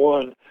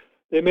 24-1.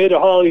 They made a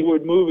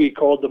Hollywood movie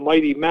called The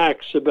Mighty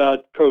Macs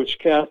about Coach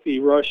Kathy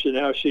Rush and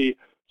how she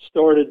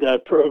started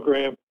that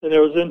program. And it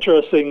was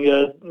interesting,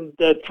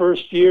 that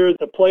first year,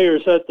 the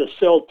players had to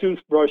sell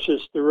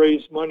toothbrushes to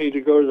raise money to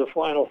go to the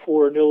Final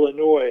Four in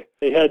Illinois.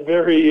 They had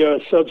very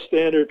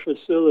substandard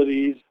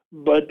facilities.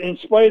 But in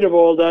spite of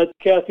all that,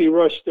 Kathy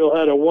Rush still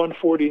had a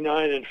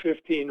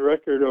 149-15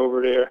 record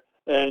over there.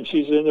 And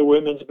she's in the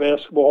Women's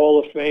Basketball Hall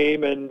of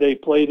Fame, and they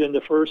played in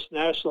the first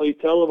nationally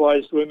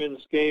televised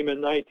women's game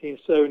in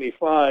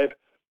 1975,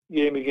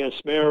 game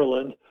against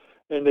Maryland.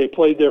 And they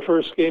played their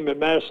first game at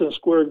Madison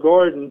Square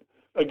Garden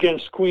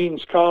against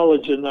Queens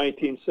College in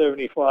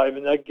 1975,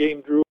 and that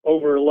game drew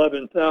over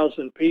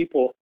 11,000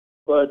 people.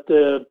 But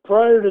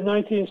prior to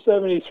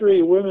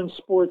 1973, women's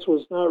sports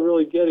was not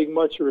really getting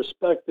much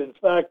respect. In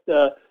fact,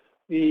 the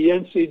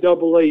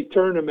NCAA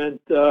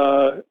tournament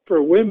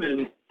for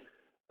women,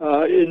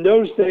 in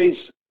those days,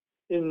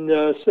 in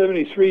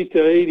 73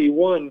 to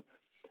 81,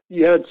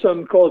 you had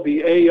something called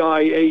the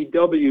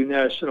AIAW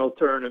National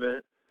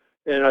Tournament.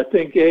 And I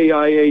think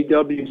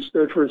AIAW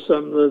stood for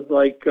something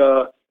like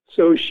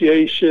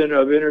Association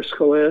of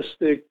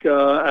Interscholastic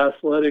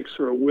Athletics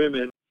for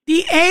Women.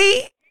 The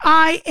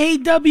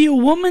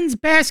AIAW Women's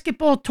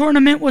Basketball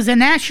Tournament was a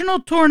national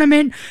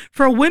tournament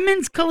for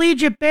women's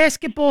collegiate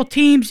basketball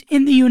teams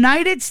in the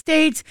United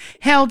States,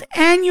 held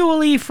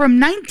annually from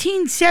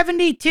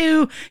 1972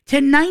 to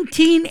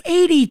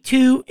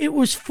 1982. It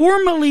was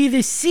formerly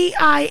the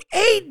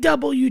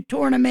CIAW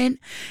Tournament,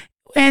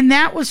 and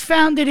that was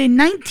founded in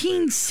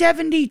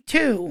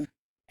 1972,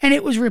 and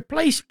it was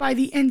replaced by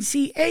the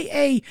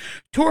NCAA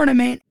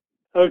Tournament.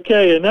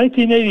 Okay, in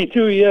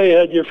 1982, you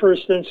had your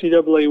first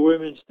NCAA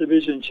Women's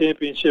Division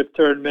Championship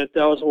tournament.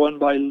 That was won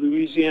by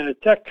Louisiana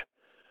Tech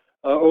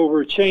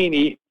over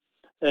Cheney,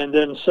 and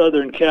then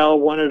Southern Cal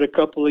won it a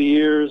couple of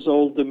years,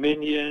 Old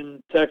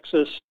Dominion,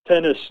 Texas,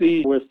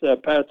 Tennessee with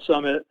Pat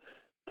Summitt.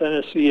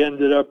 Tennessee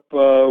ended up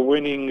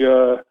winning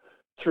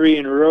 3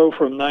 in a row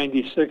from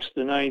 96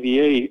 to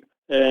 98.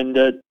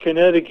 And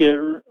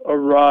Connecticut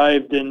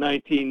arrived in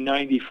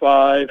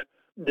 1995.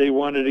 They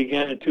won it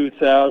again in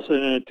 2000,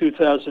 and in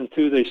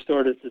 2002 they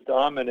started to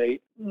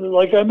dominate.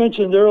 Like I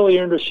mentioned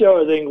earlier in the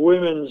show, I think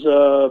women's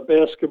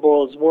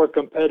basketball is more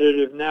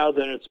competitive now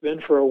than it's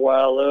been for a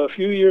while. A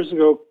few years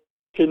ago,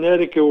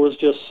 Connecticut was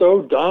just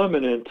so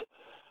dominant.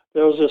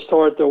 That was just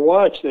hard to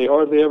watch. They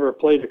hardly ever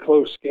played a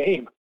close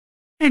game.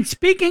 And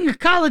speaking of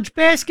college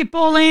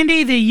basketball,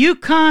 Andy, the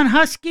UConn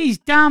Huskies'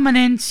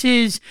 dominance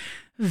is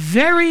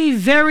very,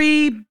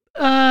 very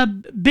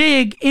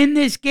big in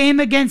this game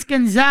against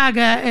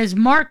Gonzaga, as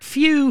Mark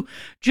Few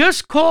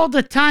just called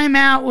a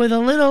timeout with a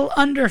little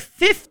under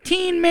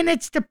 15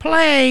 minutes to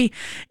play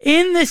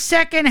in the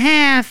second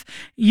half.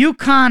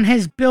 UConn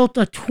has built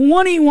a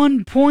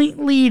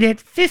 21-point lead at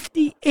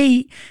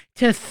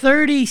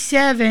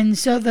 58-37.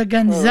 So the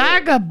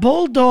Gonzaga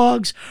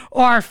Bulldogs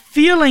are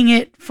feeling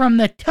it from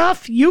the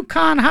tough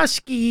UConn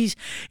Huskies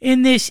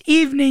in this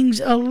evening's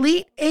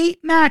Elite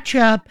Eight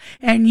matchup,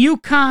 and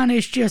UConn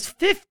is just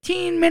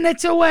 15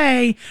 minutes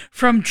away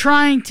from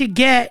trying to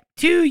get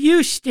to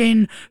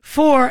Houston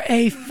for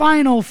a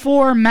Final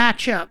Four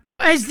matchup.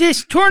 As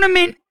this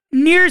tournament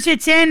nears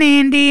its end,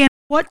 Andy,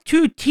 what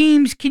two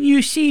teams can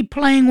you see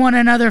playing one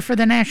another for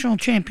the national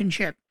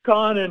championship?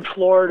 UConn and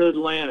Florida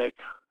Atlantic.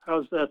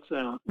 How's that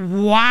sound?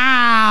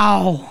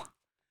 Wow.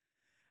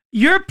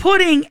 You're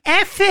putting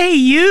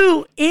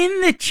FAU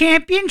in the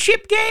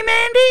championship game,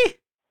 Andy?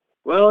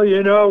 Well,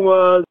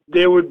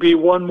 there would be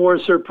one more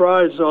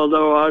surprise,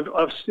 although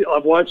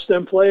I've watched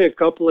them play a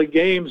couple of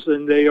games,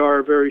 and they are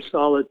a very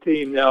solid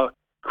team. Now,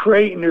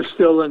 Creighton is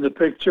still in the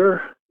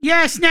picture.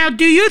 Yes. Now,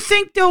 do you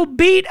think they'll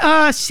beat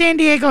San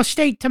Diego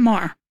State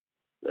tomorrow?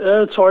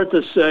 It's hard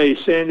to say.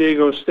 San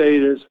Diego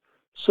State is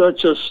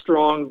such a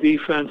strong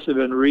defensive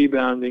and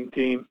rebounding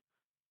team.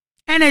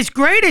 And as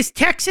great as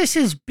Texas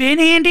has been,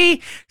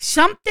 Andy,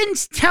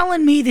 something's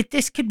telling me that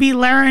this could be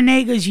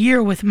Larinaga's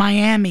year with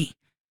Miami.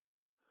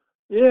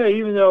 Yeah,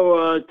 even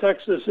though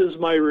Texas is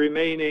my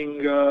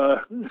remaining,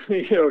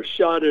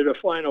 shot at a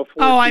Final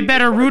Four. Oh, I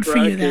better root for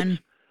you then.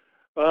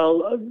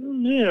 Well,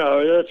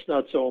 that's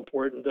not so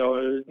important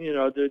though.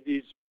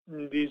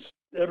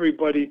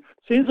 Everybody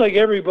seems like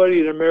everybody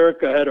in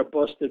America had a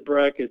busted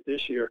bracket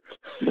this year.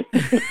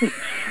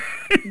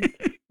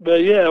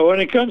 But yeah,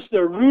 when it comes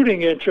to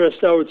rooting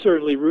interest, I would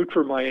certainly root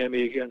for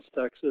Miami against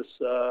Texas.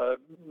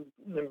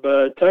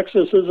 But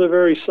Texas is a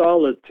very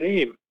solid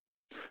team,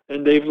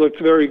 and they've looked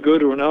very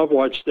good when I've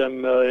watched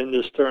them in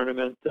this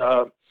tournament.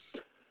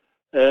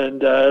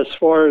 And as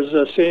far as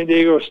San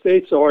Diego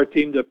State's a hard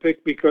team to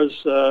pick because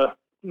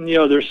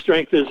their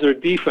strength is their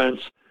defense.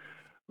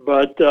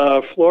 But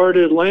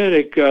Florida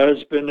Atlantic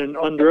has been an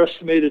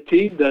underestimated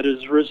team that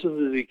has risen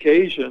to the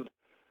occasion.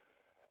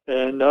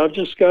 And I've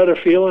just got a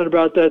feeling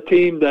about that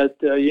team that,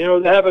 they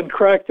haven't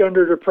cracked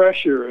under the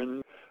pressure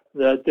and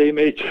that they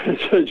may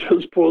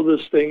just pull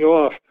this thing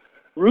off.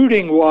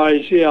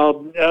 Rooting-wise,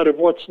 out of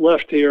what's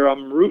left here,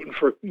 I'm rooting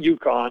for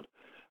UConn.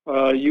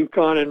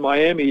 UConn and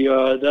Miami,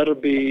 that'll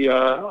be,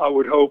 I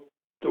would hope,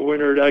 the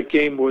winner of that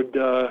game would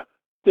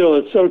still,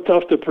 it's so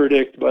tough to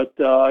predict, but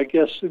I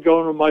guess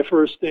going with my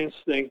first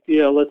instinct,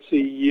 let's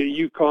see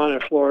UConn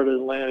and Florida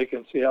Atlantic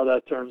and see how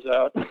that turns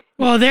out.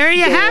 Well, there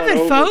you have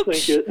it,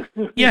 folks.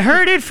 You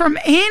heard it from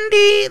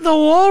Andy the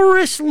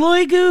Walrus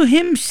Loigu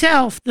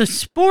himself, the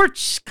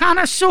sports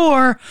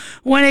connoisseur.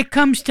 When it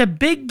comes to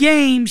big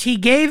games, he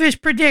gave his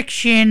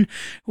prediction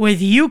with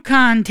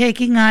UConn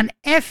taking on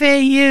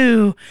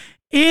FAU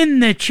in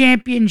the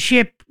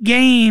championship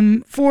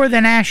game for the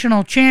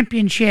national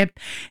championship.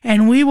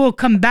 And we will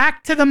come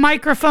back to the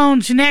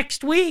microphones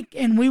next week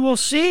and we will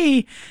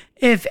see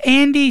if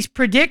Andy's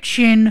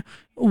prediction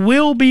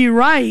will be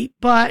right.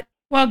 But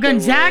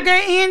Gonzaga,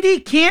 Andy,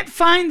 can't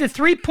find the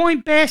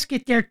three-point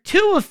basket. They're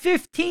 2 of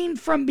 15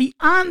 from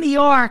beyond the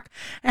arc,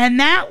 and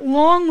that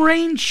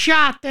long-range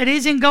shot that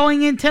isn't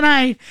going in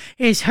tonight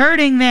is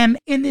hurting them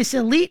in this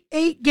Elite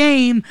Eight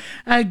game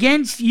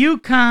against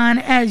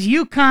UConn, as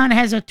UConn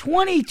has a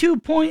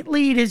 22-point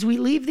lead as we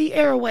leave the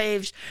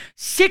airwaves,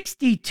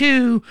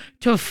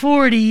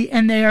 62-40,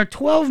 and they are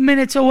 12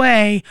 minutes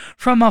away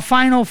from a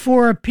Final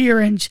Four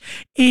appearance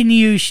in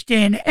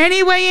Houston.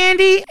 Anyway,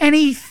 Andy,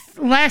 any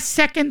last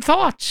second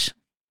thoughts?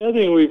 I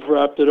think we've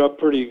wrapped it up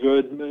pretty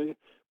good.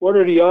 What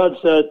are the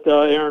odds that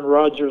Aaron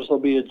Rodgers will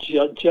be a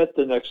Jet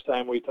the next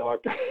time we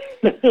talk?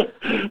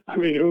 I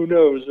mean, who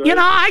knows, right?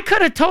 I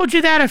could have told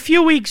you that a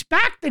few weeks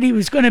back that he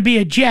was going to be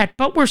a Jet,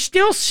 but we're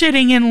still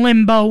sitting in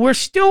limbo. We're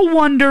still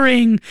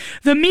wondering.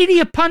 The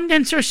media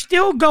pundits are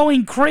still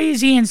going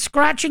crazy and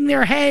scratching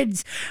their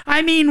heads.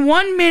 I mean,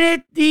 1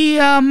 minute, the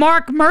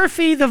Mark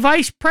Murphy, the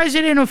vice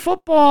president of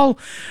football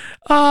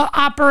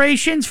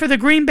operations for the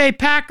Green Bay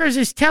Packers,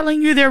 is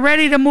telling you they're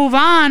ready to move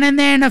on, and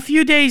then a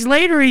few days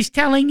later he's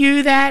telling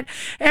you that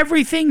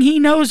everything he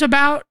knows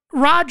about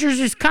Rodgers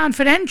is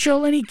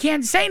confidential and he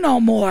can't say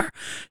no more.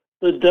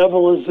 The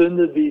devil is in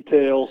the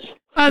details.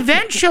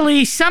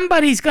 Eventually,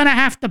 somebody's going to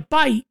have to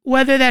bite,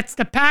 whether that's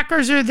the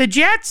Packers or the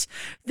Jets.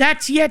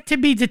 That's yet to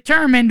be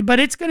determined, but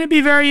it's going to be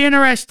very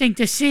interesting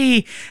to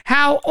see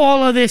how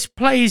all of this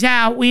plays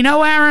out. We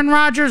know Aaron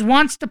Rodgers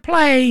wants to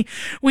play.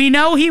 We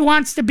know he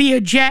wants to be a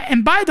Jet.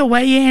 And by the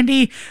way,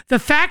 Andy, the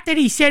fact that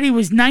he said he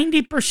was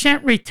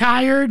 90%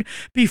 retired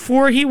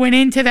before he went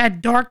into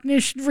that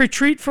darkness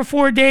retreat for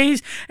 4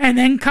 days and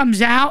then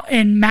comes out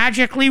and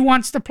magically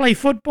wants to play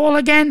football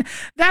again,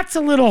 that's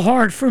a little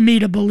hard for me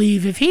to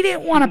believe. If he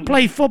didn't want to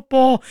play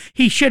football,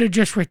 he should have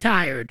just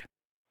retired.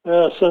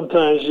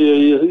 Sometimes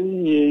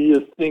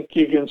you think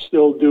you can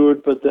still do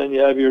it, but then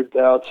you have your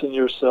doubts in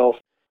yourself.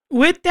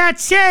 With that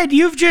said,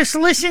 you've just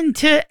listened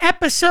to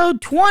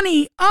episode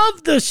 20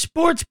 of the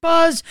Sports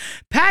Buzz.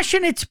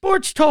 Passionate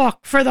sports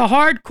talk for the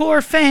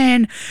hardcore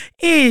fan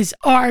is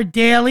our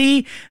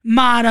daily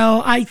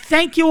motto. I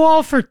thank you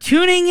all for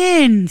tuning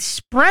in.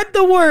 Spread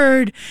the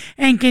word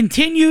and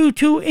continue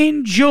to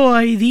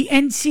enjoy the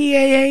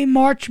NCAA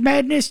March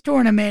Madness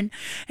tournament.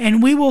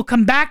 And we will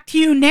come back to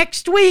you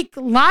next week,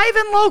 live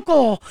and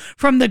local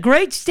from the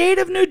great state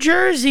of New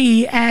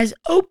Jersey, as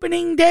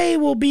opening day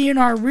will be in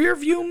our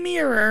rearview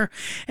mirror.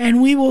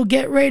 And we will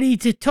get ready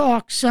to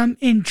talk some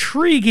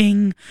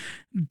intriguing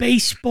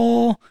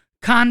baseball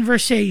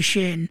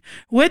conversation.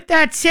 With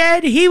that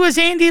said, he was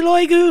Andy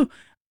Loigu,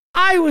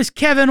 I was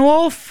Kevin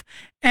Wolf,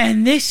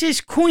 and this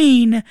is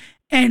Queen,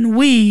 and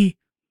we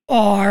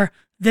are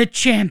the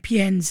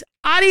champions.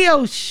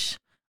 Adios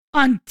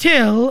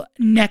until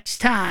next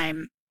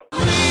time.